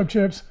the ketchup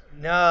chips.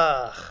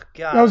 No,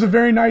 God. That was a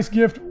very nice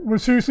gift. We're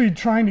seriously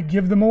trying to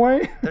give them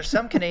away. There's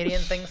some Canadian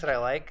things that I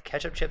like.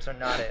 Ketchup chips are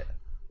not it.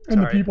 Sorry.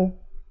 And the people.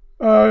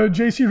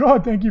 JC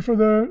Rod, thank you for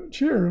the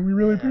cheer. We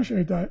really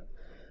appreciate that.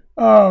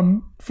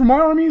 For my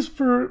armies,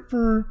 for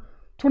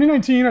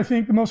 2019, I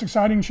think the most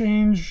exciting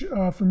change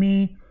for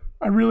me,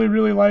 I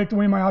really like the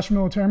way my Astra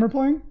Militarum are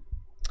playing.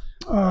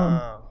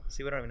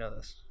 See, we don't even know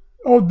this.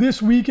 Oh,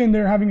 this weekend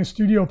they're having a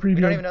studio preview.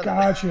 We don't even know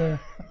gotcha.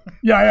 That.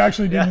 Yeah, I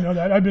actually didn't know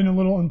that. I've been a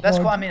little unplugged. That's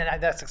cool. I mean,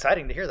 that's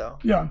exciting to hear, though.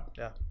 Yeah.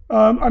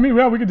 I mean,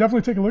 we could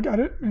definitely take a look at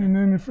it, and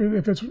then if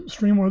it's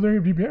stream worthy,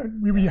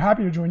 we'd be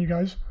happy to join you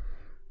guys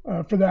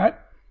for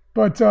that.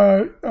 But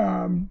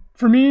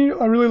for me,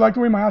 I really like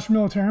the way my Astra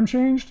Militarum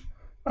changed.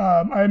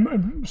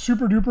 I'm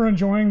super duper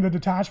enjoying the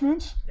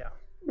detachments.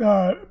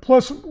 Yeah.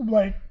 Plus,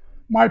 like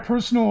my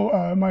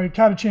personal my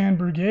Catachan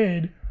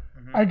brigade.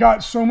 I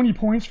got so many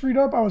points freed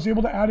up. I was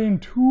able to add in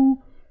 2.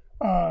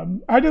 I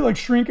had to like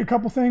shrink a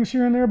couple things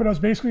here and there, but I was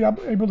basically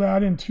able to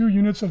add in 2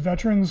 units of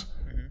veterans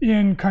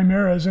in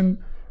Chimeras. And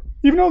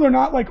even though they're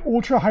not like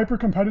ultra hyper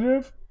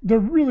competitive, they're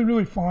really,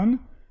 really fun.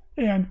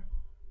 And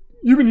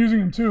you've been using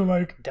them too.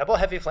 Like double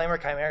heavy flamer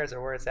chimeras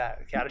are where it's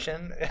at.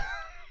 Catachin.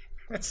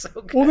 It's so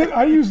good. Well, then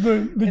I use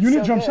the unit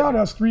so jumps out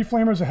as 3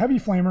 flamers, a heavy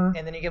flamer.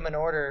 And then you give them an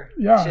order.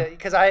 Yeah.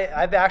 Because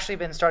I've actually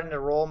been starting to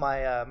roll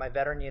my my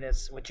veteran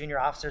units with junior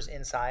officers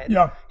inside.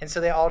 Yeah. And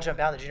so they all jump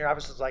out. The junior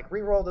officers like,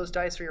 re-roll those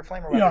dice for your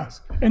flamer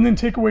weapons. Yeah. And then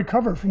take away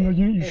cover from the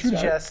unit you shoot at.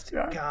 It's just,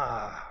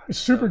 God. It's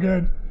super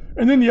good.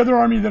 And then the other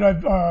army that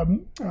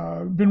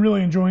I've been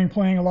really enjoying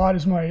playing a lot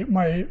is my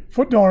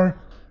Footdar,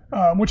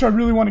 which I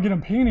really want to get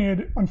them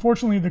painted.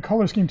 Unfortunately, the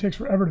color scheme takes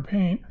forever to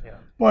paint. Yeah.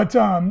 But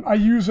I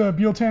use a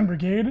Biel-Tan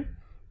Brigade.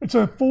 It's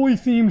a fully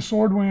themed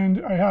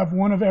Swordwind. I have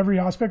one of every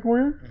aspect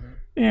warrior.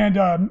 And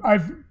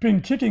I've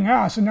been kicking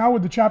ass. And now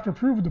with the chapter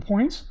approved with the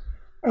points,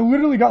 I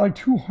literally got like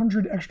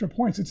 200 extra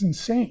points. It's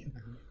insane.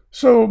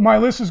 So my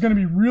list is going to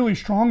be really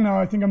strong now.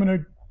 I think I'm going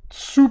to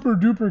super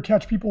duper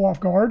catch people off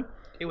guard.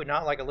 You would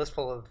not like a list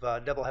full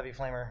of double heavy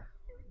flamer.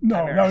 No,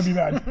 chimeras.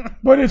 That would be bad.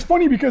 But it's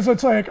funny because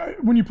it's like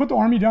when you put the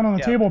army down on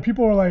the table,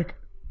 people are like,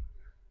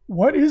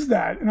 what is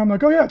that? And I'm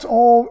like, oh yeah, it's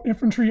all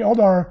infantry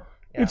Eldar.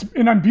 Yeah.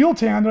 And I'm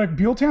Biel-Tan. They're like,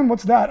 Biel-Tan,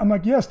 what's that? I'm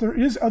like, yes, there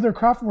is other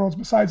craft worlds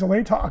besides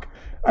Alatok.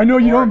 I know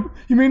you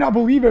may not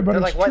believe it, but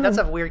it's like, what? True. That's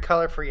a weird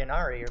color for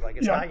Ynnari. You're like,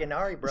 it's not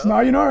Ynnari, bro. It's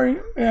not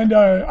Ynnari. And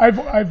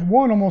I've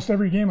won almost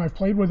every game I've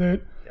played with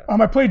it.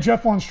 Yeah. I played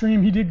Jeff on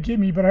stream. He did get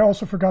me, but I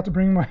also forgot to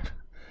bring my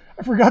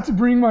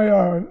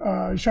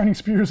Shining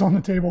Spears on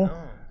the table.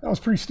 Oh. That was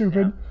pretty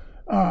stupid.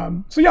 Yeah.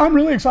 So yeah, I'm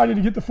really excited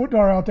to get the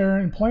Footdar out there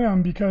and play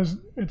them because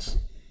it's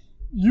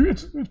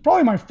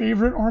probably my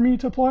favorite army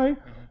to play.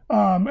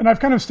 And I've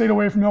kind of stayed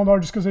away from Eldar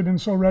just because they've been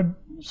so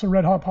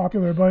red hot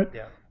popular. But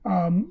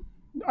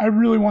I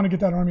really want to get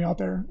that army out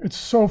there. It's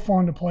so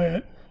fun to play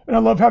it. And I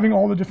love having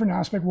all the different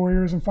aspect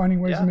warriors and finding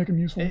ways to make them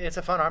useful. It's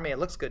a fun army. It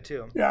looks good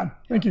too. Yeah,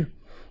 thank you.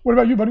 What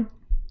about you, buddy?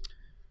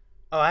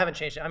 Oh, I haven't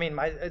changed it. I mean,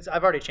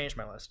 I've already changed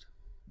my list.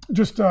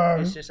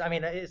 It's just, I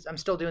mean, I'm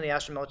still doing the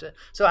Astra Military.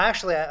 So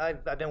actually,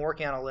 I've been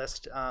working on a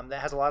list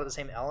that has a lot of the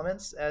same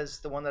elements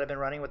as the one that I've been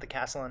running with the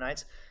Castellan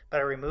Knights,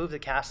 but I removed the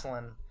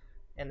Castellan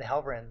and the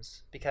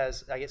Hellbrinds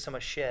because I get so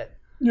much shit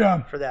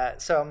for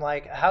that. So I'm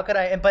like, how could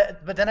I?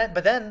 But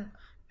then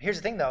here's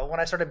the thing though. When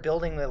I started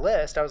building the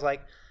list, I was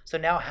like, so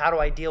now how do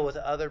I deal with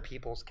other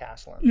people's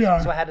Castellans?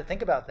 Yeah. So I had to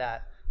think about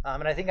that,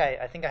 and I think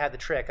I had the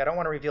trick. I don't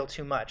want to reveal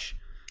too much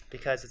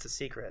because it's a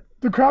secret.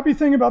 The crappy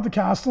thing about the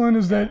Castellan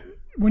is that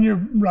when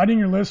you're writing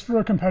your list for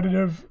a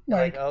competitive,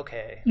 like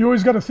okay, you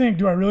always got to think,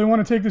 do I really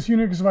want to take this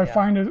unit? Because if I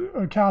find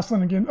a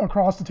Castellan again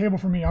across the table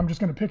from me, I'm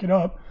just going to pick it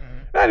up.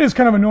 That is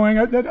kind of annoying.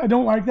 I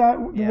don't like that,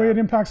 the way it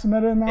impacts the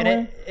meta in that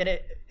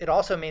way. It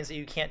also means that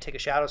you can't take a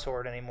Shadow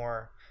Sword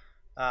anymore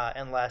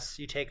unless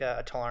you take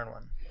a Talarn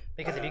one.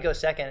 Because if you go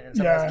second and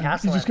someone has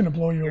Castellan, he's just going to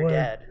blow you you're away.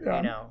 Dead,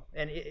 you know.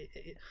 And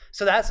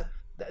so that's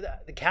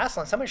the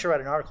Castellan. Somebody should write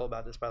an article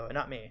about this, by the way,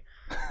 not me,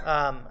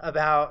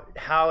 about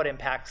how it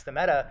impacts the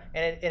meta.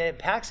 And it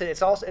impacts it.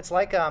 It's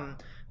like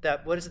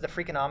what is it, the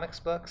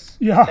Freakonomics books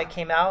that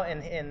came out,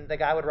 and the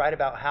guy would write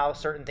about how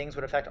certain things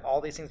would affect all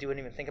these things you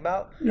wouldn't even think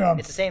about. Yeah.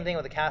 It's the same thing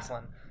with the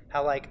Castellan.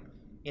 How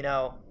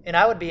and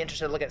I would be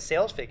interested to look at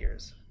sales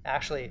figures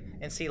actually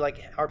and see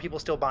are people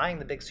still buying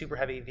the big super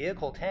heavy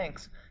vehicle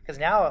tanks? Because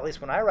now, at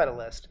least when I write a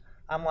list,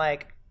 I'm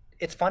like,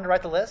 it's fun to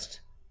write the list.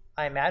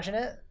 I imagine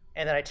it,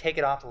 and then I take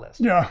it off the list.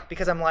 Yeah.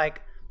 Because I'm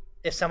like,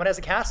 if someone has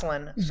a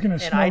Castellan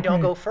and I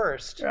don't go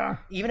first,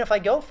 even if I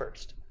go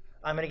first,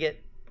 I'm gonna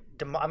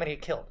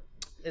get killed.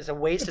 It's a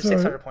waste of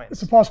 600 points.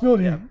 It's a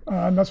possibility,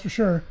 that's for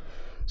sure.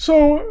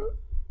 So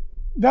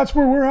that's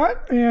where we're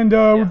at, and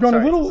we've gone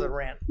a little. This is a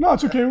rant. No,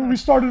 it's okay. We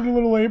started a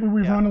little late, but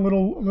we've run a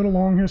little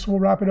long here, so we'll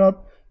wrap it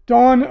up.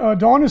 Don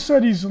has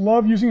said he's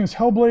loved using his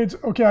Hellblades.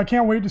 Okay, I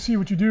can't wait to see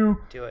what you do.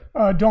 Do it.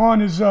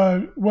 Don is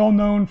well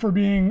known for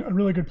being a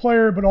really good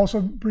player, but also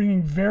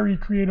bringing very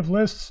creative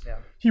lists. Yeah.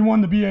 He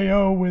won the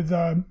BAO with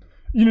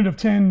unit of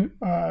 10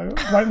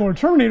 Light Lord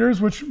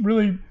Terminators, which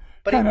really.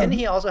 But didn't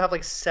he also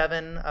have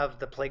 7 of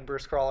the Plague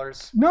Burst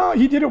Crawlers? No,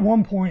 he did at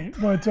one point,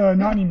 but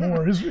not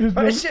anymore.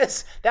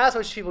 But that's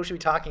what people should be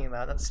talking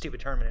about. That's stupid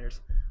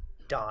Terminators.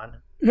 Don.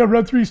 Yeah,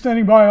 Red 3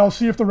 standing by. I'll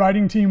see if the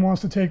writing team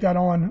wants to take that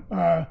on.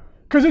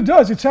 Because it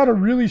does. It's had a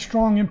really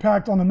strong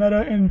impact on the meta,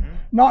 and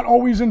not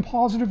always in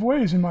positive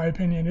ways, in my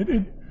opinion.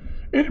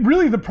 It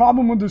really, the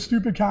problem with the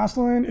stupid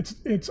Castellan,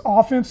 its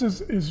offense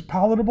is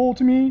palatable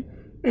to me.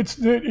 It's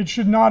that it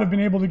should not have been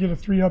able to get a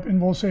 3-up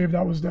invul save.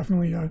 That was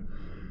definitely a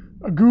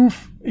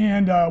goof,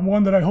 and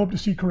one that I hope to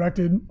see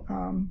corrected.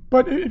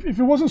 But if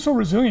it wasn't so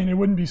resilient, it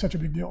wouldn't be such a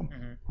big deal.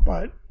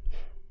 But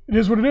it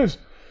is what it is.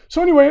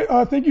 So anyway,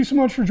 thank you so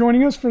much for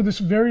joining us for this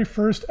very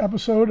first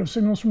episode of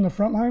Signals from the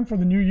Frontline for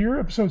the new year,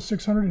 episode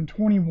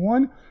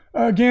 621.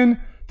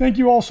 Again, thank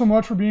you all so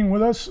much for being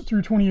with us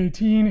through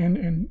 2018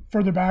 and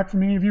further back for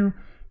many of you.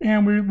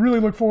 And we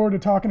really look forward to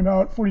talking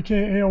about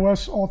 40K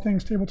AOS, all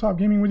things tabletop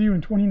gaming with you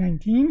in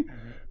 2019.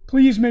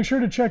 Please make sure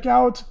to check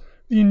out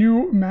the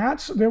new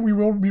mats that we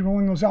will be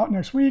rolling those out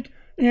next week.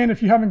 And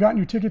if you haven't gotten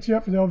your tickets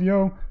yet for the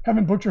LVO,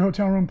 haven't booked your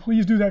hotel room,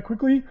 please do that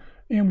quickly.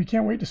 and we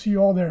can't wait to see you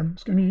all there.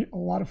 It's going to be a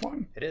lot of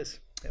fun. It is.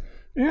 Yep.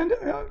 And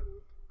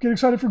get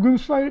excited for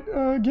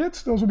Gloomspite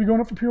Gits. Those will be going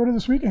up for pre-order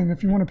this weekend.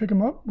 If you want to pick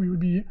them up, we would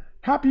be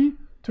happy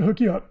to hook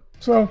you up.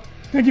 So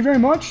thank you very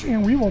much,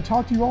 and we will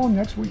talk to you all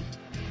next week.